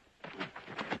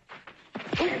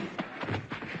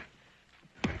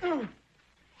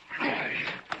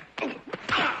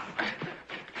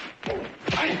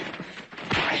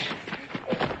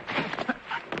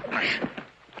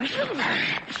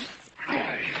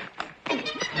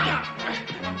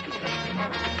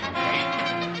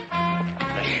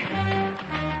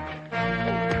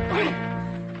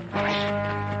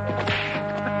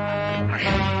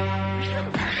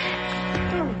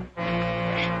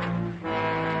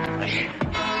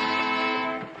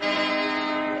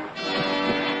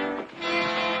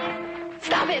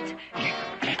 Stop it!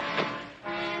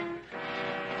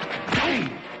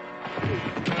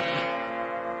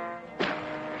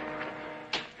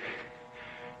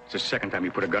 It's the second time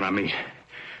you put a gun on me.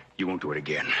 You won't do it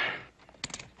again.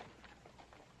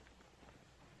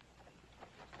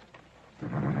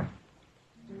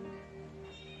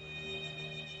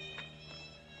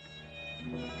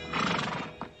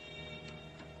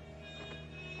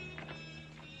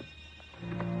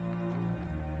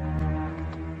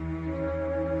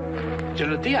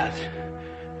 General Diaz.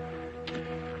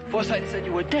 Forsyth said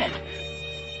you were dead.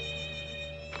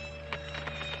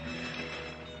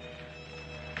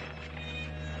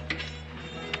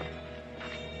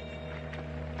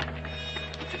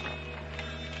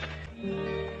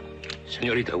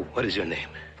 Senorita, what is your name?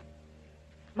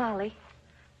 Molly.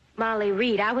 Molly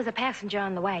Reed. I was a passenger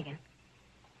on the wagon.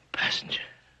 Passenger.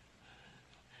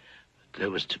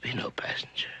 There was to be no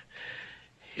passenger.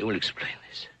 You will explain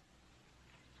this.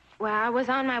 Well, I was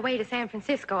on my way to San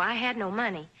Francisco. I had no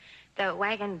money. The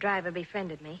wagon driver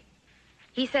befriended me.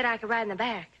 He said I could ride in the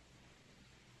back.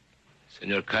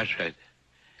 Senor Cartwright,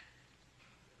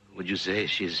 would you say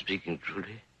she is speaking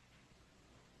truly?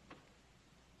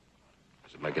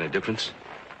 Does it make any difference?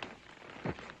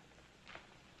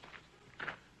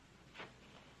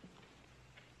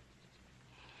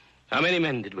 How many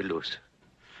men did we lose?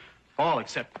 All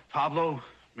except Pablo,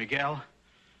 Miguel,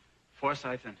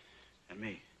 Forsyth, and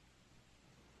me.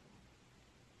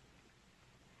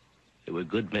 They were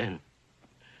good men.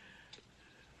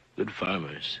 Good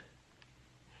farmers.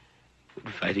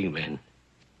 Good fighting men.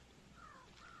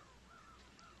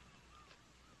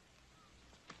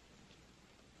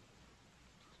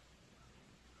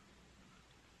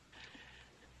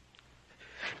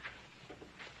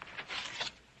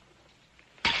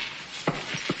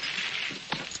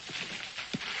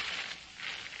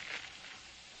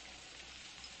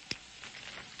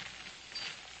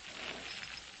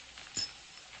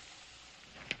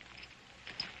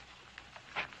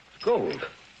 Gold.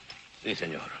 Si,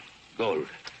 senor. Gold.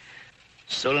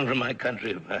 Stolen from my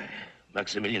country by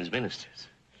Maximilian's ministers.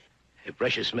 A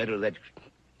precious metal that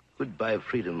could buy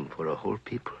freedom for a whole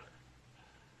people.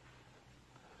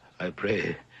 I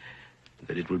pray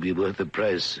that it will be worth the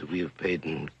price we have paid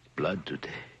in blood today.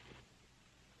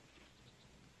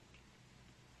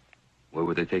 Where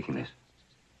were they taking this?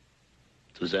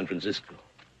 To San Francisco.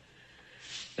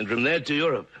 And from there to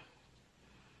Europe.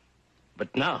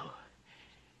 But now,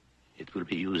 it will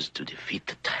be used to defeat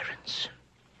the tyrants.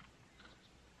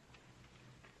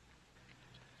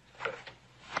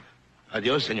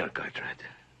 Adios, Senor Cartwright.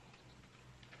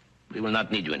 We will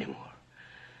not need you anymore.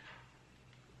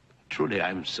 Truly,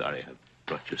 I'm sorry I've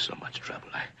brought you so much trouble.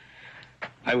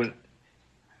 I will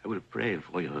pray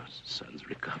for your son's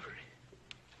recovery.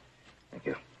 Thank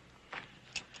you.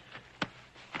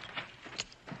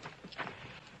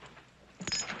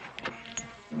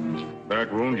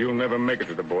 Back wound, you'll never make it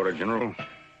to the border, General.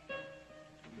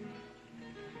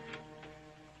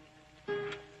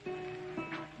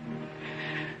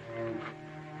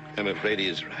 I'm afraid he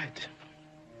is right.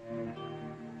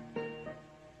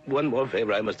 One more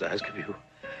favor I must ask of you.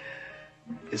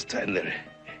 This time there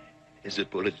is a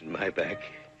bullet in my back.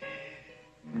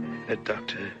 A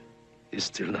doctor is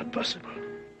still not possible.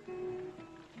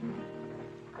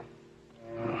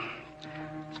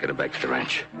 Let's get him back to the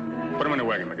ranch. Put him in the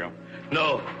wagon, Miguel.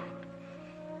 No.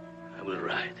 I will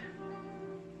ride.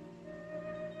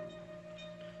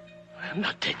 I am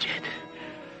not dead yet.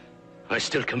 I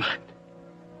still command.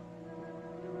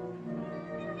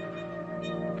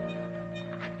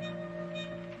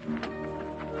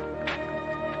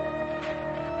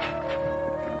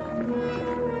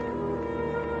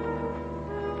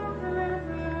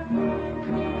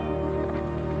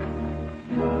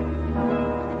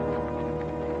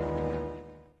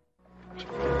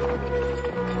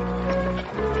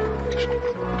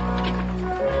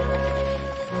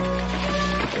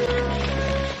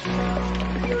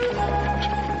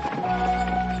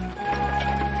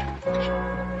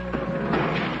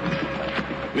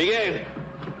 Miguel!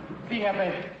 Sí,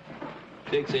 Jefe.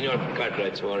 Take Senor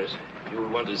Cartwright's horse. You will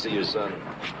want to see your son.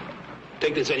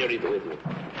 Take the senorita with you.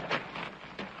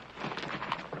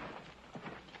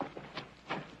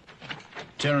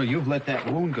 General, you've let that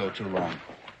wound go too long.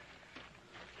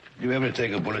 You ever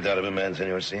take a bullet out of a man,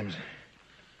 Senor Sims?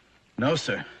 No,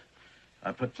 sir.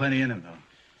 I put plenty in him, though.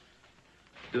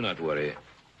 Do not worry.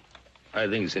 I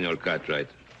think Senor Cartwright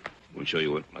will show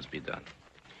you what must be done.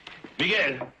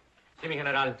 Miguel! Sí, mi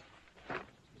general.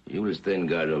 You will stand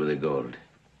guard over the gold.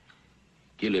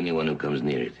 Kill anyone who comes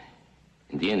near it.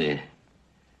 Entiende?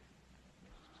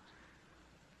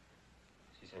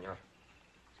 Sí, señor.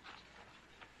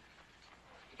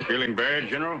 Feeling bad,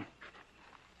 General?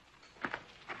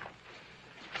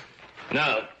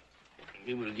 Now,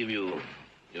 we will give you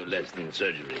your lasting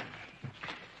surgery.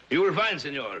 You will find,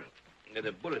 Senor, that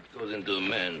a bullet goes into a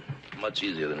man much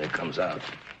easier than it comes out.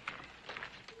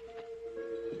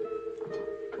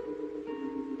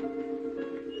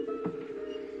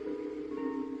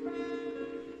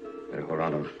 Better hold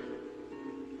on to him.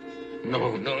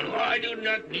 No, I do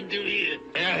not need to hear.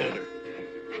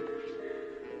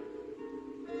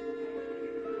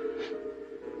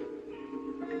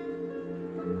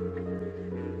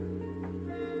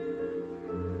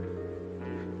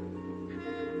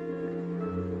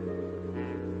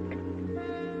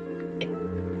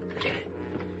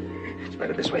 It's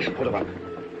better this way. Pull him up.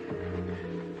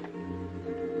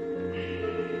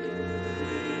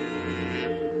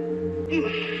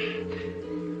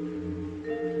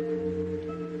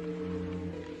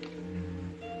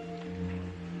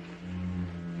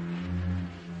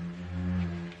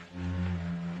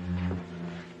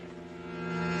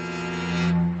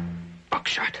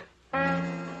 Buckshot.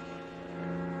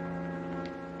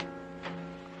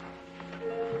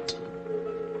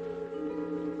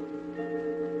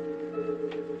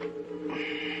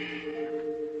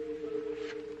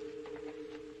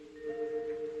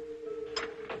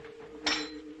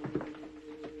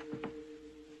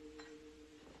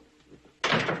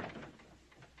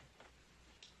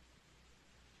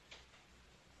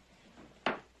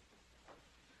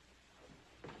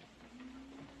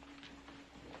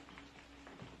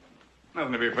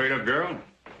 Nothing to be afraid of, girl.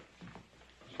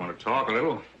 Just want to talk a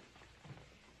little.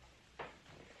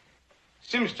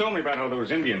 Sims told me about how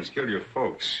those Indians killed your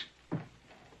folks. You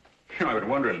know, I've been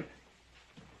wondering,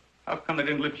 how come they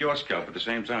didn't lift your scalp at the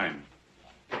same time?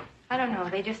 I don't know.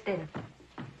 They just didn't.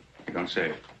 You don't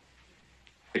say.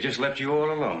 They just left you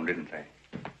all alone, didn't they?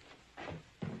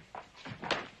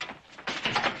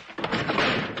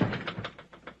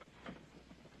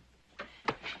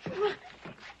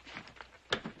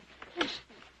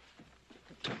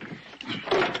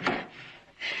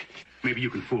 Maybe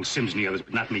you can fool Sims and the others,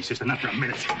 but not me, sister. Not for a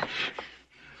minute.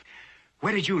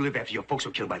 Where did you live after your folks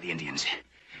were killed by the Indians?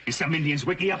 In some Indians'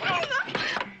 wiki up there?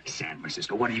 San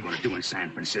Francisco. What are you going to do in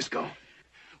San Francisco?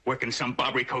 Work in some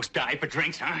Barbary Coast dive for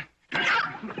drinks, huh? No!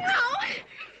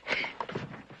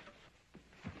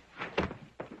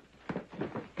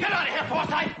 Get out of here,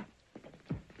 Forsythe!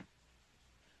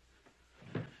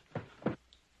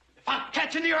 If I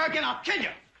catch you near her again, I'll kill you.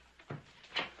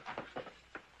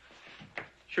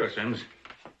 Sure, Sims.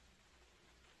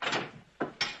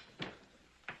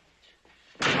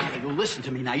 You listen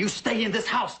to me now. You stay in this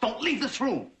house. Don't leave this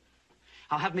room.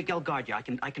 I'll have Miguel guard you.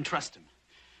 I can trust him.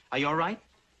 Are you all right?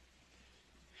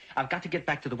 I've got to get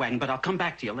back to the wagon, but I'll come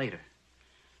back to you later.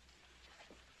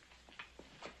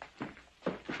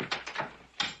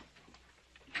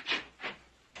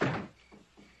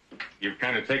 You've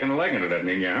kind of taken a liking to that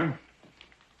ninja,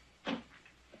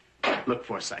 huh? Look,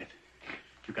 Forsythe,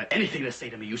 if you've got anything to say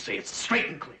to me, you say it straight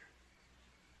and clear.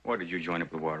 Why did you join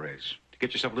up with Juarez? To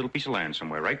get yourself a little piece of land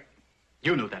somewhere, right?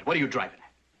 You knew that. What are you driving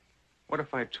at? What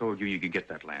if I told you you could get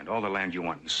that land, all the land you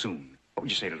want, and soon? What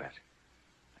would you say to that?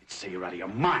 I'd say you're out of your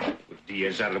mind. With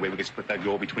Diaz out of the way, we could split that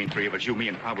gold between three of us, you, me,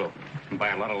 and Pablo, and buy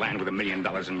a lot of land with $1 million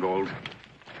in gold.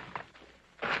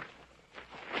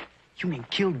 You mean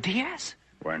kill Diaz?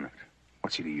 Why not?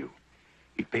 What's he to you?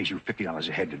 He pays you $50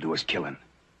 a head to do his killing.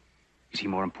 Is he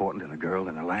more important than the girl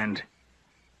than the land?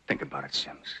 Think about it,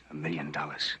 Sims. $1 million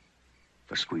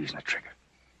for squeezing a trigger.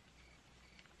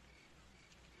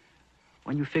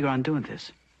 When you figure on doing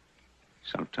this?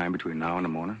 Sometime between now and the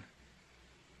morning.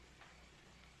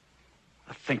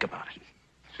 I'll think about it.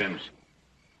 Sims,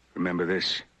 remember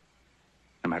this.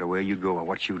 No matter where you go or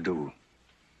what you do,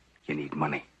 you need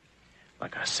money.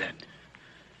 Like I said,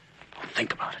 I'll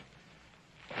think about it.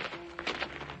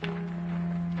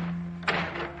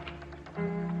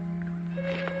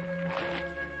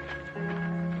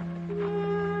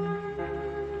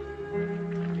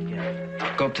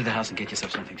 Go up to the house and get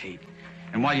yourself something to eat.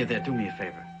 And while you're there, do me a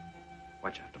favor.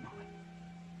 Watch after Molly.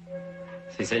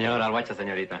 Sí, señor. I'll watch the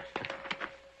señorita.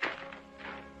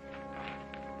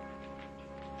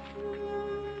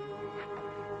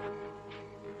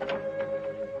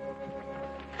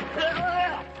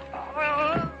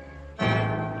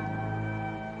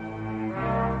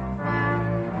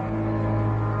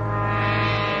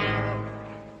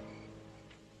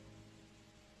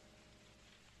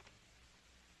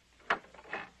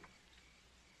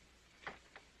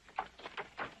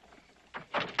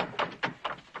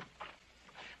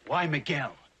 Why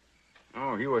Miguel?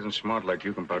 Oh, he wasn't smart like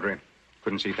you, compadre.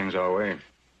 Couldn't see things our way.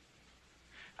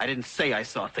 I didn't say I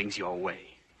saw things your way.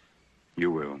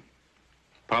 You will.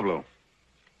 Pablo,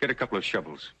 get a couple of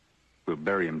shovels. We'll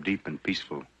bury him deep and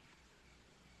peaceful.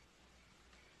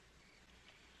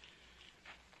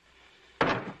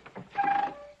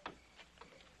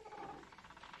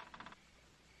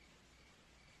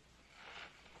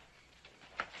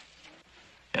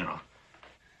 General.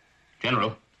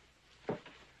 General.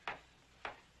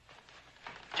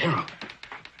 General.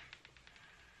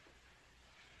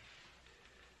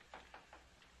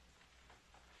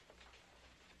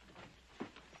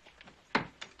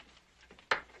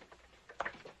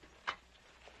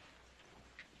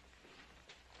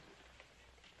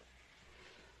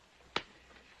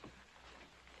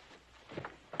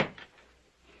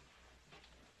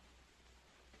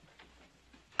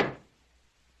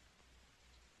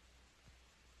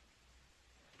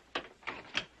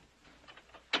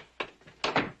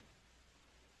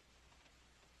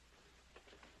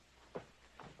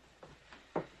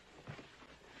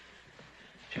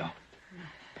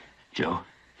 Joe,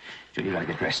 you gotta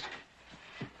get dressed.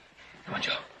 Come on,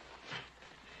 Joe.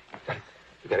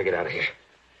 You gotta get out of here.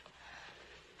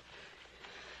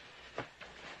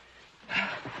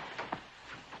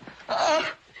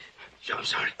 Joe, I'm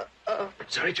sorry.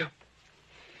 Sorry, Joe.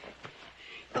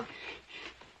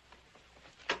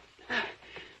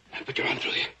 Put your arm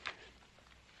through here.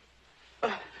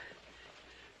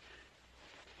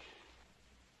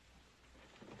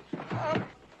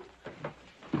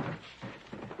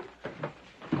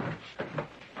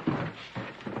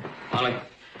 Molly,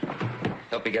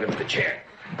 help me get him to the chair.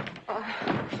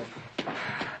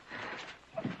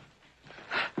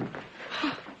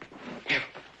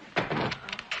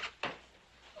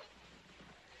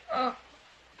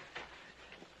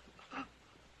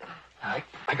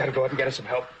 I gotta go out and get us some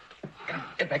help.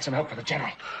 Get back some help for the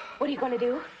general. What are you going to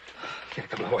do? Get a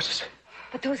couple of horses.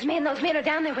 But those men are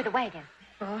down there with the wagon.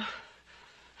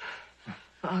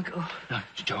 I'll go. No,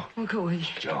 Joe. I'll go with you.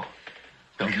 Joe.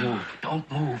 Don't move.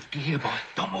 Don't move. Do you hear, boy?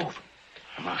 Don't move.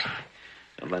 Come on.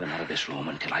 Don't let him out of this room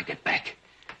until I get back.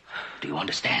 Do you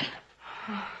understand?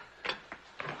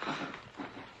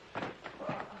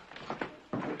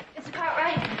 Mr.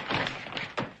 Cartwright.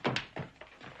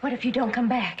 What if you don't come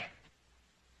back?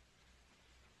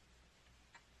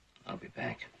 I'll be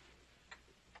back.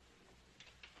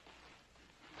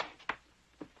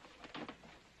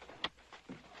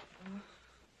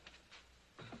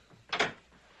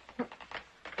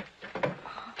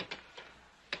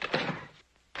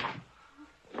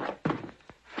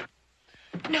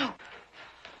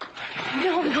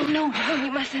 No,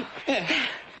 you mustn't.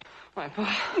 My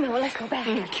pa. No, let's go back.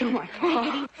 I'm gonna kill my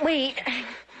pa. Wait.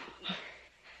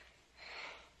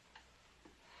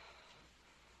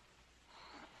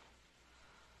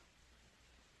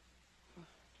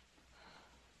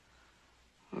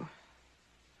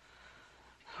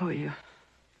 Who are you?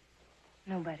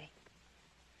 Nobody.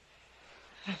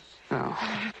 No.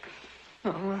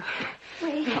 No.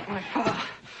 Wait. Not my pa.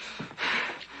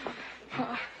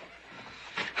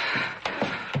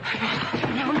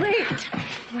 No, wait.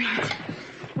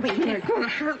 Wait, You're gonna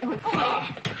hurt my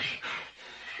pa.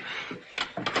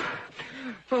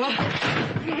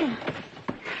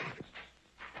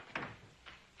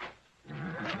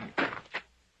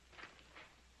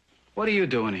 What are you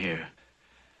doing here?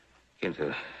 Came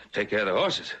to take care of the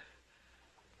horses.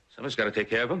 Somebody's got to take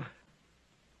care of them.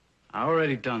 I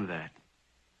already done that.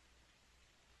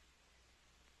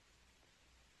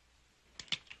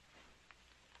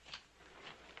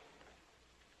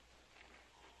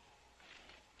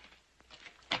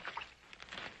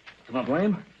 Come on,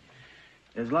 Blame.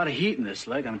 There's a lot of heat in this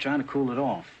leg. I'm trying to cool it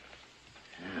off.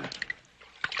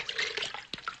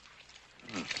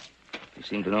 Yeah. You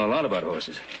seem to know a lot about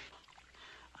horses.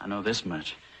 I know this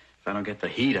much. If I don't get the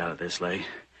heat out of this leg,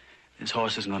 this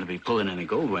horse is going to be pulling in a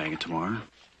gold wagon tomorrow.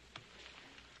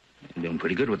 You're doing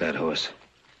pretty good with that horse.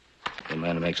 The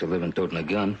man who makes a living toting a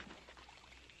gun.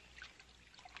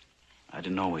 I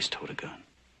didn't always tote a gun.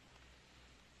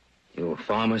 You a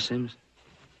farmer, Sims?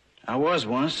 I was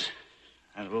once.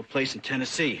 I had a little place in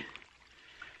Tennessee.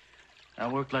 I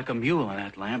worked like a mule on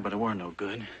that land, but it weren't no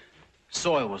good.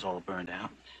 Soil was all burned out.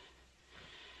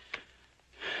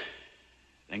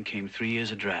 Then came 3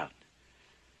 years of drought.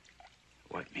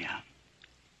 Wiped me out.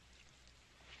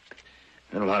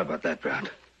 I know a lot about that drought.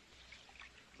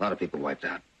 A lot of people wiped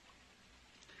out.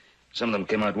 Some of them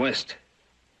came out west.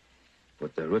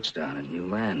 Put their roots down in new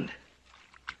land.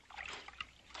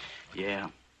 Yeah.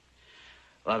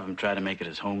 A lot of them try to make it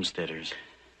as homesteaders.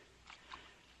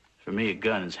 For me, a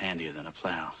gun is handier than a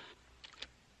plow.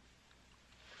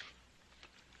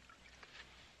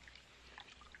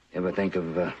 Ever think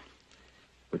of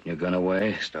putting your gun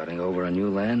away, starting over on new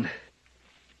land?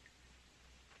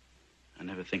 I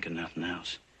never think of nothing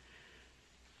else.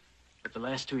 But the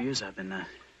last 2 years I've been,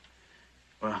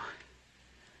 well,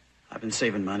 I've been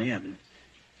saving money. I've been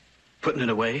putting it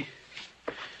away.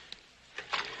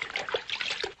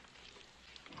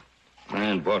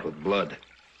 Land bought with blood.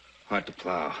 Hard to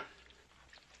plow.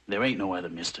 There ain't no other,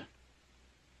 mister.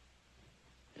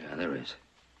 Yeah, there is.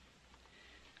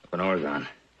 Up in Oregon.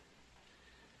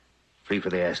 Free for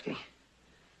the asking.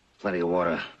 Plenty of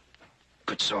water.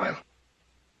 Good soil.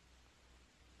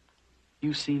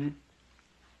 You seen it?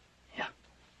 Yeah,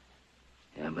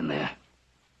 I've been there.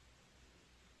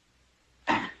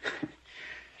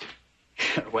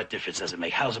 What difference does it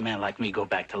make? How's a man like me go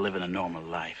back to living a normal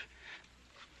life?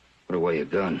 Put away your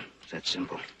gun. It's that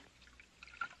simple.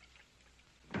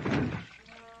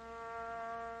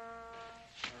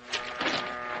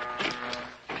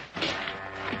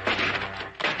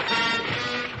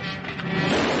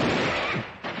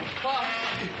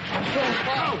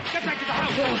 Get back to the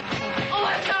house! Oh,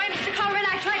 I'm sorry, Mr. Colvin.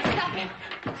 I tried to stop him.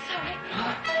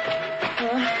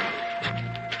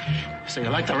 Sorry. So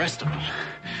you're like the rest of them.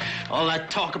 All that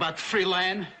talk about free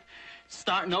land,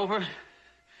 starting over,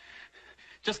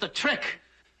 just a trick.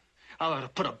 I ought to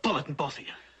put a bullet in both of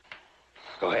you.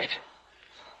 Go ahead.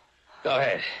 Go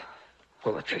ahead.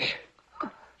 Pull the trigger.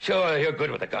 Sure, you're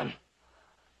good with a gun.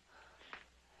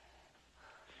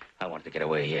 I wanted to get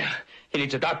away here. He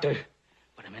needs a doctor.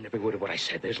 But I meant every word of what I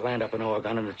said. There's land up in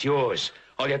Oregon, and it's yours.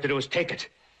 All you have to do is take it.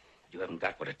 You haven't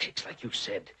got what it takes, like you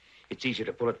said. It's easier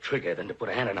to pull a trigger than to put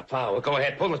a hand on a plow. Well, go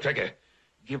ahead, pull the trigger.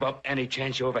 Give up any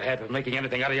chance you ever had of making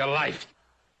anything out of your life.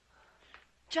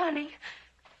 Johnny.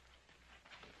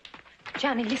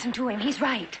 Johnny, listen to him. He's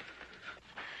right.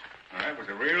 That was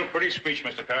a real pretty speech,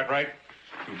 Mr. Cartwright.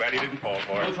 Too bad he didn't fall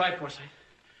for it. Don't try, Forsyth.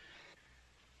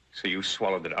 So you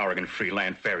swallowed that Oregon free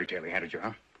land fairy tale he handed you,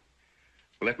 huh?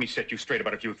 Well, let me set you straight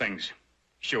about a few things.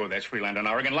 Sure, there's free land in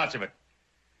Oregon, lots of it.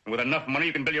 And with enough money,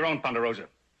 you can build your own Ponderosa.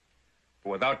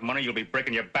 But without money, you'll be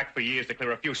breaking your back for years to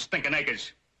clear a few stinking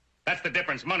acres. That's the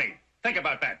difference, money. Think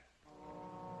about that.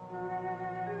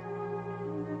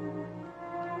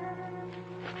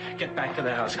 Get back to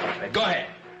the house, Cartwright. Go ahead.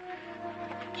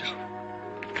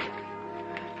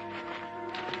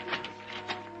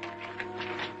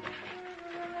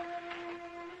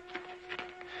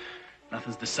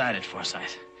 Nothing's decided,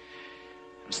 Forsyth.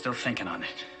 I'm still thinking on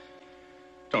it.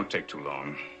 Don't take too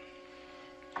long.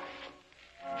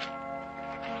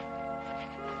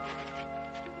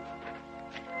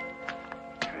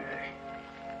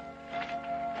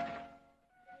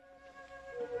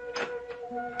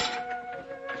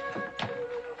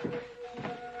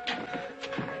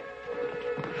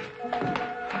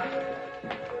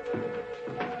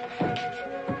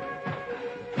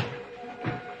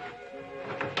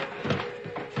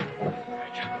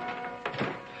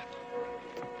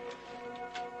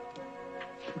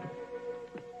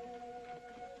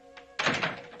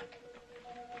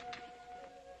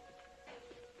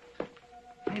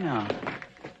 Hey, now,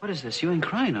 what is this? You ain't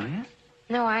crying, are you?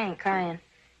 No, I ain't crying.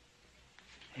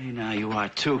 Hey, now, you are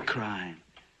too crying.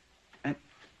 And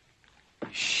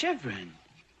you're shivering.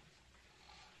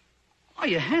 Oh,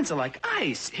 your hands are like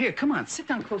ice. Here, come on, sit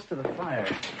down close to the fire.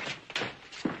 Here.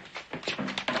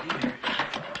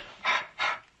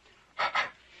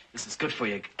 This is good for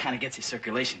you. It kind of gets your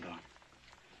circulation going.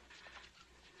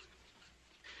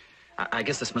 I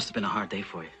guess this must have been a hard day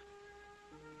for you.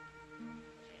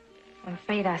 I'm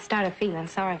afraid I started feeling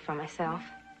sorry for myself.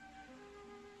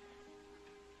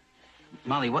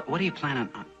 Molly, what do you plan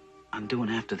on doing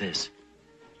after this?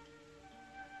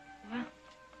 Well,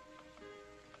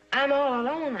 I'm all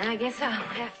alone. I guess I'll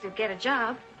have to get a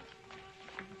job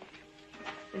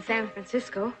in San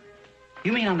Francisco.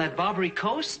 You mean on that Barbary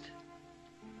Coast?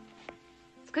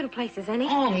 It's good a place as any.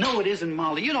 Oh, no, it isn't,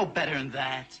 Molly. You know better than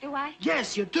that. Do I?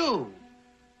 Yes, you do.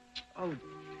 Oh,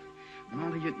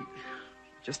 Molly, you're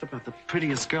just about the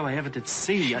prettiest girl I ever did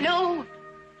see. No!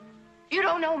 You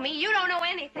don't know me. You don't know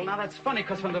anything. Well, now that's funny,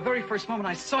 because from the very first moment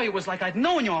I saw you, it was like I'd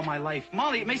known you all my life.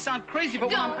 Molly, it may sound crazy, but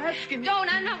what I'm asking you...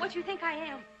 Don't. I'm not what you think I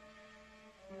am.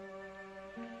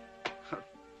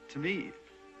 To me,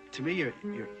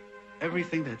 you're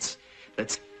everything that's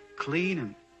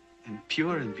clean and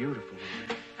pure and beautiful.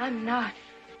 I'm not.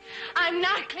 I'm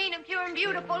not clean and pure and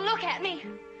beautiful. Look at me.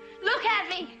 Look at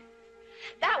me.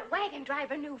 That wagon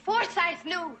driver knew. Forsyth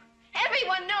knew.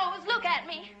 Everyone knows. Look at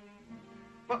me.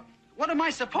 What am I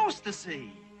supposed to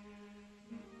see?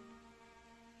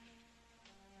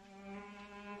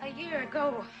 A year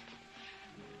ago,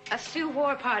 a Sioux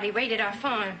war party raided our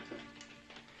farm.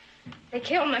 They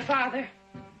killed my father,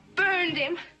 burned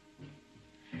him,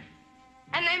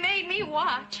 and they made me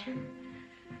watch.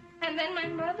 And then my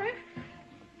mother.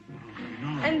 No.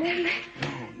 And then they...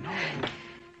 No.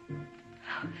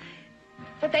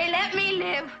 But they let me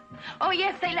live. Oh,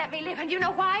 yes, they let me live. And you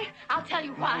know why? I'll tell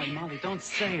you why. Molly, don't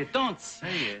say it. Don't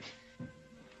say it.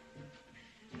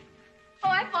 Oh,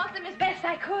 I fought them as best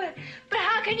I could. But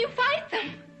how can you fight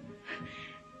them?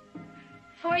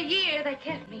 For a year, they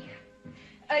kept me.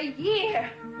 A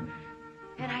year.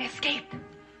 And I escaped.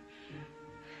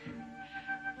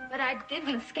 But I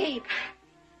didn't escape.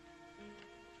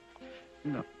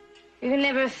 No. You can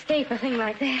never escape a thing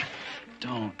like that.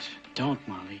 Don't,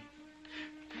 Molly.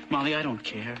 Molly, I don't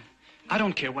care. I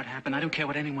don't care what happened. I don't care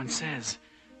what anyone says.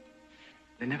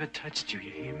 They never touched you,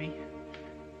 you hear me?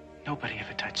 Nobody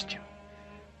ever touched you.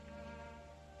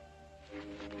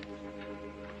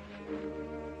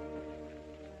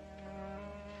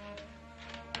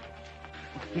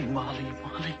 Molly.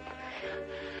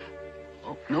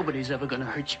 Oh, nobody's ever gonna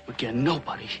hurt you again.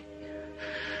 Nobody.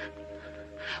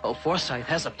 Oh, Forsyth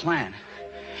has a plan.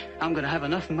 I'm gonna have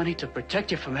enough money to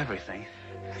protect you from everything.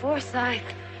 Forsyth,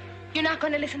 you're not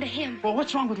going to listen to him. Well,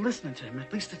 what's wrong with listening to him?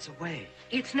 At least it's a way.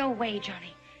 It's no way,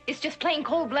 Johnny. It's just plain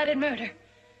cold-blooded murder.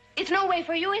 It's no way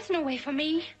for you. It's no way for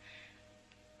me.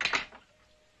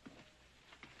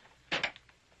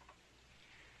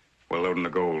 We're loading the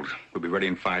gold. We'll be ready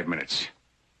in 5 minutes.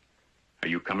 Are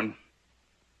you coming?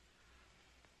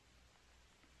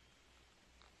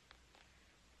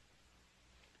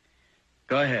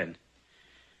 Go ahead.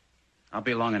 I'll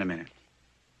be along in a minute.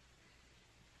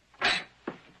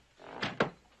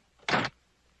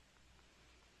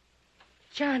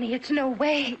 Johnny, it's no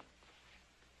way.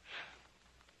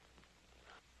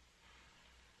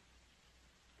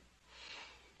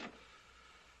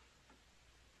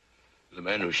 The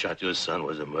man who shot your son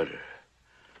was a murderer.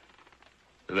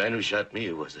 The man who shot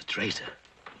me was a traitor.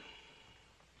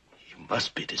 He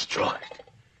must be destroyed.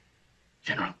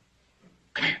 General,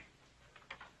 come here.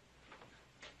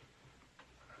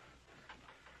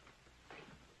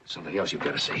 Something else you've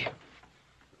got to see.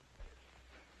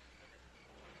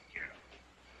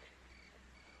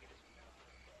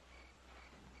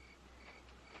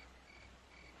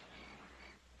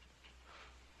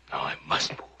 Now I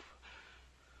must move.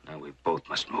 Now we both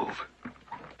must move.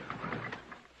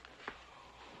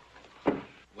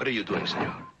 What are you doing,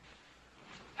 senor?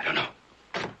 I don't know.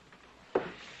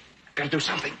 I've got to do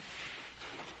something.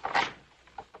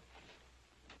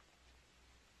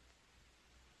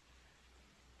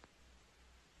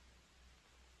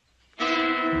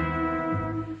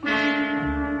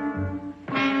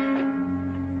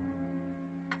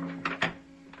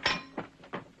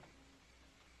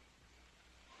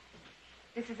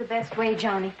 This is the best way,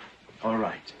 Johnny. All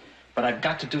right. But I've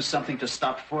got to do something to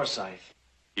stop Forsyth.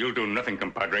 You'll do nothing,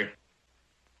 compadre.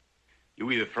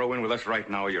 You either throw in with us right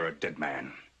now or you're a dead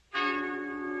man.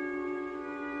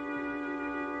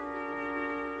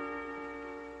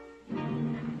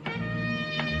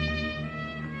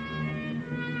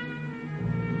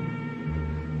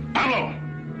 Pablo!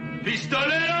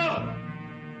 Pistolero!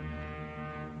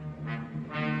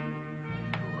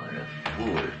 You are a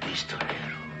fool, Pistolero.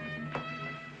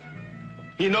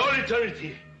 In all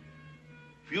eternity,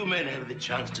 few men have the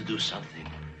chance to do something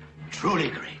truly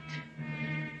great.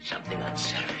 Something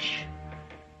unselfish.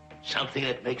 Something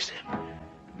that makes them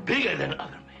bigger than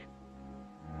other men.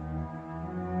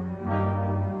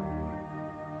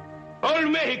 All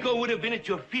Mexico would have been at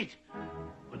your feet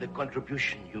for the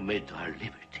contribution you made to our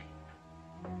liberty.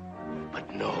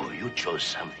 But no, you chose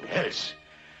something else.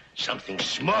 Something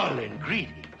small and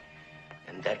greedy.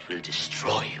 And that will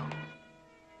destroy you.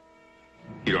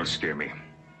 You don't scare me.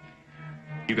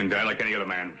 You can die like any other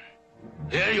man.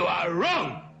 There you are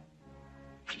wrong,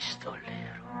 Pistolero.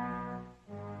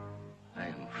 I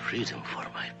am freedom for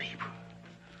my people.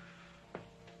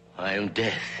 I am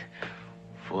death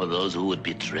for those who would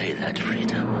betray that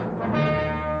freedom.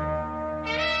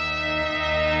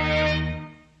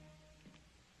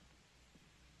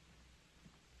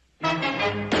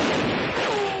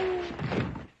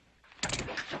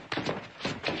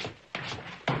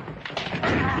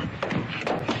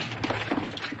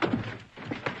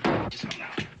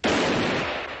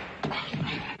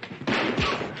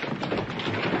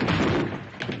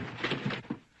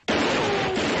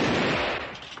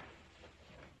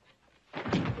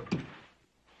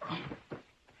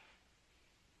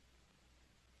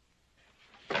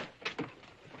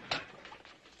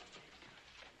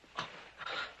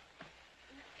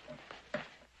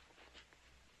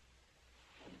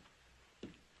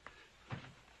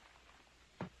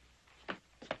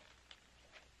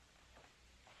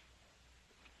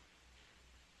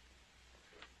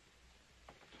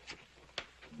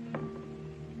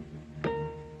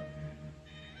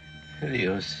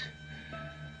 Dios,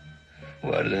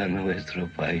 guarda nuestro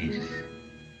país.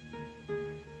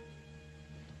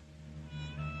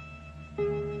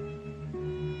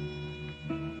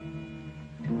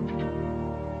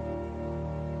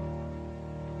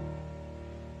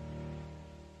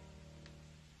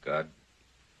 God,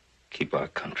 keep our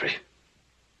country.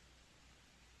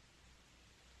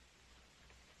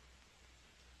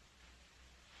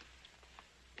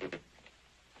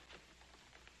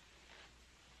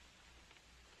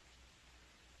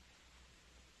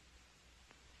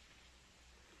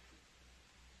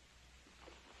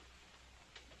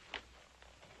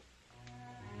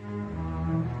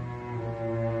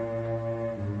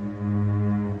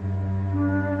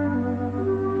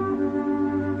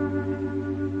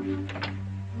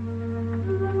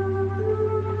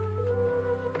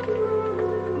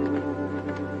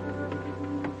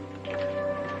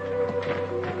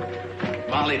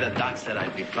 Molly, the doc said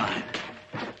I'd be fine.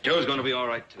 Joe's going to be all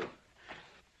right, too.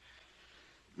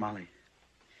 Molly,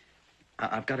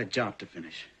 I've got a job to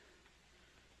finish.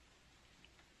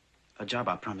 A job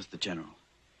I promised the general.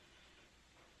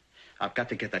 I've got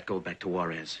to get that gold back to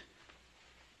Juarez.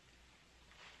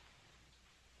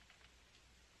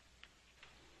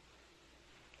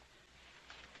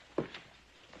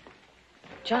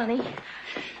 Johnny.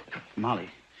 Molly,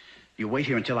 you wait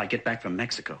here until I get back from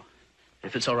Mexico.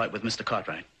 If it's all right with Mr.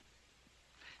 Cartwright.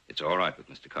 It's all right with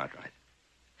Mr. Cartwright.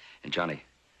 And, Johnny,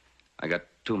 I got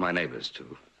two of my neighbors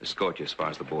to escort you as far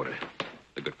as the border.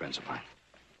 They're good friends of mine.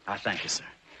 I thank you, sir.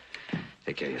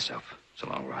 Take care of yourself. It's a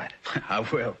long ride. I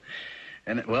will.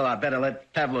 And, well, I better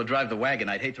let Pablo drive the wagon.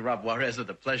 I'd hate to rob Juarez of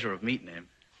the pleasure of meeting him.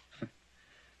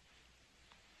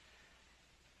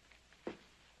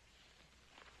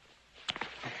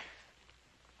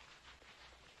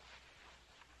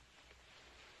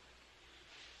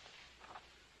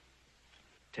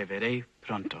 Te veré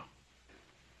pronto.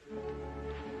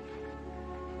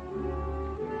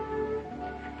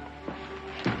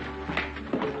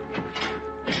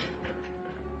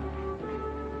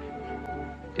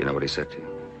 Do you know what he said to you?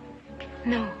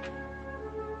 No.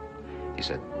 He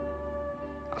said,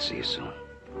 I'll see you soon.